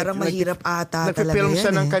siya parang mahirap ata talaga nagpipilm yan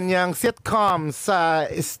siya ng kanyang sitcom sa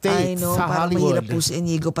States, sa parang Hollywood. mahirap po si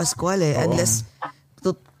Inigo Pascual Unless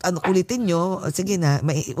kulitin nyo, sige na,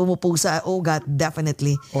 umupo sa Ogat,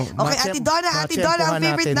 definitely. Okay, Ate Donna, ang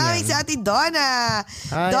favorite namin si Ate Donna.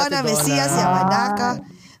 Donna Messias, Yamanaka.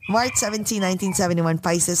 March 17, 1971,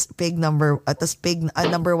 Pisces, pig number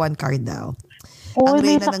 1 card daw. Ang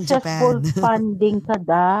May reyna ng successful Japan. funding ka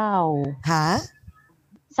daw. Ha?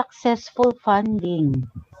 Successful funding.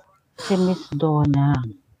 Si Miss Donna.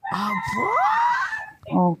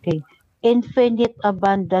 Okay. Infinite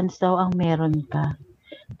abundance daw ang meron ka.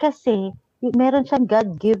 Kasi, meron siyang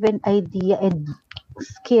God-given idea and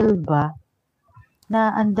skill ba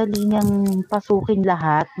na ang dali niyang pasukin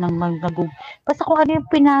lahat ng basta kung ano yung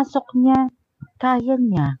pinasok niya, kaya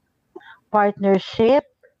niya. Partnership,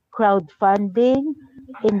 crowdfunding,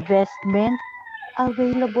 investment,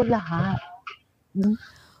 available lahat.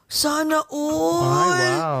 Sana all! Ay,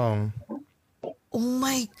 wow. Oh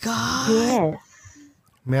my God! Yes.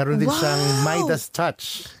 Meron din siyang Wow. Midas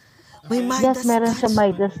touch. May Midas Yes, meron siya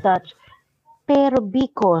Midas touch. Pero be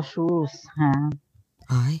cautious, ha?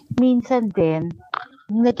 Ay? Minsan din,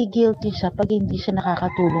 nagigilty siya pag hindi siya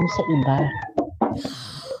nakakatulong sa iba.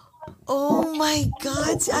 Oh my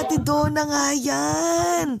God! Si Ate Donna nga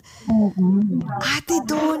yan! Ate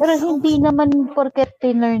Donna! Pero hindi naman porket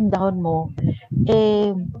tinurn down mo,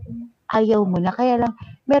 ayaw mo na. Kaya lang,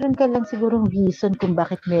 meron ka lang sigurong reason kung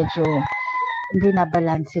bakit medyo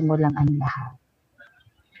binabalanse mo lang ang lahat.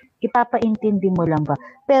 Ipapaintindi mo lang ba?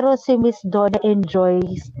 Pero si Miss Donna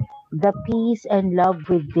enjoys the peace and love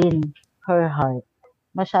within her heart.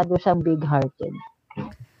 Masyado siyang big-hearted.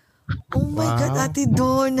 Oh my God, Ate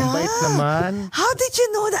Donna! Ang bait naman. How did you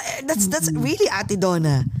know that? That's really Ate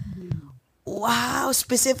Donna. Wow,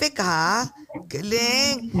 specific ha?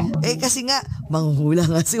 Galing. Kasi nga, manghula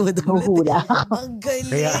nga si Madam Let. Manghula. Ang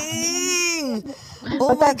galing.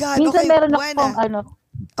 Oh my God. Minsan Okay, meron Buena.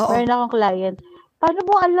 Oo. meron akong client. Paano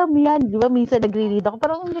mo alam yan? Di ba minsan nagre-read ako.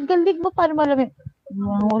 Parang ang galing mo, paano mo alam yan?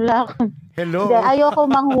 Manghula ka. Hello. Hindi, ayoko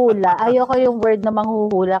manghula. Ayoko yung word na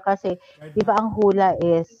manghuhula kasi di ba ang hula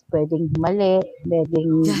is pwedeng mali,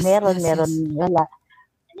 pwedeng meron, wala.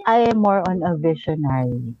 I am more on a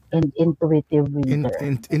visionary and intuitive reader.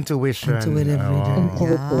 Intuition. Intuitive reader.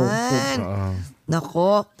 Intuitive. Yan.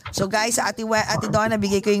 Nako. So guys, sa Ate Donna,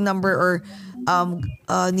 bigay ko yung number or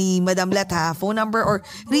ni Madam Let ha. Phone number or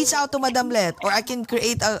reach out to Madam Let or I can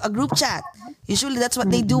create a group chat. Usually that's what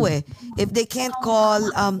they do If they can't call,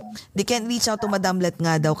 they can't reach out to Madam Let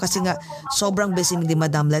nga daw kasi nga sobrang busy ni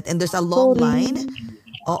Madam Let and there's a long line.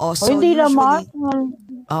 Oo. So Hindi usually, naman.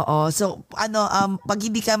 Oo. So, pag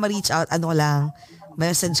hindi ka ma-reach out, lang,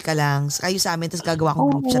 message ka lang. Kayo sa amin, tapos gagawa kong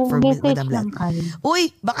group chat for Madam Let.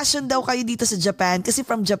 Uy, bakasyon daw kayo dito sa Japan. Kasi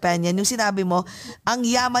from Japan yan. Yung sinabi mo, ang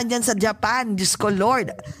yaman yan sa Japan. Diyos ko,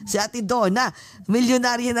 Lord. Si Ate Donna.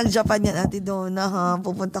 Milyonarya ng Japan yan. Ate Donna, ha?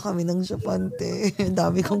 Pupunta kami ng Japan, te.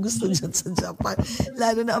 Dami kong gusto dyan sa Japan.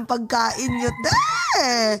 Lalo na ang pagkain nyo, te.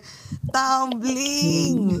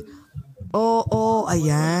 Tumbling. Oo,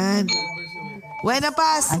 ayan. Buena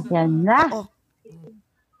Paz. Ayan na. Oo.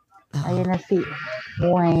 Ayan na si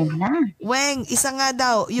Buena. Weng, isa nga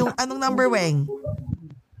daw. Yung anong number, Weng?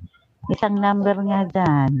 Isang number nga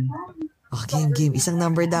dyan. Okay, game. Isang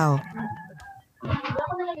number daw.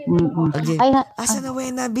 Okay. Ay, Asa na,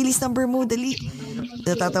 Wena? Bilis number mo. Dali.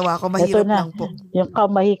 Natatawa ako. ito Mahirap na. lang po. Yung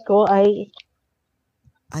kamay ko ay...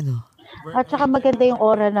 Ano? At saka maganda yung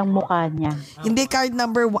aura ng mukha niya. Hindi, card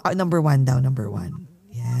number 1 daw. Number 1.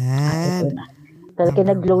 Yan. Ito na. Talaga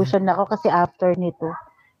nag-lotion ako kasi after nito,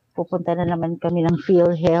 pupunta na naman kami ng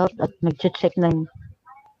PhilHealth at nag-check ng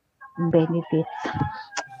benefits.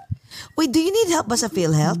 Wait, do you need help ba sa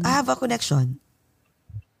PhilHealth? I have a connection.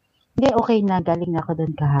 Hindi, okay na. Galing ako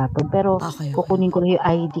doon kahapon. Pero Okay. kukunin ko na yung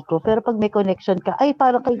ID ko. Pero pag may connection ka, ay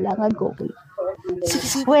parang kailangan ko.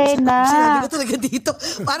 Sige, Wena. sinabi ko talaga dito.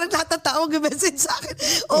 Parang lahat ng tao mag-message sa akin.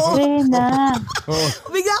 Oo. Wena.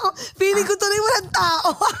 Bigla ako, feeling ko tuloy walang tao.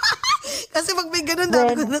 Kasi pag may ganun,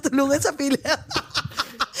 dami ko natulungan sa pila.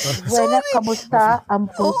 Wena, kamusta ang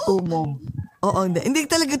puso mo? Oo, hindi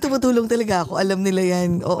talaga tumutulong talaga ako. Alam nila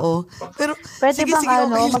yan. Oo. Pero, Pwede sige, bang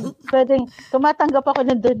okay lang. pwedeng tumatanggap ako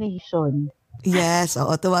ng donation. Yes,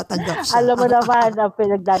 oo, tumatanggap siya. Alam mo naman ang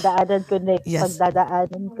pinagdadaanan ko next, Yes.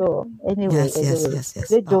 pagdadaanan ko. Anyway, Yes.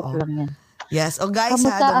 The joke Oo. lang yan. Yes. Oh, guys,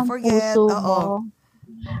 Kamusta don't ang forget. puso Oo. mo?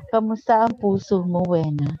 Kamusta ang puso mo,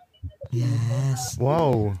 Wena? Yes.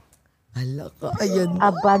 Wow. Hala ka, ayan.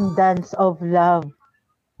 Abundance of love.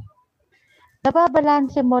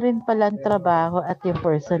 Nababalanse mo rin pala ang trabaho at yung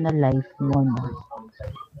personal life mo, no?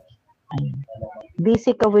 Ayun.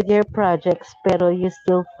 Busy ka with your projects pero you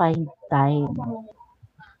still find time.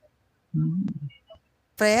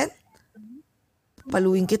 Friend?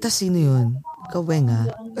 Paluin kita, sino yun? Kawenga.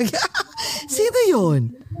 Sino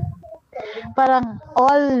yun? Parang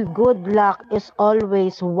all good luck is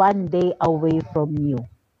always one day away from you.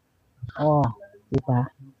 Oh, di ba?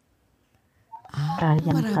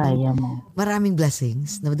 Kayang-kaya mo. Maraming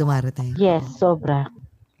blessings na dumarating. Yes, sobra.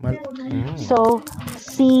 Mal- So,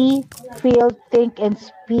 see, feel, think, and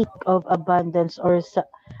speak of abundance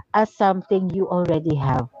as something you already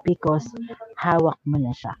have because hawak mo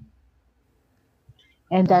na siya.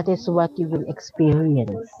 And that is what you will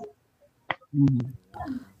experience.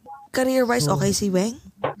 Career-wise, okay si Weng?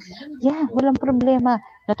 Yeah, walang problema.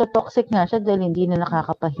 Natotoxic nga siya dahil hindi na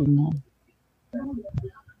nakakapahinga.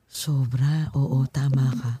 Sobra. Oo,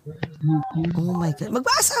 tama ka. Oh my God.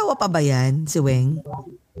 Mag-aasawa pa ba yan, si Weng?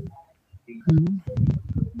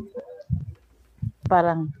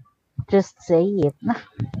 Parang, just say it.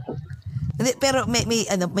 Hindi, pero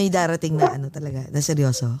may darating na talaga, na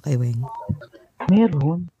seryoso kay Weng.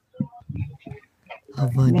 Meron.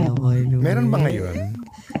 Aba naman. Meron ba ngayon?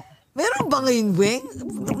 Meron ba ngayon, Weng?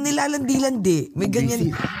 Nilalandi-landi. May ganyan.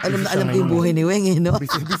 Busy. Alam na Busy alam siya ko yung buhay ni Weng, eh, no?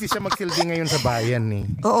 Busy siya magsilbi ngayon sa bayan eh.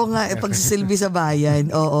 Oo nga, pagsisilbi sa bayan.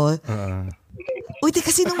 Oo. Uy, teka,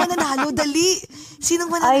 sinong mananalo? Dali! Sinong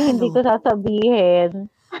mananalo? Ay, hindi ko sasabihin.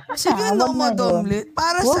 Sige, no, Wag na Madam yun. Lit.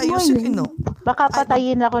 Para Wag sa'yo, mo sige, yun. no. Baka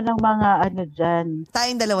patayin ako ng mga ano dyan.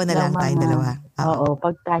 Tayong dalawa na lang, Ng tayong mga- dalawa. Oo. Oo,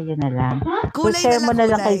 pag tayo na lang. Kulay share na mo lang, na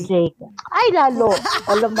lang kay kulay. Jake. Ay, lalo.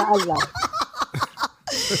 Alam na alam.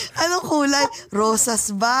 Anong kulay?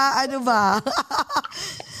 Rosas ba? Ano ba?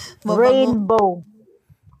 Mabango. Rainbow.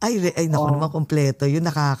 Ay, naku naman, kompleto. Yun,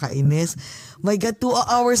 nakakainis. My God, 2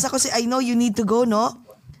 hours ako. I know you need to go, no?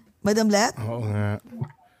 Madam Let? Oo nga.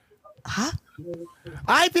 Ha?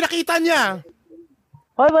 Ay, pinakita niya!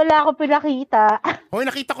 Hoy, wala akong pinakita. Hoy,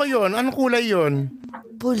 nakita ko yun. Anong kulay yun?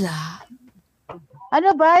 Pula.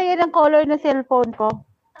 Ano ba? Yan ang color ng cellphone ko.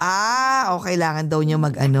 Kailangan daw niya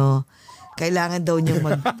kailangan daw niya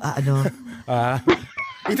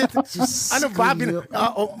Ano ba?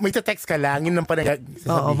 May text ka lang. Yun ang panag...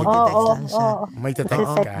 Oo, magte-text lang siya. May text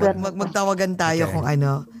Oo. ka. Magtawagan tayo Okay. kung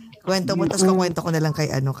ano. Kwento mo, tapos kukwento ko na lang kay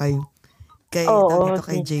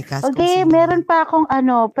Okay. Jcas. Okay, meron pa akong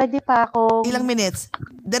pwede pa akong Ilang minutes?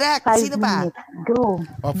 Direct, 5 sino pa? minutes. Go.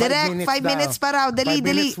 Direct, 5 minutes pa raw. Dali. 5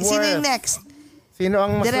 minutes Sino yung worth. next? Sino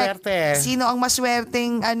ang Direct. maswerte? Sino ang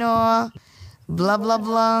maswerteng blah blah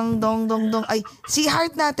blah, dong dong dong. Ay, si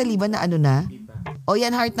Heart Natalie ba na na? O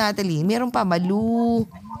yan, Heart Natalie. Meron pa, Malu.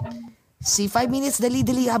 Si 5 minutes, dali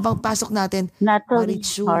habang pasok natin. Natalie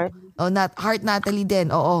Marichu. Heart. Heart Natalie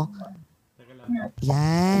din, oo.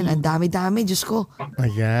 Yan, ang dami-dami, Diyos ko.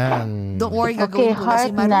 Ayan. Don't worry, Okay, gagawin ko na si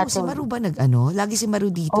Heart Maru. Natalie. Si Maru ba Lagi si Maru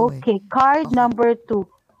dito eh. Okay, card number 2.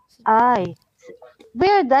 Ay,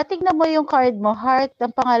 Berda, tignan mo yung card mo. Heart,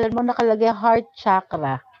 ang pangalan mo nakalagay heart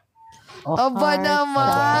chakra. O, Aba heart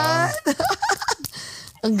naman!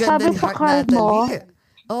 Ang ganda Sabi ni sa Heart card mo, Natalie.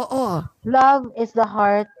 Oo. Love is the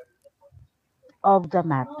heart of the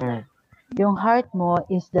matter. Yung heart mo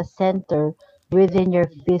is the center within your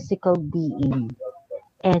physical being.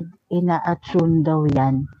 And ina-attune daw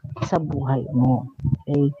yan sa buhay mo.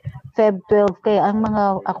 Okay? Feb 12, kaya ang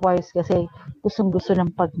mga Aquarius kasi gustong-gusto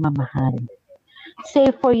ng pagmamahal.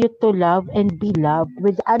 Safe for you to love and be loved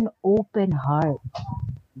with an open heart.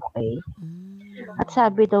 Okay? At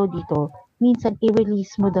sabi daw dito, minsan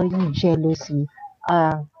i-release mo daw yung jealousy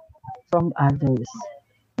from others.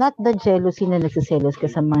 Not the jealousy na nagsiselos ka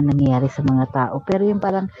sa mga nangyayari sa mga tao, pero yung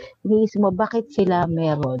parang iniisip mo, bakit sila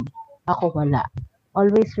meron? Ako wala.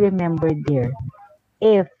 Always remember dear,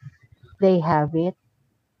 if they have it,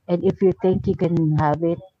 and if you think you can have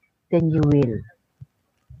it, then you will.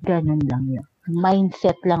 Ganun lang yun.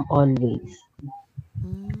 Mindset lang always.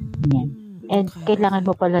 Yan. And kailangan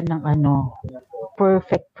mo pala ng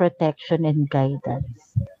perfect protection and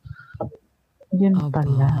guidance. Yun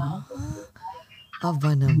pala.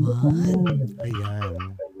 Aba naman.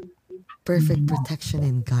 Ayan. Perfect protection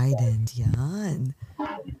and guidance. Yan.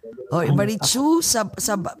 O, Marichu, sa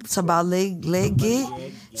Balege,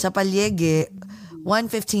 sa Palyege,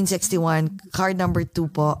 11561, card number 2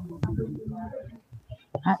 po.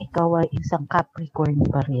 Ikaw ay isang Capricorn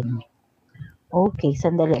pa rin. Okay,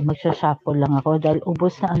 sandali. Magsha-shuffle lang ako dahil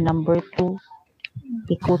ubos na ang number 2.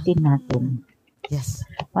 Ikutin natin. Yes.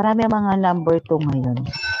 Marami mga number 2 ngayon.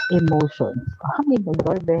 Emotions. May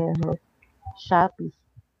doorbell. Shopee.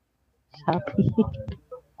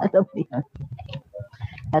 Alam mo yan.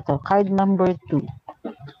 Ito, card number 2.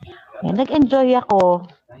 Nag-enjoy ako.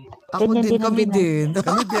 Ako din, kami din.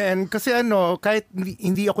 Kami din. Kasi kahit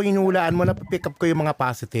hindi ako inuulaan mo, na-pick up ko yung mga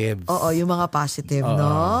positives. Oo, yung mga positive,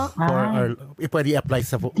 no? Or pwede apply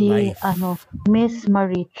sa life. Miss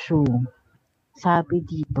Marichu, sabi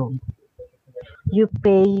dito, you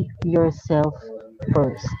pay yourself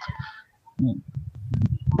first.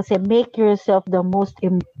 Kasi make yourself the most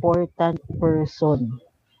important person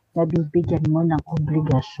na bibigyan mo ng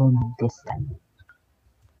obligasyon this time.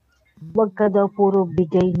 Huwag ka daw puro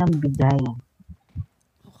bigay ng bigay.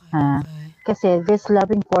 Kasi this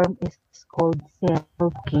loving form is called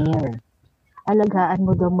self-care. Alagaan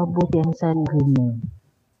mo daw mabuti ang sarili mo.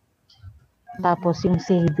 Tapos yung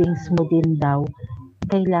savings mo din daw,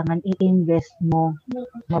 kailangan i-invest mo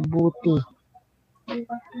mabuti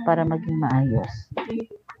para maging maayos.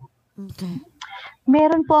 Okay.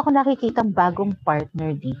 Meron po ako nakikitang bagong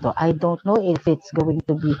partner dito. I don't know if it's going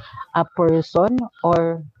to be a person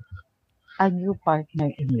or a new partner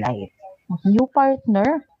in life. New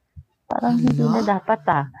partner? Parang hindi na dapat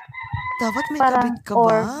Dapat may parang, kabit ka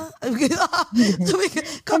ba? So, may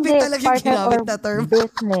kabit talaga yung ginamit na term.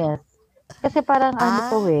 Business. Kasi parang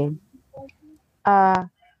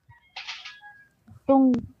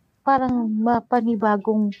yung parang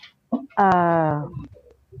panibagong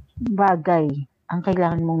bagay ang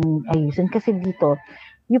kailangan mong ayusin. Kasi dito,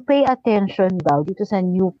 you pay attention daw dito sa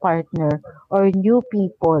new partner or new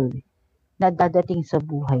people na dadating sa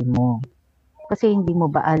buhay mo. Kasi hindi mo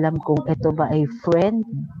ba alam kung ito ba ay friend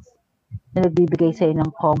na nagbibigay sa'yo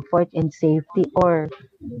ng comfort and safety or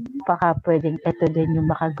baka pwedeng ito din yung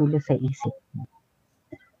makagulo sa isip mo.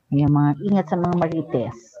 Yung ingat sa mga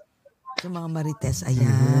marites. Yung mga marites,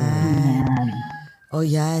 ayan. O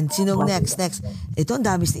yan. Sinong next? Ito ang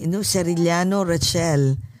dami. Ceriliano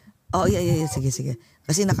Rachel. Oh, yeah. Sige.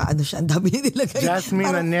 Kasi nakaano siya. Ang dami nilagay.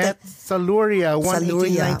 Jasmine Annette Saluria,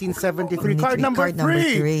 118-1973. Card number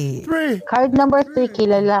 3. Card number 3,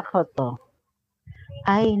 kilala ko to.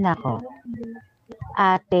 Ay, nako.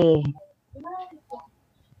 Ate,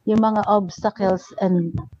 yung mga obstacles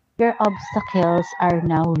and your obstacles are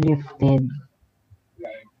now lifted.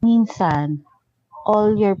 Minsan,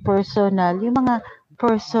 all your personal, yung mga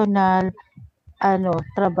personal,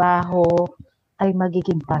 trabaho ay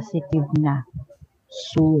magiging positive na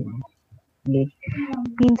soon. Okay.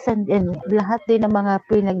 Minsan din, lahat din ng mga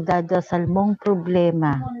pinagdadasal mong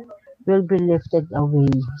problema will be lifted away.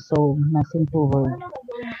 So, nothing to worry.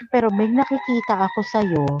 Pero may nakikita ako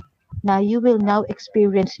sa'yo na you will now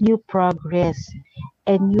experience new progress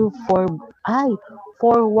and new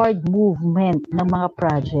forward movement ng mga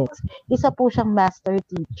projects. Isa po siyang master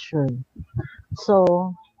teacher. So,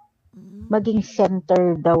 maging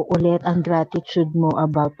center daw ulit ang gratitude mo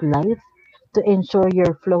about life to ensure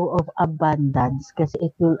your flow of abundance kasi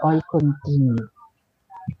it will all continue.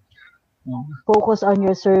 Focus on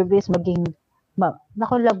your service, maging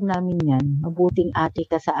nakulab namin yan, mabuting ate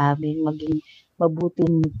ka sa amin, maging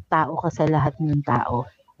mabuting tao ka sa lahat ng tao,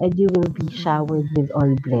 and you will be showered with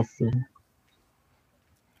all blessing.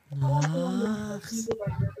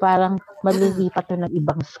 Parang malilipat to ng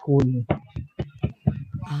ibang school.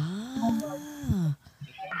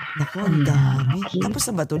 Naku, ang dami. Tapos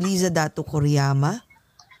na ba ito? Liza Dato Koriyama?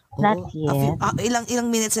 Not yet. Ilang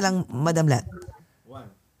minutes lang, Madam Lat?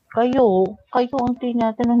 Kayo ang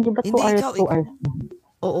tinatanong, di ba 2 hours, 2 hours?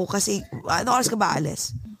 Oo, kasi, ano oras ka ba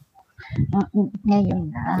alis?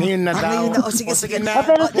 Ngayon na. Ngayon na daw. O, sige.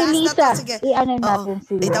 Pero si Liza, i-ano natin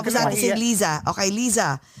si Liza. Tapos natin si Liza. Okay,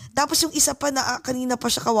 Liza. Tapos yung isa pa na kanina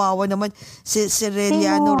pa siya kawawa naman, si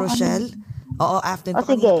Ceriliano Rochelle. Oo, after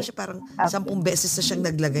kanina pa siya parang 10 beses na siyang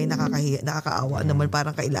naglagay, nakakaawa naman,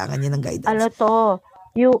 parang kailangan niya ng guidance.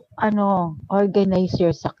 Organize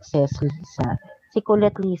your success, Lisa. Si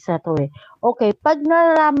Colette Lisa to Okay, pag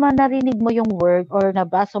narinig mo yung word or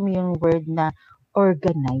nabasa mo yung word na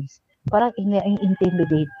organize, parang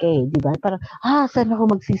intimidate ka di ba? Parang, saan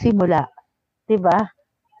ako magsisimula? Di ba?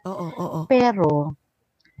 Oo. Pero,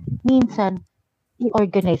 minsan,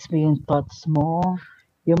 i-organize mo yung thoughts mo,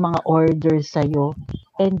 yung mga orders sa'yo,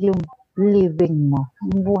 and yung living mo,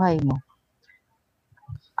 yung buhay mo.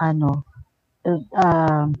 Ano,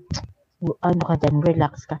 uh, ano ka dyan,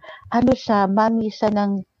 relax ka. Ano siya, mami siya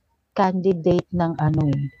ng candidate ng ano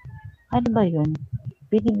eh. Ano ba yun?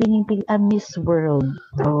 Binibining Miss World.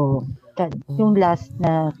 So, yung last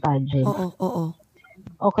na pageant. Oo.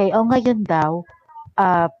 Okay, ngayon daw,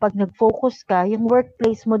 pag nag-focus ka, yung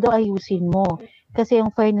workplace mo daw ayusin mo. Kasi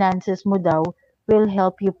yung finances mo daw will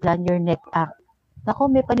help you plan your next act.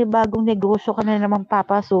 Naku, may panibagong negosyo ka na naman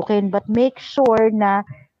papasukin, but make sure na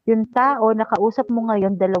yung tao na kausap mo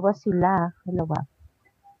ngayon, dalawa.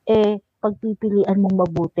 Pagpipilian mong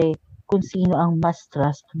mabuti kung sino ang mas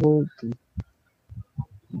trustworthy.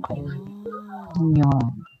 Okay.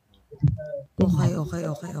 Yun.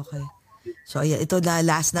 Okay. So, ayan, ito na,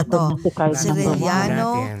 last na to.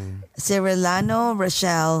 Natin. Cirellano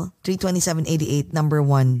Rochelle, 32788, number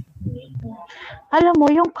 1. Alam mo,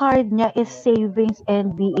 yung card niya is savings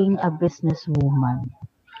and being a businesswoman.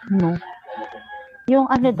 No? Yung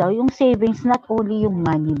daw, yung savings, not only yung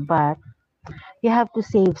money, but you have to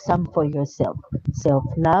save some for yourself.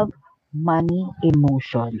 Self-love, money,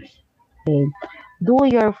 emotions. Okay? Do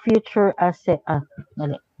your future asset,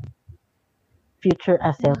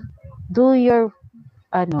 do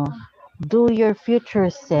your future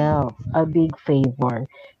self a big favor.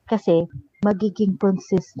 Kasi, magiging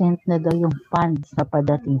consistent na daw yung funds na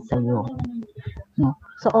padating sa'yo. No?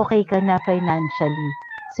 So, okay ka na financially.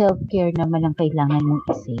 Self-care naman ang kailangan mong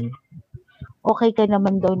i-save. Okay ka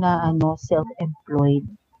naman daw na self-employed.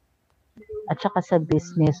 At saka sa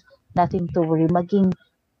business, nothing to worry. Maging,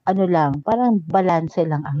 parang balanse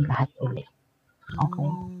lang ang lahat ulit. Okay.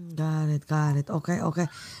 Got it. Okay.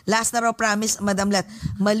 Last na raw, promise, Madam Let.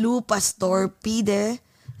 Malu Pastor Pide,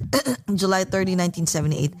 July 30,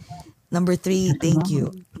 1978. Number 3, thank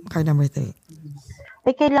you. Card number 3.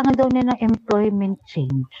 Kailangan daw niya ng employment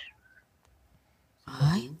change.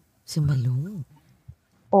 Ay, si Malu.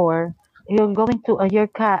 Or, you're going to,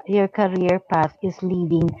 your career path is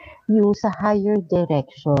leading you sa higher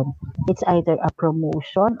direction. It's either a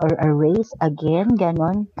promotion or a raise, again,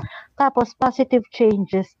 ganon. Tapos, positive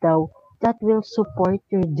changes daw that will support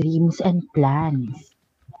your dreams and plans.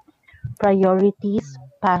 Priorities,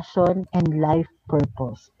 passion, and life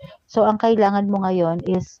purpose. So, ang kailangan mo ngayon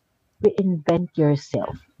is reinvent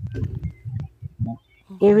yourself.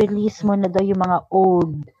 I-release mo na daw yung mga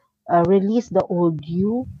old, release the old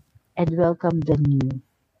you and welcome the new.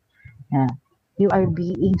 You are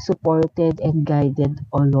being supported and guided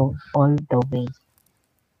all the way.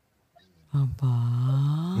 Aba.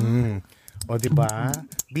 O, diba?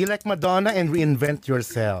 Be like Madonna and reinvent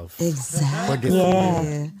yourself. Exactly. For this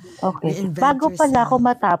Yes. Okay. Reinvent Bago pala yourself. ako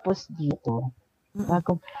matapos dito,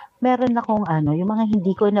 meron akong yung mga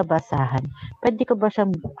hindi ko nabasahan. Pwede ko ba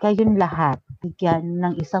siyang, kayong lahat, bigyan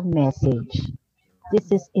ng isang message? This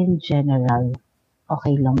is in general.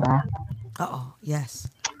 Okay lang ba? Oo, yes.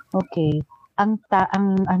 Okay. Ang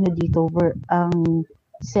dito,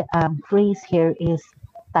 ang phrase here is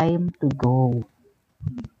time to go.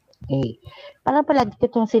 Okay. Parang palagi ko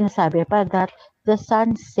itong sinasabi, that the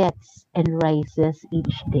sun sets and rises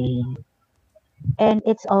each day. And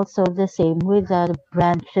it's also the same with the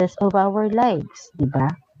branches of our lives, di ba?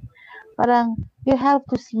 Parang you have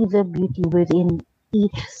to see the beauty within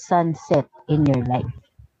each sunset in your life.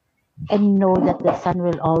 And know that the sun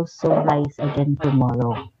will also rise again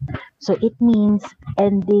tomorrow. So it means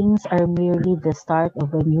endings are merely the start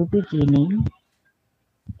of a new beginning.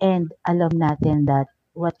 And alam natin that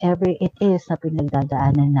whatever it is na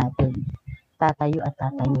pinagdadaanan natin, tatayo pa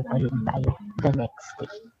rin tayo the next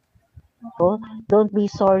day. So, don't be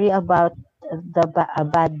sorry about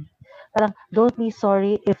don't be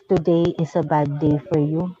sorry if today is a bad day for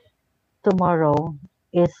you. Tomorrow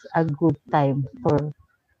is a good time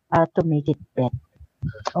to make it better.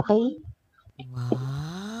 Okay?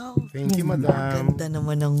 Wow. Thank you, Madam. Ganda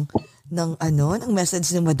naman ng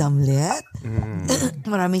message ni Madam Let.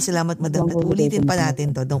 Maraming salamat, Madam Let. Ulitin pa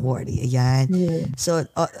natin to. Don't worry. Ayan. Yeah. So,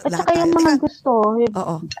 At saka yung mga gusto,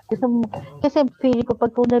 Oo. kasi feeling ko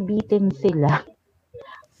pag nabitin sila,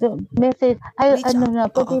 so, message,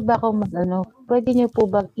 pwede ba ako pwede niyo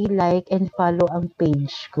po ba i-like and follow ang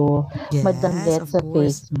page ko, Yes, Madam Let, of sa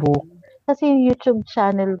course. Facebook. Kasi yung YouTube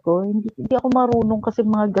channel ko, hindi ako marunong kasi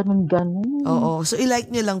mga ganun-ganun. Oo. So, i-like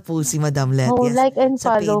nyo lang po si Madam Let. Oo, Yes, like and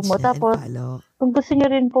sa follow page mo. niya, Tapos, and follow. kung gusto niyo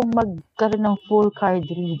rin pong magkaroon ng full card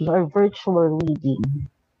reading or virtual reading,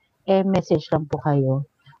 message lang po kayo.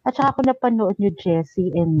 At saka kung napanood nyo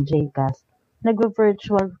Jessie and Jcas,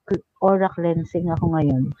 nag-virtual aura cleansing ako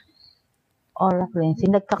ngayon. Aura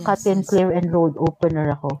cleansing. Nagka-cut and clear and road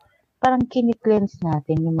opener ako. Parang kini-cleanse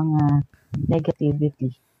natin yung mga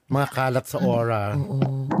negativity. Mga kalat sa aura.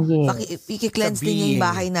 Oo. Yes. I-cleanse din niya yung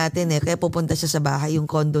bahay natin eh. Kaya pupunta siya sa bahay, yung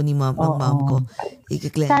condo ni mom ko.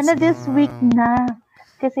 I-cleanse. Sana this week na.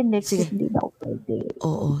 Kasi next Sige. week hindi na ako pwede.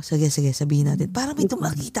 Oo. Sige. Sabihin natin. Parang may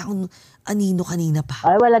tumakita akong anino kanina pa.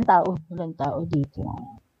 Ay, walang tao. Walang tao dito.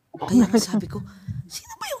 Kaya nga sabi ko,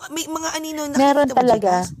 sino ba yung may mga anino na Meron nakikita mo,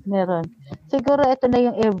 talaga. Jcas? Meron. Siguro ito na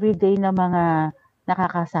yung everyday na mga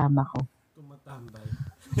nakakasama ko.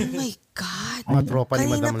 Oh my God. Mga tropa ni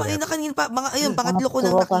Madam Let. Kanina pa. Pangatlo ko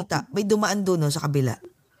nang tropa. nakita. May dumaan doon sa kabila.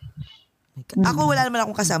 My God. Ako wala naman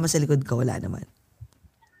akong kasama sa likod ko. Wala naman.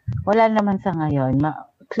 Wala naman sa ngayon.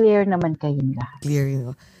 Clear naman kayong lahat. Clear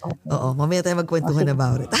yun. Oo. Mamaya tayo magkwentuhan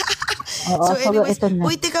about it. Oo, So anyways, ito na.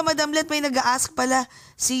 uy, teka Madam Let, may nag-a-ask pala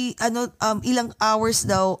ilang hours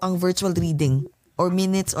daw ang virtual reading or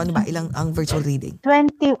minutes o ano ba ilang ang virtual reading?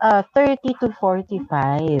 30 to 45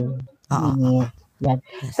 minutes. Yan.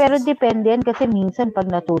 Yes, Pero depende yan kasi minsan pag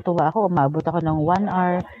natutuwa ako, umabot ako ng 1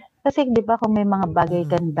 hour. Kasi di ba kung may mga bagay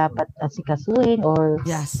kang dapat asikasuhin or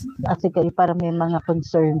Yes. para may mga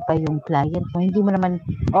concern pa yung client mo. Hindi mo naman,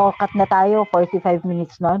 cut na tayo, 45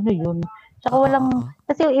 minutes na, ano yun. Tsaka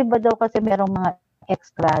kasi yung iba daw kasi merong mga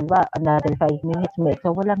extra, ba, another 5 minutes,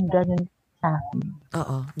 so walang ganun sa akin.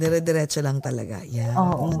 Oo. Dire-diretso lang talaga. Yeah.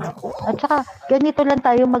 Oo. At saka, ganito lang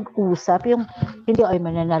tayo mag-usap. Yung, hindi,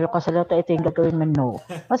 mananalo ka sa loto, ito yung gagawin mo, no.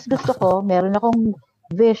 Mas gusto ko, meron akong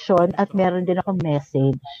vision at meron din akong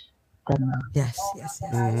message. Ganun. Yes.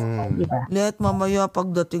 Diba? Let, mamaya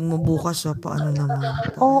pagdating mo bukas paano naman?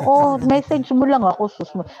 Oo, message mo lang ako, sus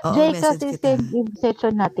mo. Oo, Jay, message kasi kita.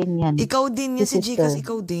 session natin yan. Ikaw din yan si Sister. Gcash,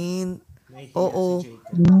 ikaw din. Oo.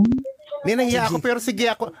 Ninahiya ako pero sige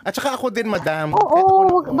ako. At saka ako din, Madam.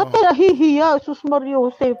 Oo, ba't ka nahihiya? Sus Mario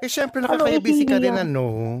Joseph. Syempre nakakaya-busy ka din,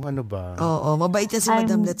 ihihiya? Ano ba? Oo, mabait yan si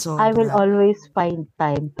Madam Let I will always find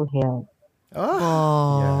time to help.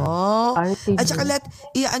 Oh. RTG. At saka Let,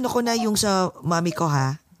 iano ko na yung sa mami ko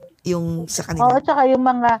ha. Yung sa Oo, kanila. at saka yung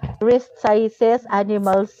mga wrist sizes,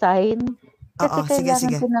 animal sign. Kasi Oo, sige, kailangan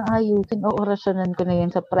sige. ko nang ayusin. O, orasyonan ko na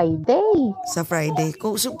yan sa Friday. Sa Friday.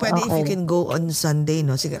 So, pwede if you Okay. can go on Sunday,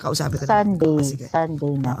 no? Sige, kausapin ko na. Sunday. Oo, sige.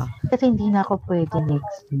 Sunday na. Oo. Kasi hindi na ako pwede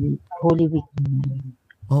next week. Holy Week na.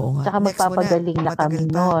 Oo nga. Tsaka Next mo magpapagaling na Matagal kami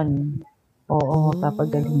pa. noon. Oo,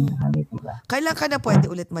 magpapagaling na kami, diba? Kailan ka na pwede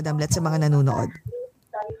ulit, Madam Let, sa mga nanonood?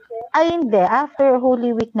 Ay, hindi. After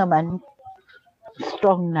Holy Week naman,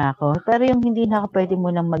 strong na ako. Pero yung hindi na ako pwede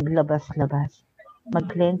munang maglabas-labas.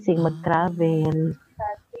 Mag-cleansing, mag-travel.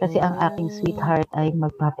 Kasi ang aking sweetheart ay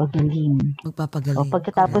magpapagaling. Magpapagaling. O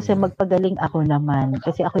pagkatapos ay magpagaling ako naman.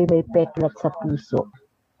 Kasi ako may peklat sa puso.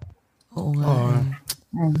 Oo nga.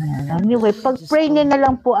 Ayan. Anyway, pag-pray niya na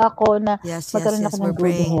lang po ako na Yes, magkaroon ako ng we're good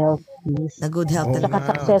praying. health, please. Na good health Oo Saka talaga.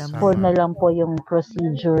 successful Madam. na lang po yung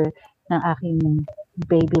procedure ng aking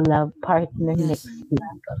baby love partner Yes. next week.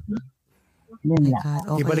 Yun My lang. God.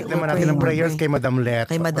 Okay, Ibalik we're naman natin praying, ang we're prayers kay praying. Madam Let.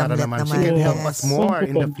 Kay Madam para Let naman naman, she can help yes. us more Thank you,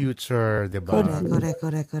 in the thank future, di ba?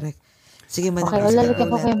 Correct. Sige, Madam Okay, Let. lalagyan ko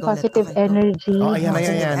Go, kayong Let, go, positive Let. Okay, go. energy. Oh, ayan, ayan,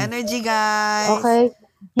 Positive ayan. energy, guys. Okay?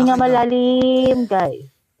 Hinga Okay, go. malalim, guys.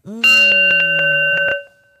 Mm.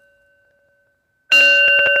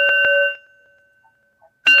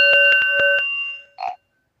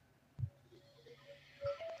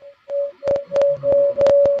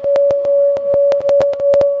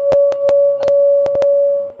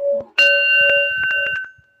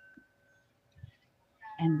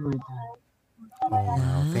 And we're done. Oh,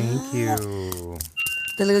 wow. Thank you.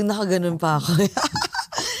 Talagang nakaganon pa ako.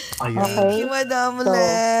 Ayan. Okay. Thank you, Madam So,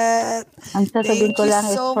 Let. Ang sasabihin Thank ko you lang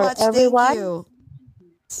is so for much. everyone, Thank you.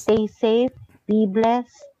 stay safe, be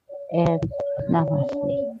blessed, and namaste.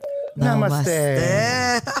 Namaste.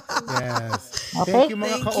 Yes. Okay. Thank you mga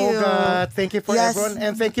Thank you. kaoga. Thank you for Yes. everyone.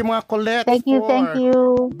 And thank you mga Colette Thank you, for thank you.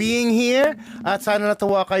 being here. At sana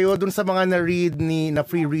natuwa kayo dun sa mga na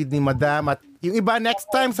free read ni Madam. At yung iba next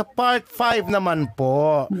time sa part 5 naman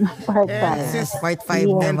po. Part And five. since Part 5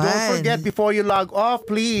 Yeah. And naman. don't forget, before you log off,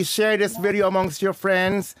 please share this video amongst your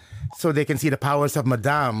friends so they can see the powers of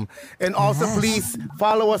Madame. And also, please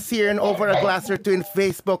follow us here in Over a Glass or Two in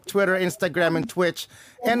Facebook, Twitter, Instagram, and Twitch.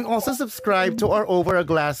 And also subscribe to our Over a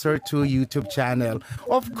Glass or Two YouTube channel.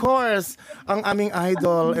 Of course, ang aming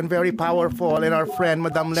idol and very powerful and our friend,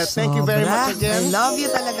 Madame Let. Thank you very much I again. love you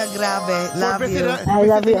talaga, grabe. for Love you. I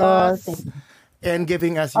love you visiting all. us and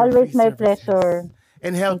giving us your Always free my services. pleasure.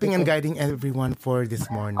 And helping and guiding everyone for this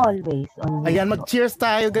morning. Always. Ayan, mag-cheers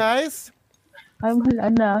tayo, guys. Ay, wala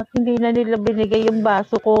na. Hindi na nila binigay yung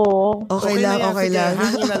baso ko. Okay lang, na yan, okay sige, lang.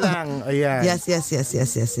 hangin na lang. Ayan. Yes.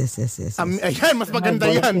 Ayan, mas maganda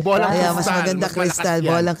yan. Bolang Ayan, kristal. mas maganda Mas kristal, malakas yan.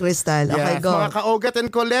 bolang kristal. Okay, Yes, go. mga ka-Ogat and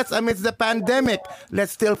Colettes, amidst the pandemic, let's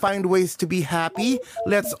still find ways to be happy.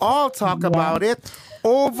 Let's all talk about it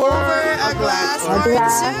over a glass or two.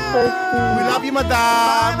 We love you, Bye,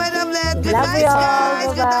 madam. Madam Let. Good Love night, you all. guys.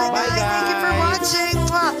 Good night, Bye-bye. guys. Thank you for watching.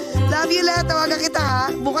 Mwah. Love you, Let. Tawagan kita, ha?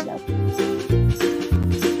 Bukas.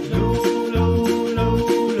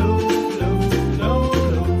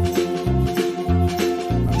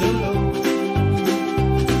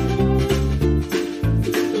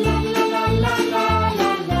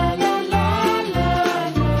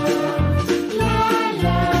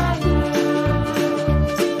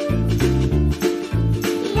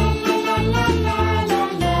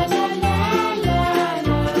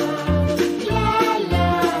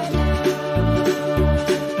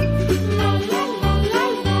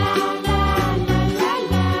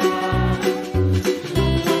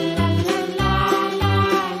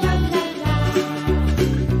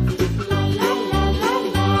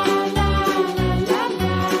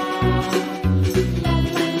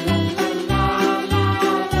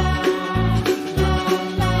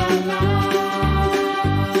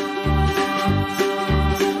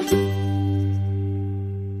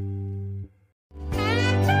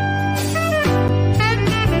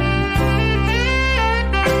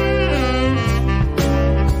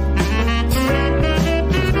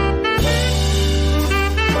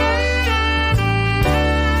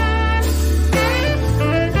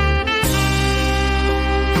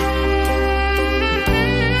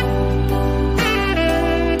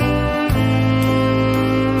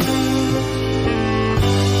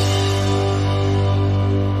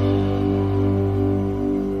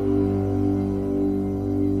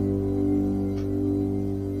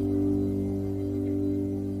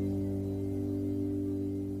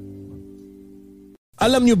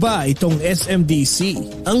 Alam nyo ba itong SMDC?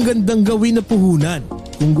 Ang gandang gawin na puhunan.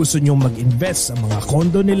 Kung gusto nyong mag-invest sa mga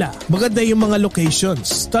kondo nila, maganda yung mga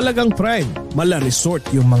locations. Talagang prime. Mala resort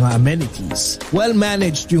yung mga amenities.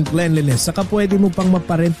 Well-managed yung cleanliness, saka pwede mo pang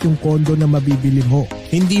maparent yung kondo na mabibili mo.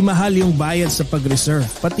 Hindi mahal yung bayad sa pag-reserve,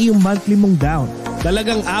 pati yung monthly mong down.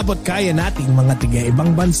 Talagang abot kaya nating mga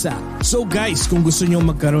tiga-ibang bansa. So guys, kung gusto nyo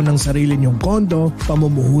magkaroon ng sarili nyong kondo,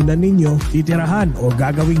 pamumuhunan ninyo, titirahan o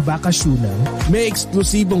gagawing bakasyonan, may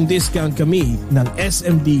eksklusibong discount kami ng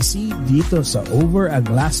SMDC dito sa Over a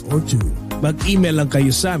Glass or Two. Mag-email lang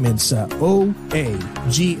kayo sa amin sa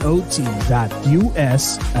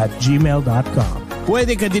oagot.us@gmail.com.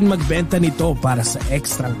 Pwede ka din magbenta nito para sa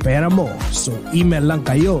ekstrang pera mo. So email lang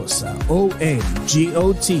kayo sa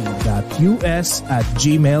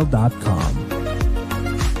oagot.us@gmail.com.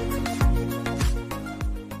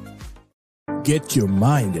 Get your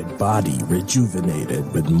mind and body rejuvenated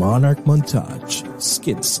with Monarch Montage,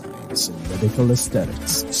 Skin Science and Medical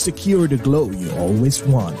Aesthetics. Secure the glow you always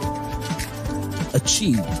wanted.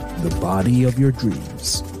 Achieve the body of your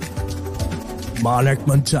dreams. Monarch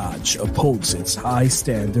Montage upholds its high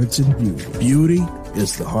standards in beauty. Beauty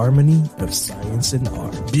is the harmony of science and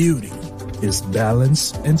art. Beauty is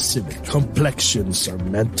balance and symmetry. Complexions are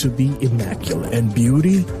meant to be immaculate, and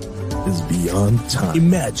beauty is beyond time.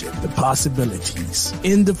 Imagine the possibilities.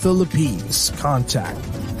 In the Philippines, contact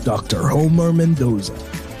Dr. Homer Mendoza.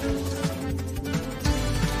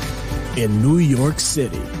 In New York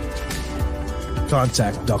City,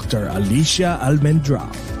 contact Dr. Alicia Almendrao.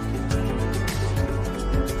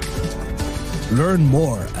 Learn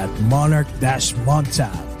more at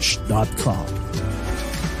monarch-montage.com.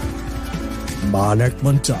 Monarch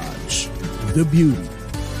Montage, the beauty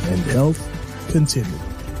and health continue.